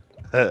face.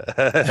 With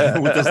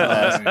his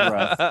last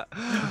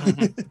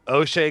breath.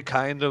 O'Shea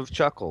kind of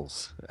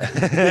chuckles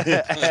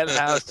at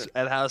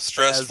how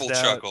Stressful spazzed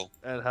out, chuckle.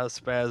 and how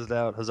spazzed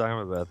out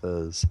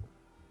Hazarmaveth is.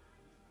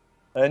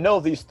 I know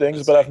these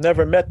things, but I've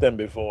never met them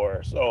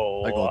before.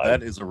 So Michael,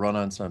 that is a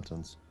run-on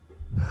sentence.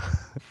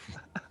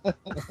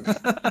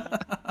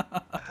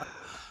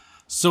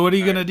 So what are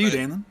you gonna do, but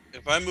Dalen?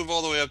 If I move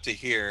all the way up to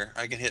here,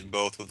 I can hit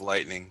both with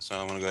lightning. So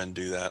I'm gonna go ahead and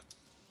do that.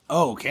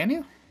 Oh, can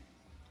you?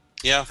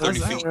 Yeah, 30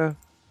 How's feet. that?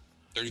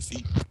 30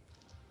 feet.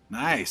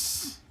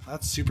 Nice.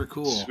 That's super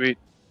cool. Sweet.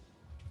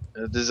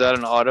 Is that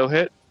an auto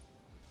hit?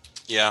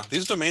 Yeah,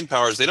 these domain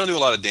powers, they don't do a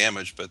lot of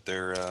damage, but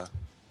they're Are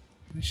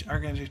you They're sure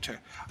it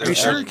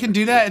actually can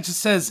do that? It just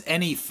says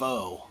any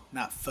foe,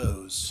 not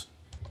foes,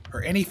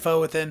 or any foe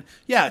within.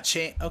 Yeah,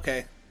 chain.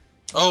 Okay.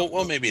 Oh,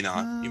 well, maybe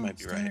not. You might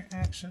be right. Standard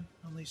action.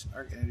 Unleash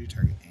arc energy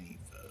target any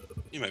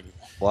foe. You might be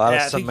right. A lot Yeah,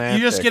 of I think semantics.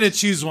 you just get to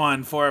choose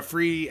one for a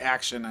free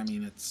action. I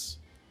mean, it's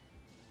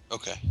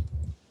Okay.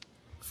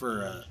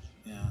 for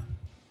yeah.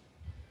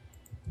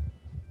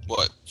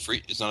 What?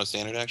 Free? It's not a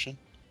standard action?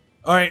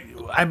 All right,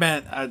 I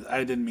meant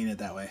I didn't mean it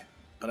that way,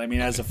 but I mean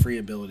as a free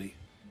ability.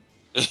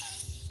 You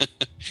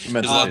meant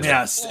There's a lot of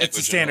yes, language it's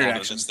a standard involved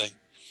in action. this thing.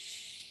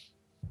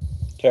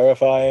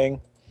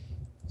 terrifying.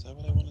 Is that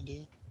what I want to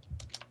do?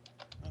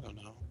 I don't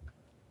know.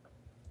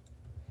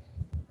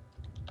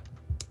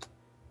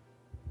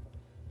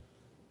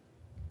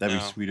 That'd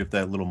be No. sweet if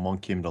that little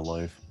monk came to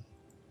life.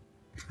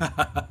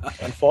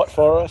 And fought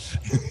for us.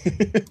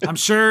 I'm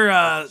sure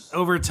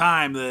over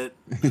time that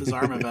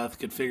Zarmaveth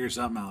could figure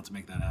something out to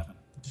make that happen.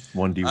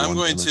 1d1. I'm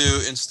going damage.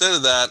 to, instead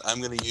of that,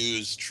 I'm going to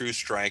use True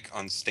Strike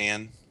on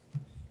Stan,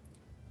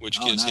 which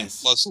Oh, gives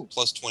nice. him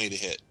plus 20 to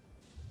hit.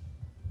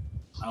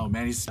 Oh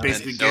man, he's And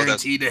basically no, that's-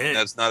 guaranteed to hit.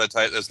 That's not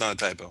a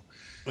typo.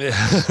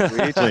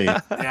 Sweet. Wait,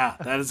 Yeah,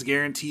 that is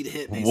guaranteed to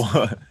hit. Basically.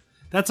 what?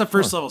 That's a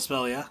first level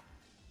spell, yeah.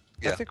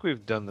 Yeah. I think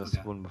we've done this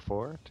Okay. one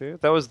before too.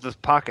 That was the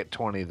pocket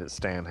 20 that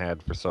Stan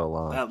had for so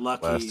long. That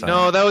lucky. last time.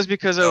 No, that was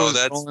because I No, was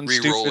that's rolling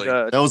re-rolling.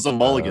 stupid. That was a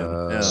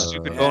mulligan. yeah.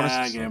 Stupid Yeah,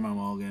 bonuses. give him a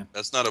mulligan.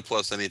 That's not a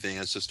plus anything.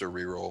 It's just a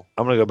reroll.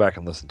 I'm gonna go back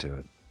and listen to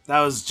it That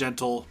was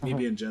gentle. Me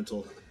being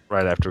gentle.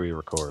 right after we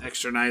record.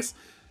 Extra nice.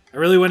 I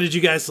really wanted you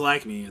guys to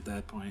like me at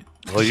that point.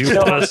 Well, you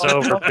won us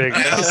over big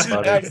time,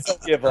 Now buddy. you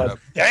don't give a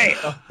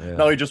damn. Yeah.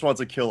 No, he just wants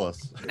to kill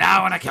us. Now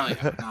I want to kill you.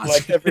 No,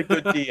 Like every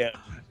good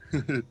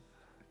DM.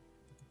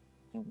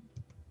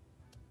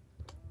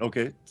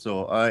 Okay,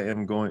 so I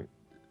am going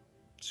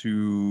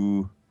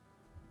to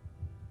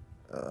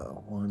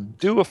 1,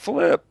 Do a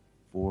flip.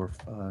 4,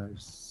 5,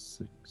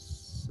 6,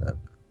 7.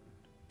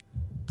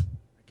 I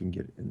can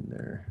get in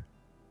there.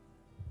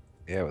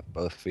 Yeah, with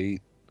both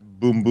feet.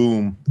 Boom,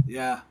 boom.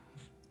 yeah.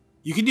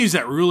 You can use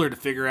that ruler to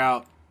figure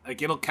out,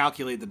 like, it'll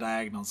calculate the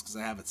diagonals because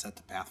I have it set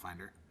to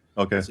Pathfinder.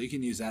 Okay, So you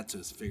can use that to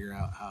figure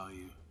out how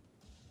you.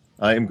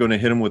 I am going to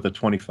hit him with a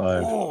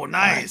 25. Oh,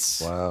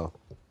 nice. Wow.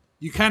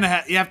 You kind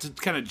of you have to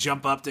kind of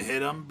jump up to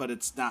hit him, but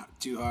it's not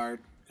too hard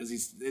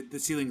because the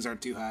ceilings aren't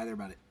too high. They're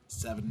about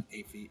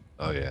 7-8 feet.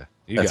 Oh yeah,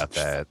 you That's- got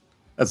that.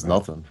 That's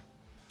nothing.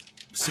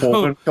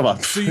 So Come on.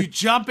 so you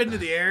jump into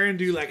the air and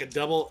do like a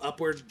double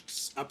upward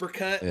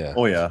uppercut, Yeah.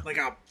 Oh, yeah. like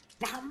a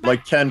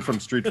Like Ken from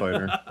Street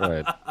Fighter.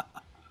 Right.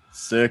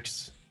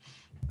 6.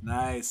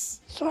 nice.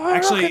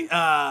 Actually,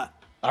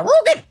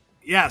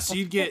 yeah. So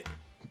you'd get.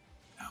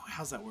 Oh,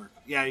 how's that work?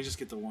 Yeah, you just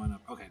get the one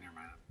up. Okay, never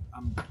mind.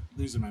 I'm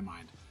losing my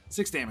mind.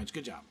 6 damage.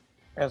 Good job.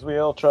 As we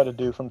all try to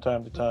do from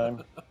time to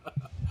time.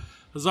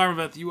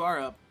 Hazarmaveth, you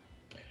are up.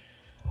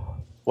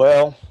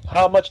 Well,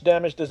 how much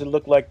damage does it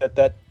look like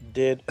that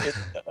did?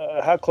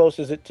 How close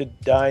is it to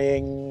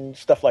dying?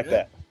 Stuff like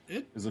that.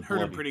 It Is it hurt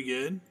him bloody? pretty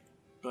good,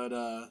 but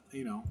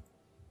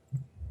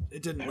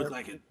it didn't look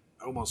like it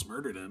almost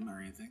murdered him or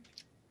anything.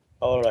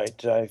 All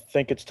right, I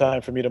think it's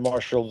time for me to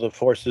marshal the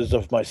forces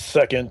of my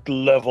second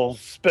level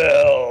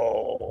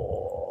spell.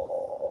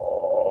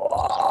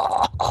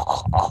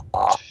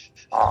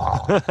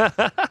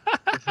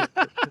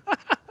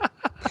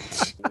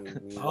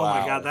 Oh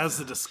my god, that's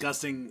a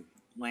disgusting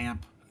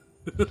lamp.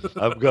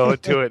 I'm going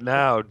to it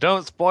now.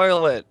 Don't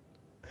spoil it.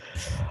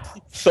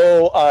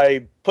 So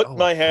I put Oh my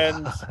my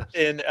hands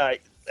in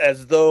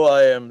as though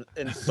I am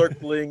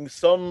encircling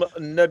some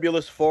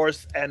nebulous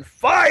force, and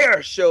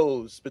fire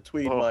shows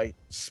between Oh. my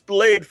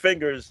splayed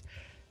fingers.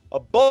 A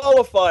ball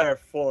of fire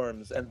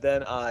forms, and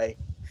then I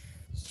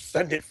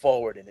send it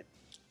forward, and it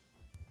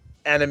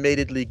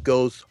animatedly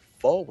goes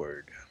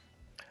forward.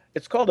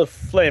 It's called a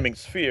flaming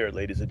sphere,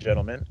 ladies and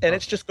gentlemen, and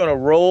it's just going to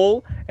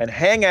roll and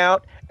hang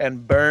out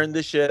and burn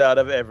the shit out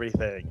of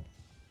everything.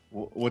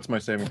 What's my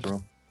saving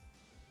throw?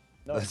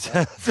 No, it's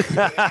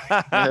Yeah,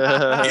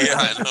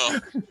 I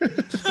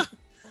know.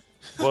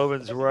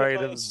 Woman's right.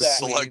 Like of that.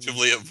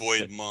 Selectively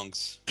avoid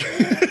monks.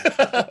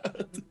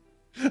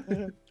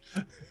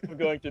 I'm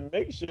going to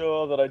make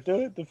sure that I do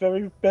it the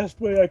very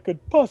best way I could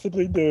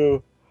possibly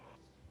do.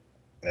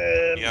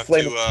 You have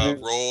to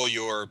roll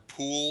your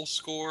pool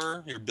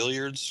score, your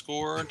billiards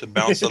score, to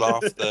bounce it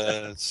off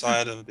the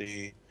side of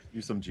the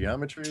Use some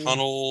geometry.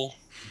 tunnel.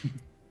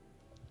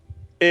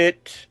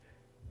 It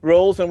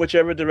rolls in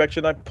whichever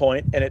direction I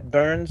point, and it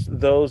burns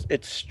those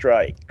it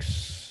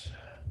strikes.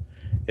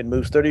 It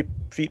moves 30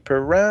 feet per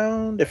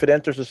round. If it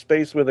enters a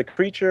space with a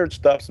creature, it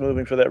stops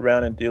moving for that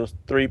round and deals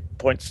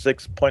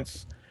 3.6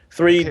 points,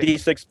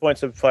 3d6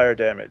 points of fire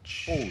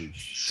damage. Holy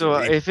shit. So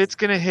if it's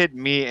gonna hit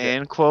me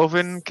and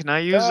Quoven, can I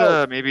use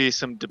No. maybe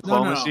some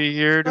diplomacy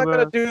here I'm not to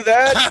gonna do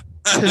that.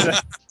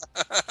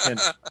 Can,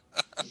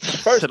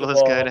 First settle of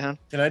this guy all, down?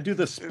 can I do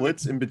the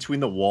splits in between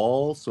the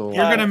walls? So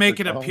You're gonna make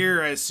it Oh.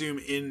 appear, I assume,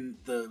 in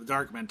the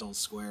Dark Mental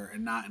square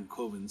and not in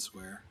Quoven's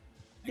square.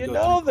 And You go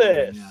know through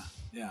Quoven, this.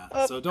 Yeah.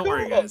 Of So don't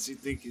worry, course.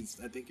 guys.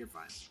 I think you're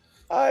fine.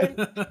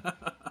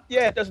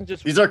 Yeah, it doesn't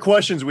just. These are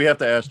questions we have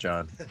to ask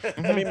John.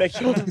 Let me make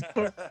sure.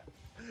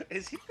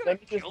 Is he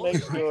Let me just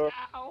make sure.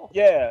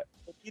 Yeah,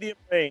 medium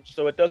range,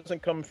 so it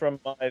doesn't come from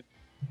my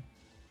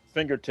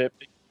fingertip.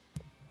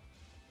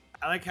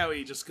 I like how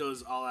he just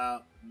goes all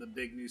out, the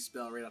big new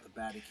spell right off the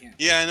bat. He can't.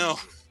 Yeah, I know.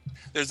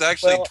 There's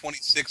actually Well-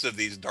 26 of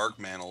these dark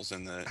mantles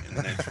in the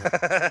next.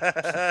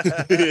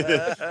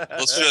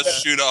 Let's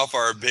just shoot off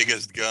our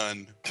biggest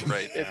gun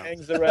right It now.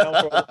 hangs around for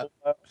a little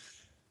while.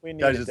 We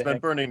need Guys, it it's to been hang.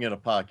 burning in a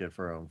pocket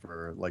for him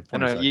for like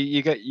 20 I know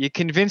seconds. you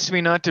convinced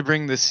me not to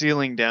bring the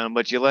ceiling down,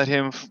 but you let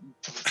him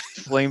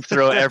flame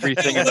throw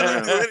everything in the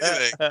room.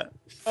 Anything.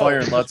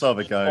 Firing lots of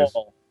it, guys.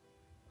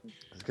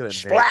 He's gonna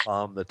Splat.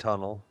 napalm the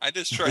tunnel. I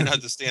just try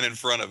not to stand in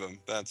front of him.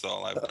 That's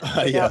all I've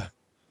done. Yeah.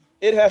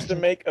 It has to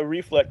make a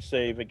reflex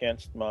save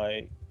against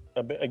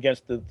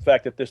against the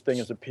fact that this thing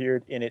has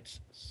appeared in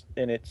its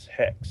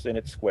hex, in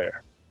its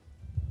square.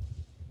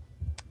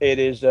 It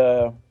is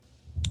the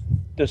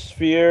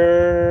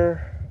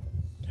sphere.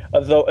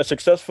 Although a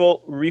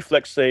successful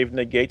reflex save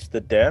negates the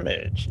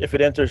damage. If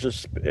it enters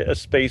a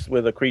space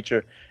with a creature,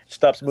 it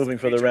stops moving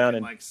for the Creature round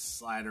can, and, like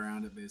slide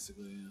around it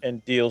basically. Yeah.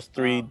 and deals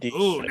 3d.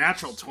 Ooh,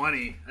 natural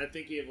 20. I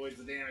think he avoids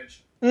the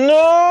damage.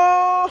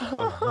 No.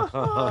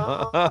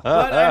 But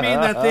I mean,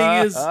 the thing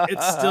is,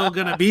 it's still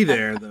gonna be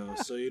there though,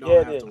 so you don't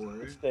Yeah, have it to is.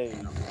 worry. It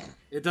stays.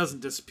 It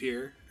doesn't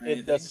disappear. Or It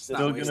anything. does- It's not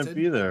Still gonna wasted.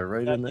 be there,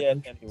 right in Not the yet,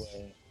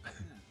 anyway.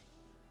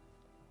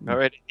 All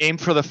right, aim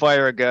for the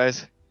fire,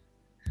 guys.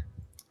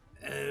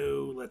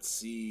 Oh, let's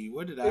see.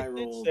 What did It I did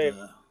roll? say-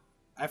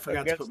 I forgot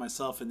to against- put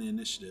myself in the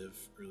initiative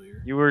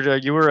earlier. You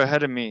were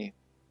ahead of me.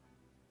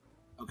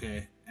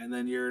 Okay, and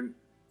then you're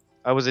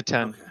I was a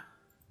 10.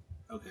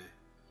 okay.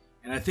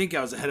 And I think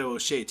I was ahead of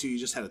O'Shea too. You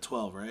just had a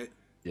 12, right?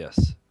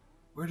 Yes.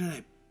 Where did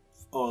I?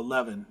 Oh,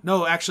 11.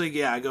 No, actually,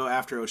 yeah, I go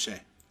after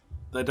O'Shea.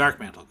 The Dark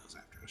Mantle goes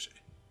after O'Shea.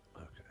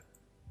 Okay.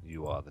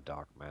 You are the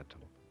dark mantle.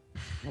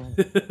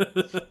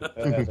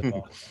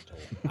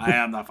 I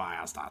am the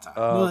fire starter.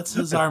 Uh, No, that's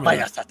his army.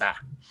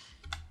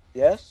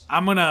 Yes.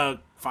 I'm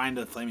gonna find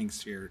a flaming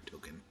sphere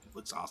token. It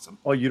looks awesome.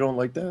 Oh, you don't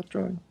like that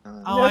drawing?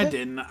 Oh, I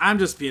didn't. I'm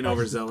just being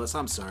overzealous.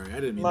 I'm sorry. I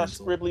didn't mean My that.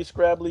 scribbly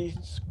scrabbly.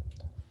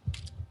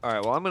 All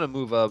right. Well, I'm gonna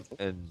move up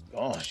and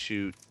God.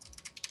 shoot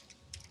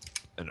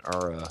an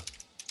Ura.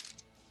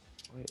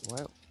 Wait,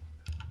 what? I'm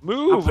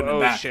Move, putting it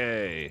back.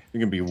 O'Shea. You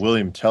can be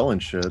William Tell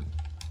and shit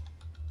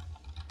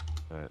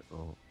All right.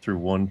 Well, through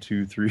 1,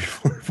 2, 3,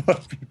 4,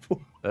 5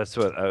 people. that's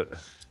what.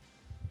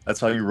 That's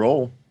how you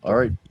roll. All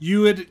right.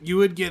 You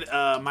would get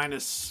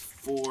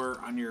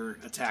 -4 on your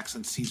attack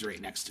since he's right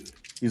next to it.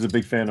 He's a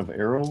big fan of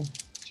Arrow,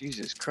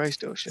 Jesus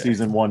Christ, O'Shea.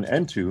 season 1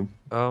 and 2.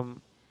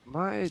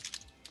 My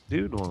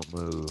dude won't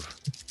move.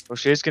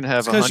 O'Shea's gonna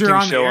have a 'Cause you're hunting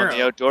on the show on arrow.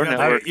 the Outdoor You have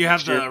Network. You have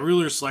next year. the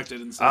ruler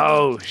selected inside.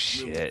 Oh the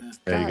shit! movement.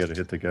 Yeah, you gotta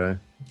hit the guy.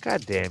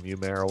 God damn you,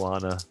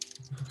 marijuana!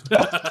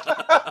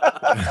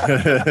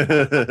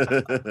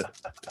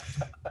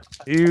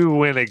 You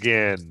win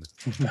again.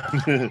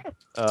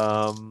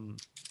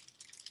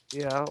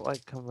 Yeah, I'll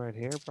like come right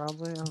here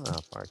probably. I don't know how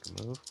far I can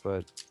move,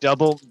 but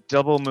Double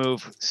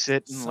move,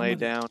 sit and lay Somebody-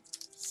 down.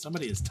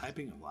 Somebody is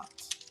typing a lot.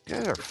 you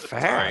guys are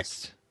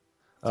fast.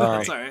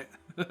 That's all right.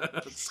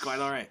 It's quite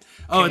all right.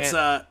 Oh, it's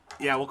Can't-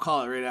 yeah. We'll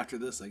call it right after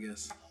this, I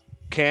guess.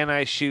 Can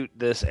I shoot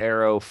this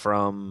arrow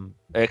from?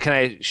 Can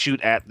I shoot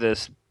at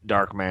this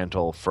dark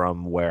mantle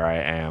from where I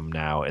am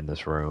now in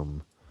this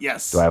room?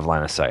 Yes. Do I have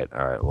line of sight?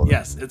 All right. Well,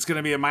 Yes, it's going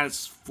to be a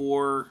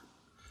 -4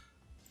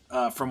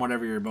 from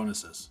whatever your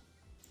bonus is.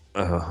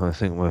 I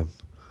think my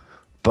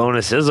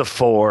bonus is a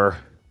 4.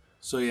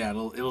 So yeah,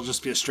 it'll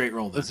just be a straight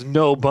roll. Then. There's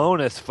no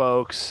bonus,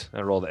 folks.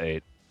 I rolled an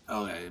 8,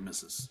 Oh yeah, it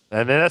misses.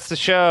 and then that's the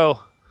show.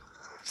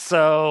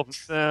 So.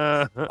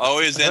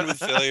 Always end with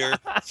failure.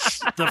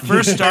 The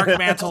first dark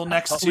mantle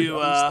next We to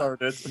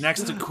started.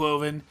 next to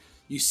Quoven,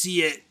 you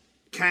see it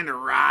kind of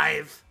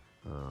writhe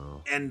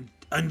Oh. and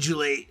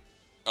undulate.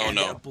 Oh and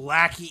a no.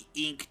 blacky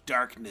ink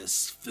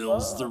darkness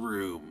fills the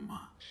room.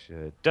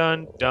 Shit.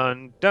 Dun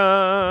dun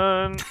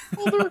dun.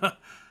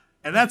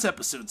 And that's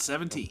episode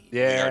 17.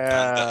 We are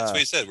done. That's Yeah. what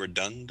he said. We're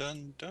done.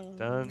 Done.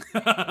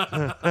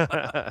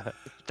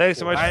 Thanks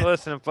so much Alright. for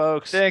listening,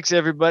 folks. Thanks,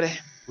 everybody.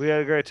 We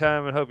had a great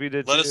time and hope you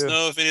did Let too. us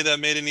know if any of that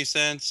made any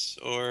sense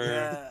or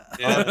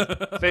Yeah.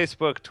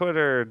 Facebook,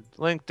 Twitter,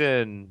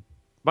 LinkedIn,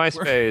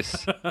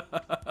 MySpace,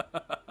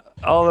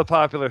 all the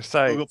popular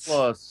sites. Google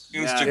Plus,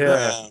 Instagram.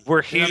 Yeah,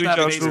 we're They don't huge have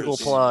on Facebook. Google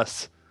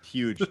Plus.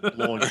 huge,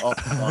 blowing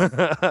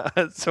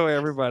up. So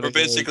everybody. We're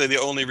basically the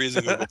only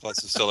reason Google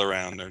Plus is still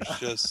around. There's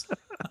just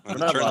We're turn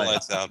not the lying.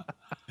 lights out.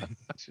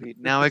 Sweet.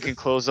 Now I can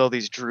close all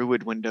these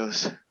Druid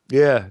windows.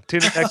 Yeah.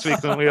 Tune in next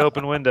week when we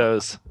open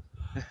Windows.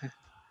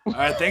 All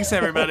right, thanks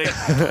everybody.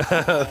 Good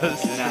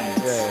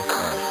night.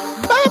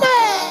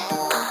 Yeah.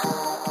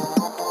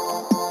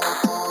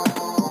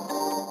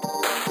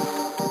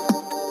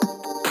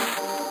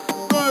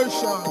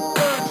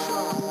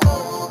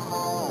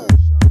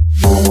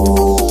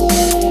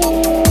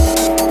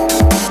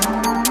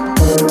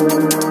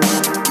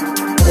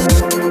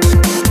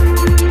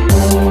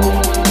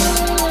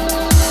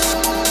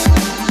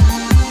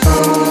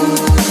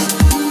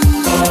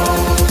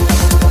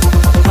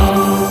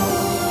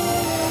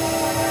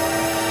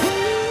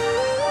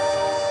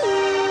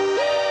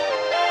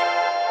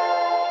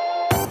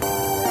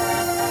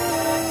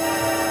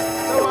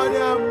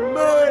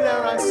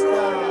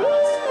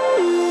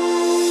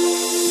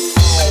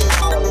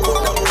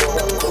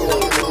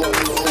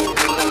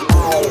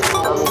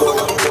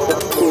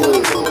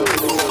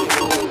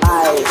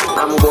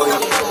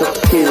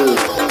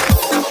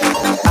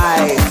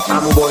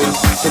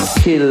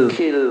 Kill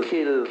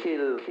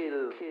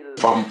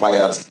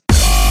vampires.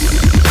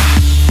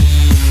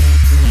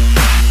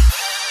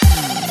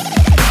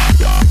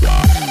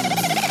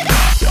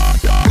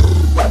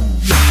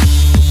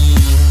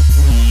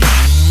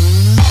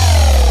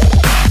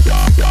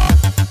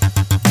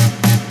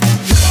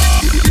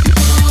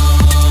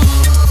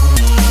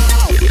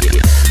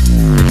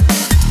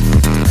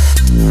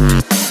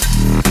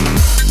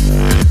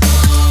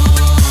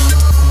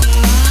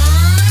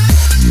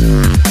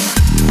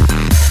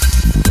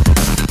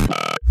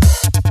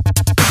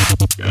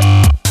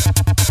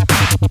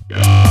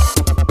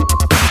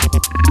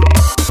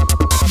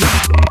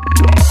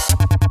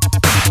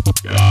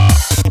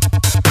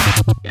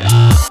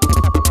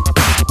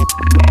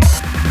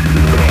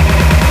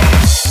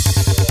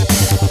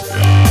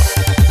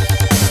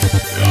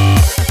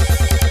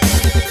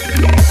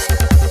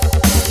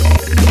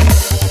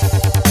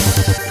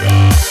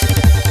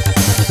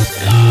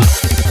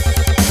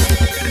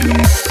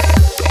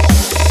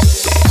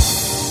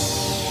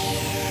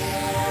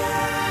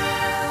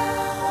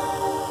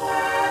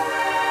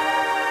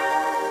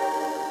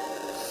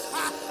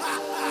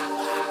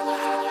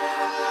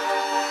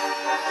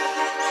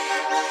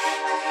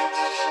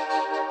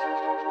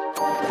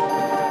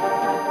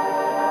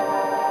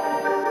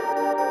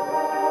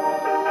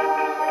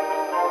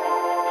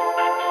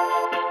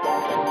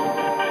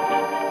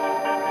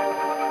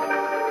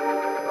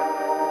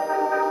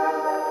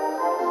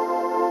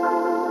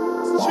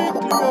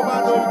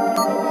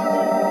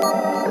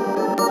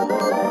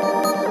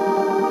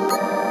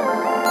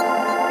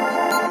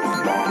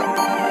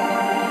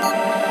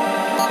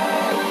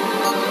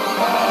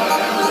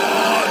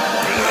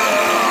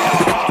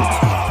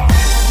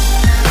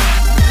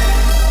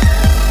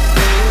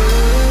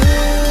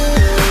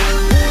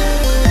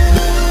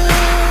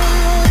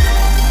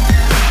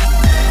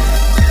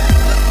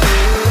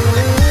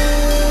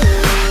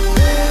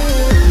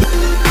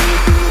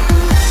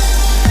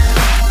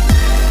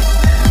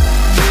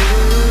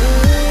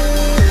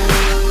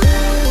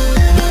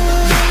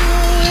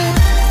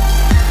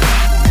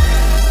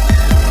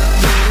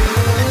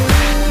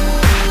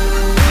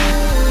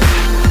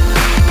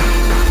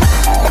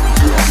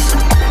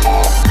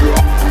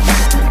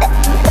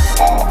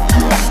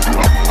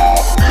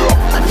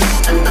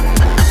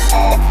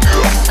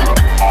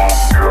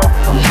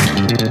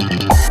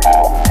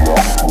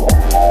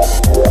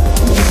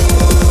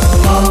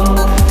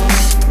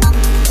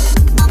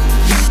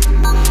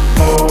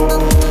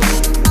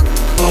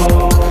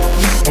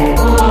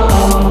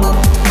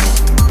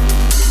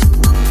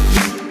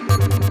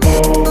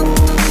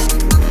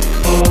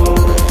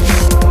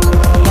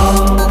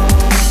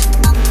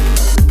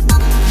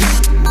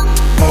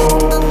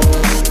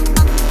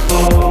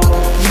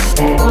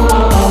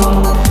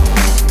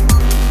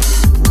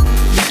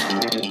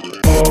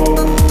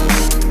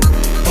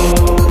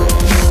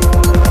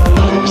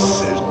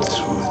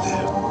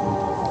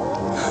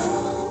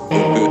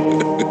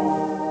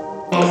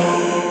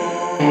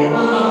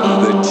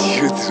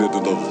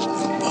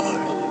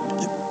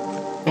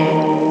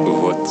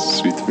 What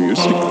sweet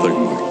music,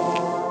 Dagmar.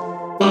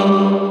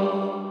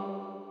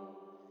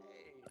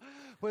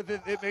 But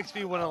it makes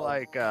me want to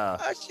like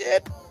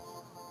Shit.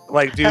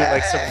 like do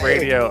like some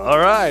radio. All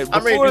right,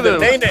 I'm ready to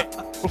name it.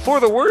 before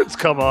the words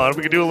come on,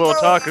 we can do a little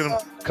talking.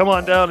 Come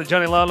on down to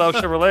Johnny Landau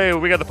Chevrolet.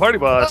 We got the party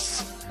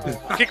bus.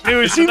 Kick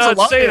news. seems a Not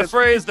lot- say the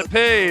phrase that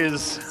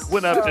pays.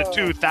 Went up to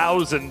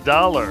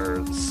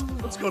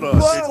 $2,000. Let's go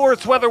to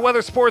Sports,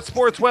 weather,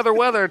 sports,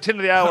 weather. 10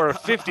 to the hour,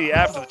 50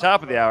 after the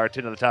top of the hour,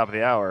 10 to the top of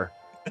the hour.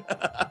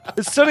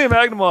 It's Sunny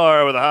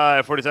Magnamar with a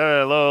high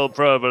 47, low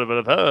pro.